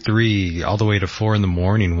 all the way to 4 in the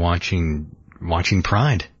morning watching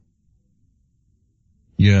Pride.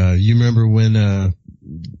 Yeah, you remember when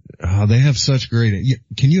they have such great.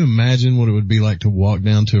 Can you imagine what it would be like to walk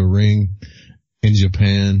down to a ring in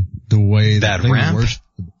Japan? The way that they ramp worship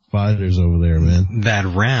the fighters over there, man. That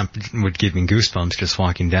ramp would give me goosebumps just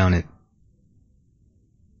walking down it.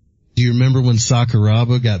 Do you remember when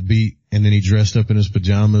Sakuraba got beat and then he dressed up in his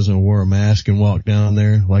pajamas and wore a mask and walked down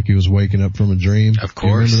there like he was waking up from a dream? Of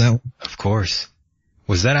course. Do you remember that one? Of course.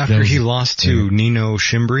 Was that after he lost to Nino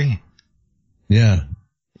Shimbri? Yeah.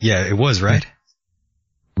 Yeah, it was, right?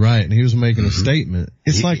 Right, and he was making a statement.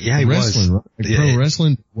 It's like wrestling, right? Like pro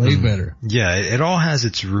wrestling, way better. Yeah, it all has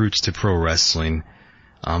its roots to pro wrestling.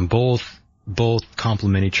 Both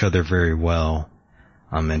complement each other very well.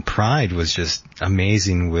 And Pride was just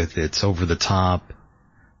amazing with its over-the-top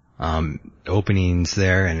openings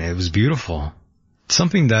there, and it was beautiful.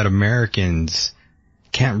 Something that Americans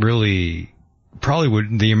can't really,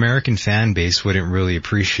 the American fan base wouldn't really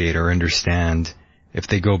appreciate or understand if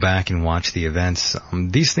they go back and watch the events.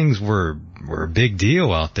 These things were a big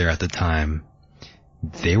deal out there at the time.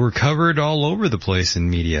 They were covered all over the place in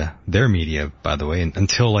media. Their media, by the way,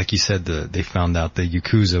 until, like you said, they found out the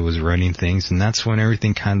Yakuza was running things, and that's when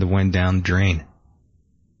everything kind of went down the drain.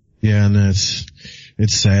 Yeah, and it's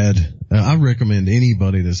sad. I recommend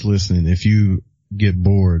anybody that's listening, if you get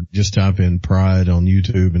bored, just type in Pride on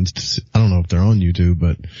YouTube, and I don't know if they're on YouTube,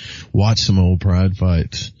 but watch some old Pride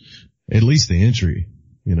fights. At least the entry,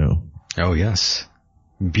 you know. Oh, yes.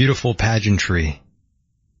 Beautiful pageantry.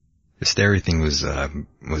 Just everything was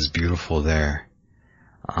beautiful there.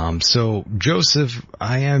 So Joseph,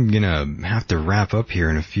 I am gonna have to wrap up here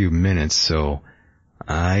in a few minutes, so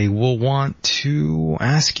I will want to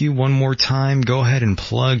ask you one more time, go ahead and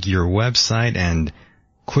plug your website and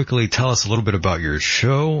quickly tell us a little bit about your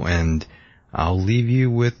show, and I'll leave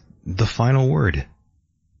you with the final word.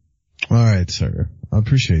 All right, sir. I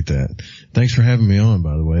appreciate that. Thanks for having me on,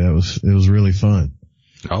 by the way. It was really fun.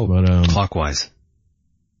 Oh, but, clockwise.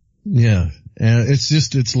 Yeah. And it's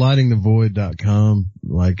lightingthevoid.com.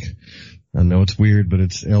 Like, I know it's weird, but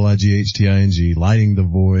it's LIGHTING, Lighting the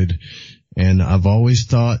Void. And I've always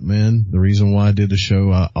thought, man, the reason why I did the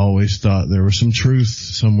show, I always thought there was some truth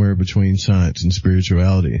somewhere between science and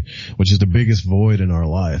spirituality, which is the biggest void in our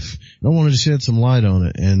life. And I wanted to shed some light on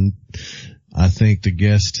it. And I think the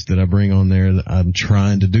guests that I bring on there, I'm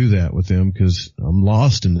trying to do that with them because I'm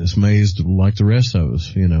lost in this maze like the rest of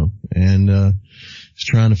us, you know, and just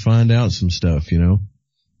trying to find out some stuff, you know.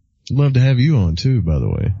 I'd love to have you on too, by the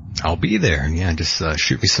way. I'll be there. Yeah, just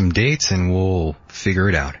shoot me some dates and we'll figure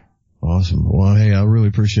it out. Awesome. Well, hey, I really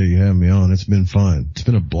appreciate you having me on. It's been fun. It's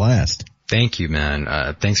been a blast. Thank you, man.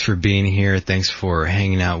 Thanks for being here. Thanks for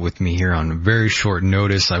hanging out with me here on very short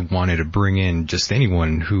notice. I wanted to bring in just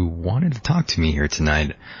anyone who wanted to talk to me here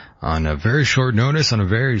tonight on a very short notice on a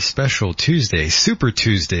very special Tuesday. Super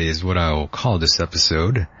Tuesday is what I will call this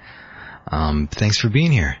episode. Thanks for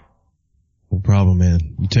being here. No problem,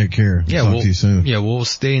 man. You take care. Yeah, Talk to you soon. Yeah, we'll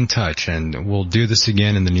stay in touch and we'll do this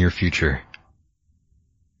again in the near future.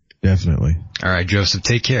 Definitely. All right, Joseph,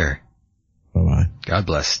 take care. Bye-bye. God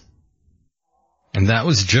bless. And that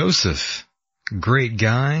was Joseph. Great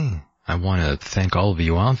guy. I want to thank all of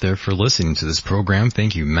you out there for listening to this program.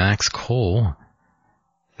 Thank you, Max Cole.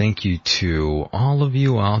 Thank you to all of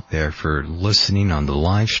you out there for listening on the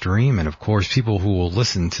live stream. And of course, people who will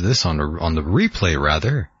listen to this on the replay,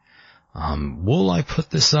 rather. Will I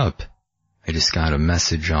put this up? I just got a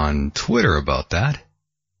message on Twitter about that.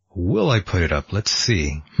 Will I put it up? Let's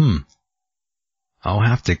see. I'll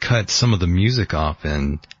have to cut some of the music off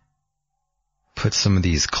and put some of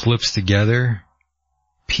these clips together,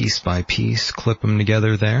 piece by piece, clip them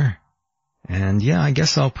together there. And yeah, I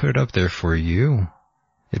guess I'll put it up there for you.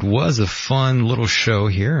 It was a fun little show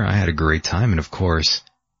here. I had a great time. And of course,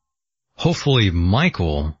 hopefully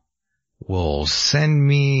Michael will send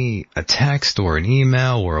me a text or an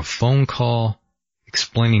email or a phone call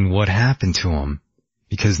explaining what happened to him.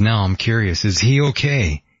 Because now I'm curious, is he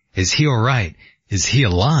okay? Is he alright? Is he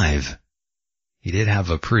alive? He did have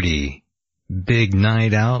a pretty big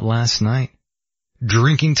night out last night.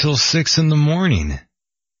 Drinking till 6 a.m.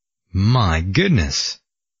 My goodness.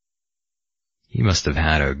 He must have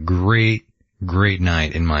had a great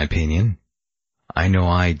night, in my opinion. I know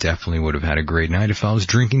I definitely would have had a great night if I was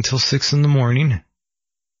drinking till 6 a.m.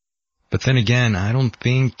 But then again, I don't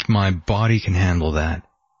think my body can handle that.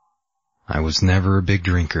 I was never a big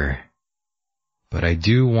drinker. But I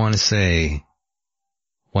do want to say,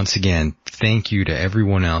 once again, thank you to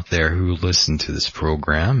everyone out there who listened to this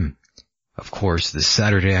program. Of course, this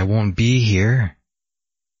Saturday I won't be here.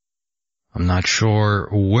 I'm not sure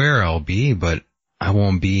where I'll be, but I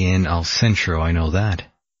won't be in El Centro, I know that.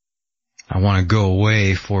 I want to go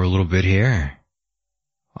away for a little bit here.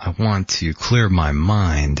 I want to clear my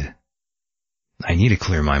mind. I need to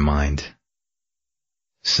clear my mind.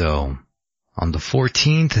 So, on the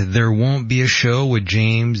 14th, there won't be a show with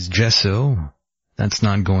James Gesso. That's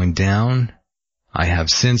not going down. I have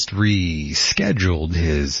since rescheduled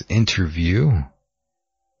his interview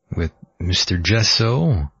with Mr.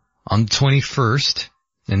 Gesso on the 21st,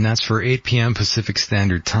 and that's for 8 p.m. Pacific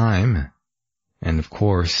Standard Time. And of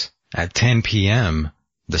course, at 10 p.m.,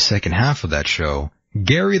 the second half of that show,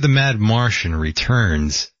 Gary the Mad Martian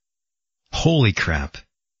returns. Holy crap.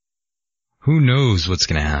 Who knows what's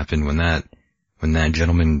going to happen when that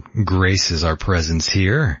gentleman graces our presence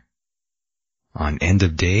here on End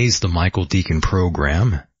of Days, the Michael Deacon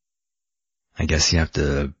program. I guess you have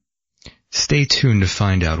to stay tuned to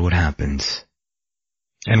find out what happens.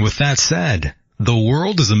 And with that said, the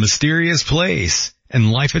world is a mysterious place,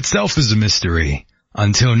 and life itself is a mystery.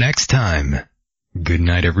 Until next time, good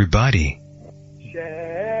night, everybody.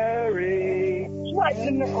 Sherry. Writing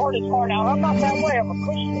in the hardest heart out. I'm not that way. I'm a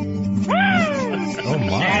Christian. Oh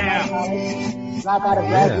my. Drop out of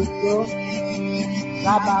graduate school.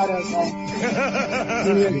 Drop out of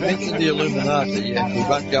You mentioned the Illuminati, yeah. We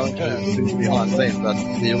won't go into who's behind them, but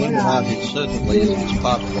the Illuminati certainly is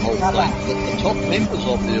part of the whole thing. The top members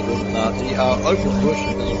of the Illuminati are open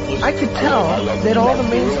worshippers. I could tell that all the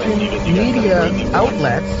mainstream media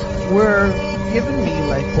outlets were giving me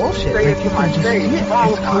like bullshit. Like you can just see it. It's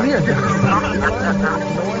clear.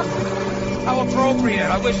 How appropriate.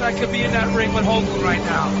 I wish I could be in that ring with Hogan right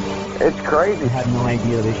now. It's crazy. I had no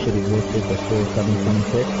idea this shit existed before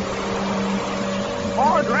 726.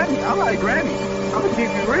 Oh, Grammy. I like Grammy. I'm gonna keep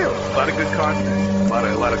you real. A lot of good content.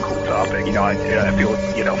 A lot of cool topic. You know, I feel,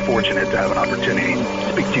 fortunate to have an opportunity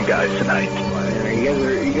to speak to you guys tonight. You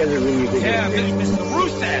guys are really big. Yeah, Mr.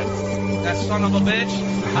 Rusev. That son of a bitch.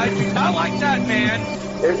 I like that, man.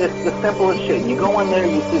 It's the simplest shit. You go in there,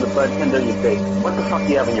 you see the bartender, you say, what the fuck do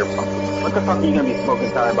you have in your pocket? What the fuck are you going to be smoking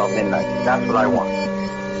till about midnight? That's what I want.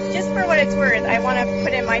 Just for what it's worth, I want to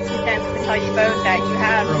put in my 2 cents to tell you both that you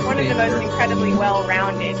have one of the most incredibly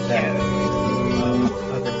well-rounded shows.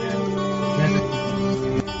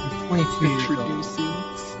 Introducing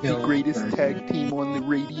the greatest tag team on the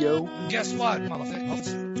radio. Guess what,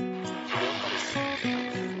 motherfucker?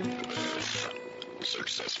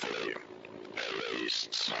 Successfully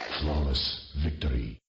erased. Flawless victory.